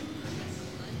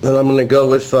 Then I'm gonna go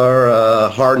with our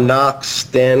Hard Knocks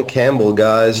Stan Campbell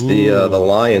guys, the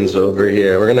Lions over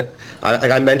here.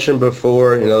 Like I mentioned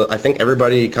before, I think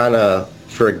everybody kind of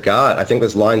forgot. I think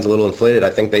this line's a little inflated. I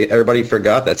think everybody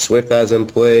forgot that Swift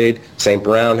hasn't played, St.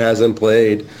 Brown hasn't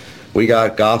played. We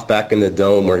got Goff back in the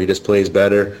dome where he just plays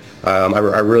better. I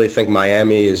really think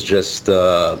Miami is just,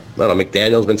 I don't know,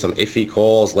 McDaniel's been some iffy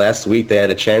calls. Last week they had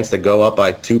a chance to go up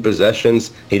by 2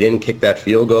 possessions. He didn't kick that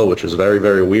field goal, which was very,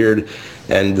 very weird.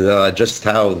 And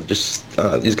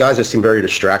these guys just seem very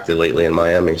distracted lately in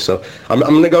Miami. So I'm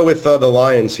going to go with the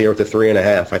Lions here with the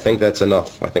 3.5. I think that's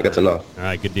enough. All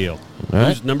right, good deal.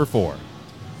 Who's number 4?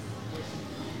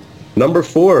 Number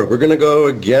 4, we're going to go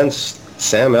against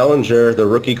Sam Ehlinger, the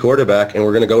rookie quarterback, and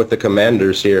we're going to go with the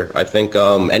Commanders here. I think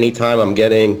anytime I'm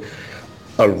getting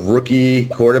a rookie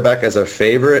quarterback as a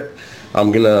favorite,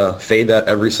 I'm going to fade that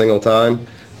every single time,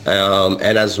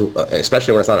 and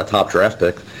especially when it's not a top draft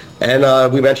pick.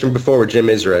 And we mentioned before with Jim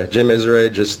Irsay. Jim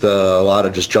Irsay, just a lot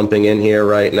of just jumping in here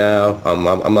right now.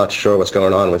 I'm not sure what's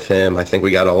going on with him. I think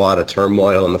we got a lot of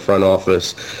turmoil in the front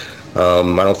office. I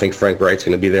don't think Frank Wright's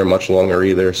going to be there much longer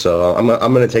either. So I'm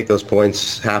going to take those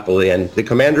points happily. And the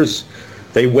Commanders,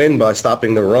 they win by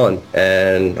stopping the run.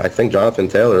 And I think Jonathan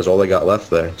Taylor is all they got left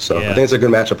there. So I think it's a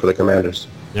good matchup for the Commanders.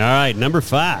 All right, number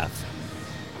 5.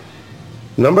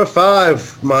 Number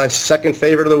 5, my second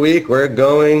favorite of the week. We're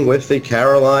going with the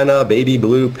Carolina Baby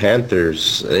Blue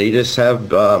Panthers. They just have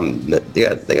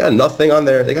they got nothing on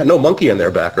there. They got no monkey on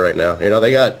their back right now.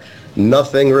 They got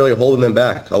nothing really holding them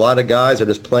back. A lot of guys are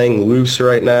just playing loose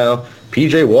right now.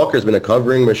 P.J. Walker's been a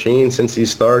covering machine since he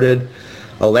started.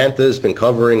 Atlanta's been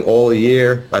covering all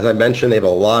year. As I mentioned, they have a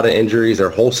lot of injuries. Their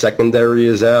whole secondary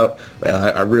is out.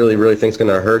 I really, really think it's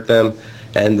going to hurt them.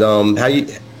 And how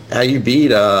you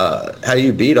beat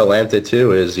Atlanta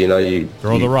too is you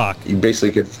throw the rock. You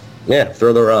basically could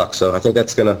throw the rock. So I think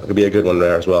that's going to be a good one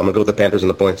there as well. I'm going to go with the Panthers and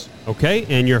the points. Okay,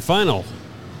 and your final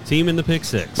team in the pick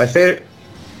 6.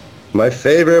 My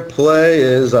favorite play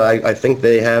is I think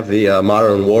they have the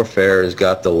Modern Warfare has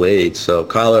got delayed. So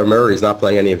Kyler Murray's not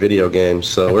playing any video games.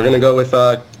 So we're going to go with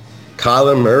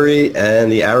Kyler Murray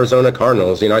and the Arizona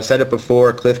Cardinals. I said it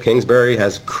before, Cliff Kingsbury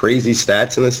has crazy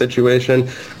stats in this situation.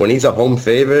 When he's a home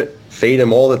favorite, fade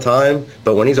him all the time.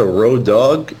 But when he's a road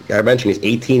dog, I mentioned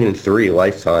he's 18-3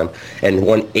 lifetime and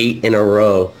won 8 in a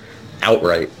row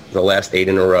outright. The last 8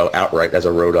 in a row outright as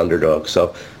a road underdog.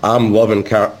 So I'm loving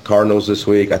Cardinals this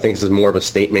week. I think this is more of a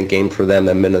statement game for them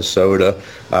than Minnesota.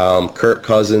 Kirk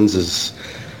Cousins is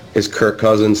Kirk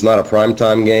Cousins, not a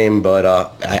primetime game, but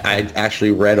I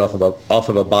actually read off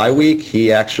of a bye week.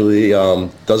 He actually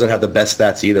doesn't have the best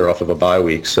stats either off of a bye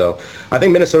week. So I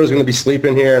think Minnesota's going to be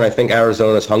sleeping here, and I think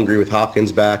Arizona's hungry with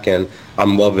Hopkins back, and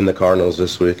I'm loving the Cardinals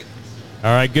this week. All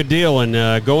right, good deal.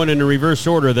 And going in reverse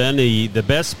order then, the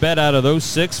best bet out of those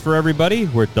 6 for everybody,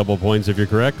 worth double points if you're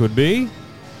correct, would be?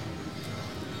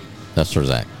 That's for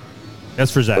Zach.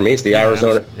 That's for Zach. For me, it's the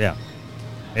Arizona. Yeah.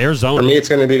 Arizona. For me, it's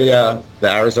going to be the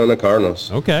Arizona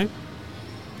Cardinals. Okay.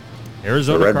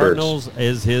 Arizona Cardinals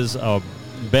is his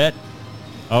bet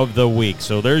of the week.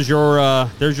 So there's your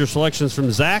selections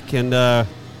from Zach, and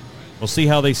we'll see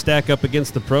how they stack up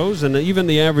against the pros and even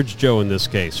the average Joe in this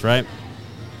case, right?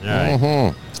 All right.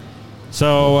 Mm-hmm.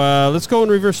 So let's go in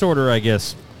reverse order, I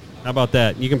guess. How about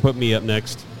that? You can put me up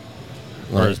next,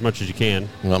 or as much as you can.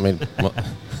 Let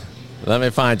me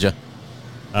find you.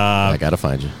 I got to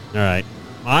find you. All right.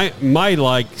 My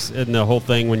likes in the whole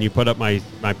thing when you put up my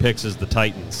picks is the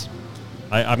Titans.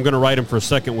 I'm going to write them for a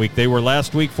second week. They were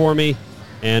last week for me,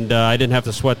 and I didn't have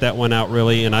to sweat that one out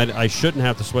really, and I shouldn't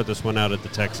have to sweat this one out at the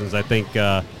Texans. I think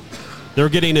they're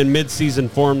getting in mid-season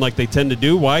form like they tend to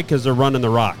do. Why? Because they're running the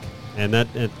rock, and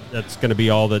that's going to be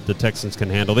all that the Texans can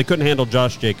handle. They couldn't handle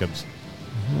Josh Jacobs,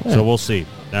 so we'll see.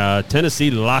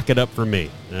 Tennessee, lock it up for me.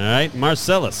 All right,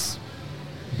 Marcellus.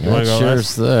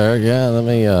 Cheers there. Yeah, let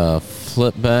me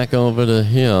flip back over to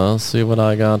here. See what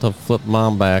I got to flip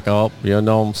mine back up. You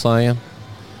know what I'm saying?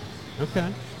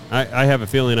 Okay. I have a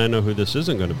feeling I know who this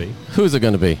isn't going to be. Who's it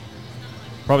going to be?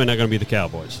 Probably not going to be the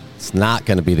Cowboys. It's not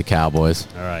going to be the Cowboys.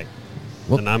 All right.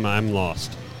 And I'm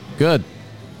lost. Good.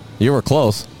 You were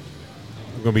close.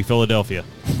 I'm going to be Philadelphia.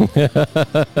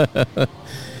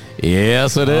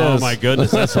 Yes, it is. Oh, my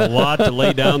goodness. That's a lot to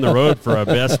lay down the road for a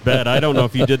best bet. I don't know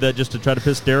if you did that just to try to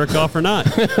piss Derek off or not.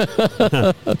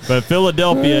 But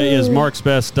Philadelphia is Mark's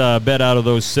best bet out of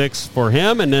those 6 for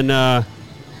him. And then,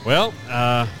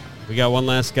 we got one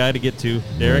last guy to get to,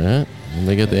 Derek. All right. Let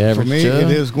me get the average. For me,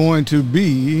 it is going to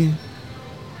be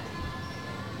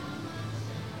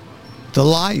the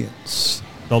Lions.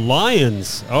 The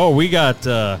Lions. Oh, we got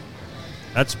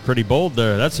that's pretty bold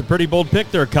there. That's a pretty bold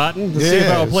pick there, Cotton. Let's see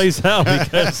how it plays out,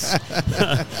 because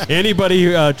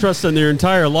anybody trusting their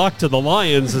entire lock to the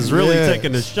Lions is really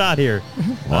taking a shot here.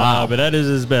 Wow. But that is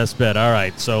his best bet. All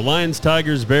right, so Lions,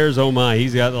 Tigers, Bears, oh my.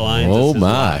 He's got the Lions. Oh,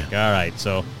 my. All right,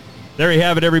 so There you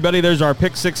have it, everybody. There's our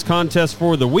Pick 6 contest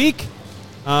for the week.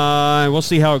 We'll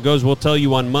see how it goes. We'll tell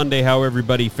you on Monday how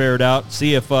everybody fared out.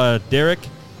 See if Derek,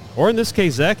 or in this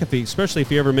case Zach, especially if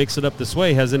he ever makes it up this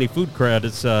way, has any food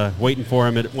credits waiting for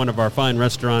him at one of our fine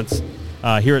restaurants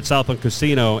here at Southland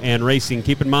Casino and Racing.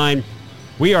 Keep in mind,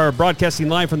 we are broadcasting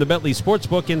live from the Bentley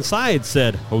Sportsbook inside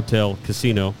said hotel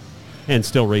casino and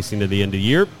still racing to the end of the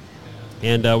year.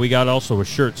 And we got also a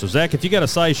shirt. So, Zach, if you got a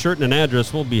size shirt and an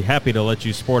address, we'll be happy to let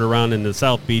you sport around in the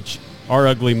South Beach. Our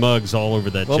ugly mugs all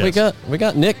over that chest. Well, we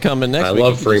got Nick coming next week. I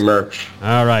love free merch.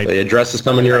 All right. The address is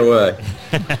coming your way.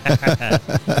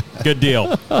 Good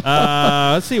deal.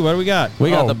 Let's see. What do we got? We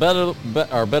got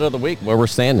our bet of the week, where we're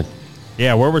standing.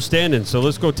 Yeah, where we're standing. So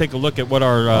let's go take a look at what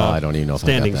our I don't even know if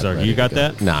standings are. You got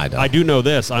that? No, I don't. I do know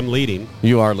this. I'm leading.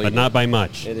 You are leading. But not by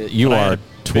much. You are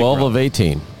 12 of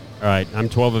 18. All right. I'm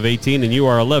 12 of 18, and you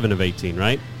are 11 of 18,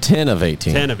 right? 10 of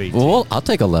 18. 10 of 18. Well, I'll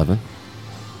take 11.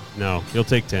 No, you'll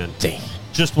take 10. Dang.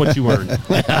 Just what you earned. All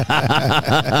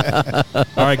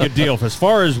right, good deal. As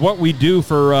far as what we do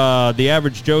for the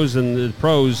average Joes and the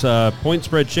pros, point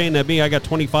spread, Shane, that me, I got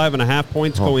 25.5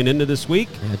 points going into this week.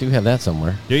 Yeah, I do have that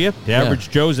somewhere. Do you? The average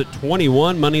Joe's at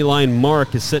 21. Moneyline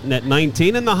Mark is sitting at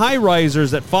 19. And the high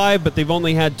risers at 5, but they've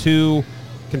only had 2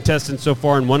 contestants so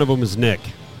far, and one of them is Nick.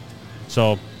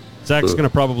 So Zach's going to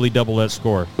probably double that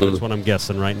score. That's what I'm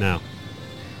guessing right now.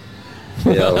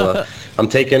 Yeah, well, I'm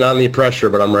taking on the pressure,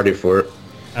 but I'm ready for it.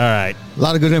 All right. A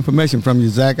lot of good information from you,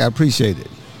 Zach. I appreciate it.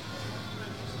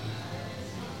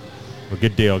 Well,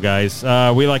 good deal, guys.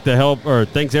 We like to help, or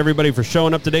thanks everybody for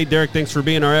showing up today. Derek, thanks for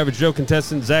being our Average Joe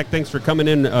contestant. Zach, thanks for coming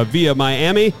in via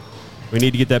Miami. We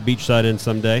need to get that beachside in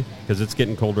someday because it's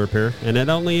getting colder up here, and it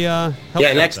only helps.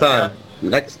 Yeah, next time.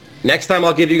 Next time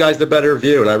I'll give you guys the better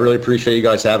view, and I really appreciate you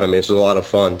guys having me. This was a lot of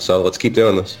fun, so let's keep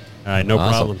doing this. All right, no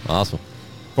problem. Awesome.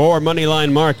 For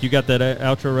Moneyline Mark, you got that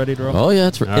outro ready to roll? Oh, yeah,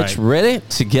 it's ready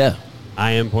to go.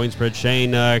 I am Point Spread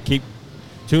Shane. Keep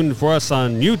tuned for us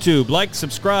on YouTube. Like,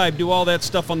 subscribe, do all that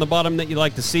stuff on the bottom that you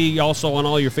like to see. Also on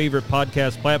all your favorite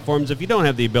podcast platforms. If you don't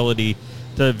have the ability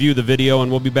to view the video, and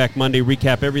we'll be back Monday,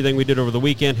 recap everything we did over the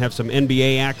weekend, have some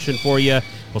NBA action for you.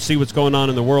 We'll see what's going on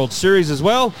in the World Series as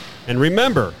well. And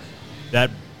remember that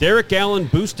Derek Allen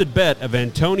boosted bet of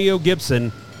Antonio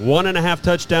Gibson, 1.5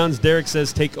 touchdowns. Derek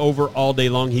says take over all day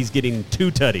long. He's getting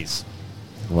 2 tutties.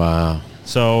 Wow.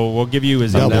 So we'll give you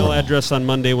his email address on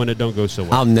Monday when it don't go so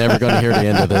well. I'm never going to hear the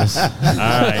end of this. All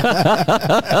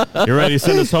right. You ready to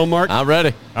send us home, Mark? I'm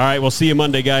ready. All right. We'll see you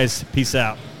Monday, guys. Peace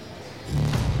out.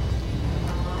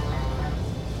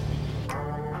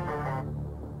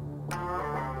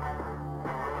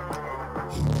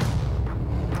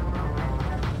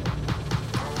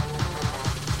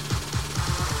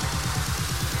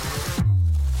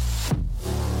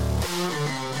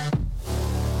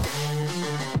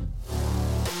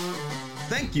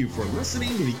 Thank you for listening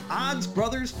to the Odds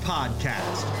Brothers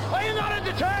Podcast. Are you not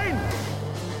entertained?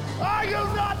 Are you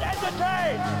not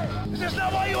entertained? Is this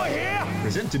not why you are here?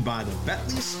 Presented by the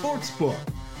Bentley Sportsbook.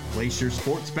 Place your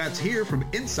sports bets here from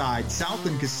inside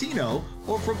Southland Casino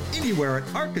or from anywhere in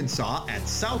Arkansas at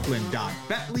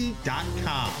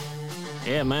southland.bentley.com.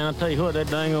 Yeah, man, I'll tell you what, that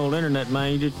dang old internet,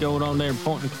 man, you just go on there and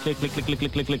point and click. It's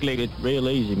real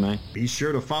easy, man. Be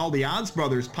sure to follow the Odds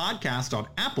Brothers Podcast on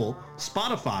Apple,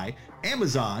 Spotify,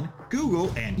 Amazon,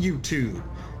 Google, and YouTube.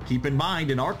 Keep in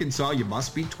mind, in Arkansas, you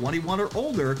must be 21 or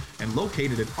older and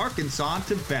located in Arkansas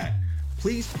to bet.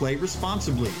 Please play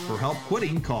responsibly. For help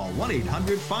quitting, call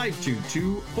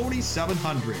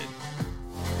 1-800-522-4700.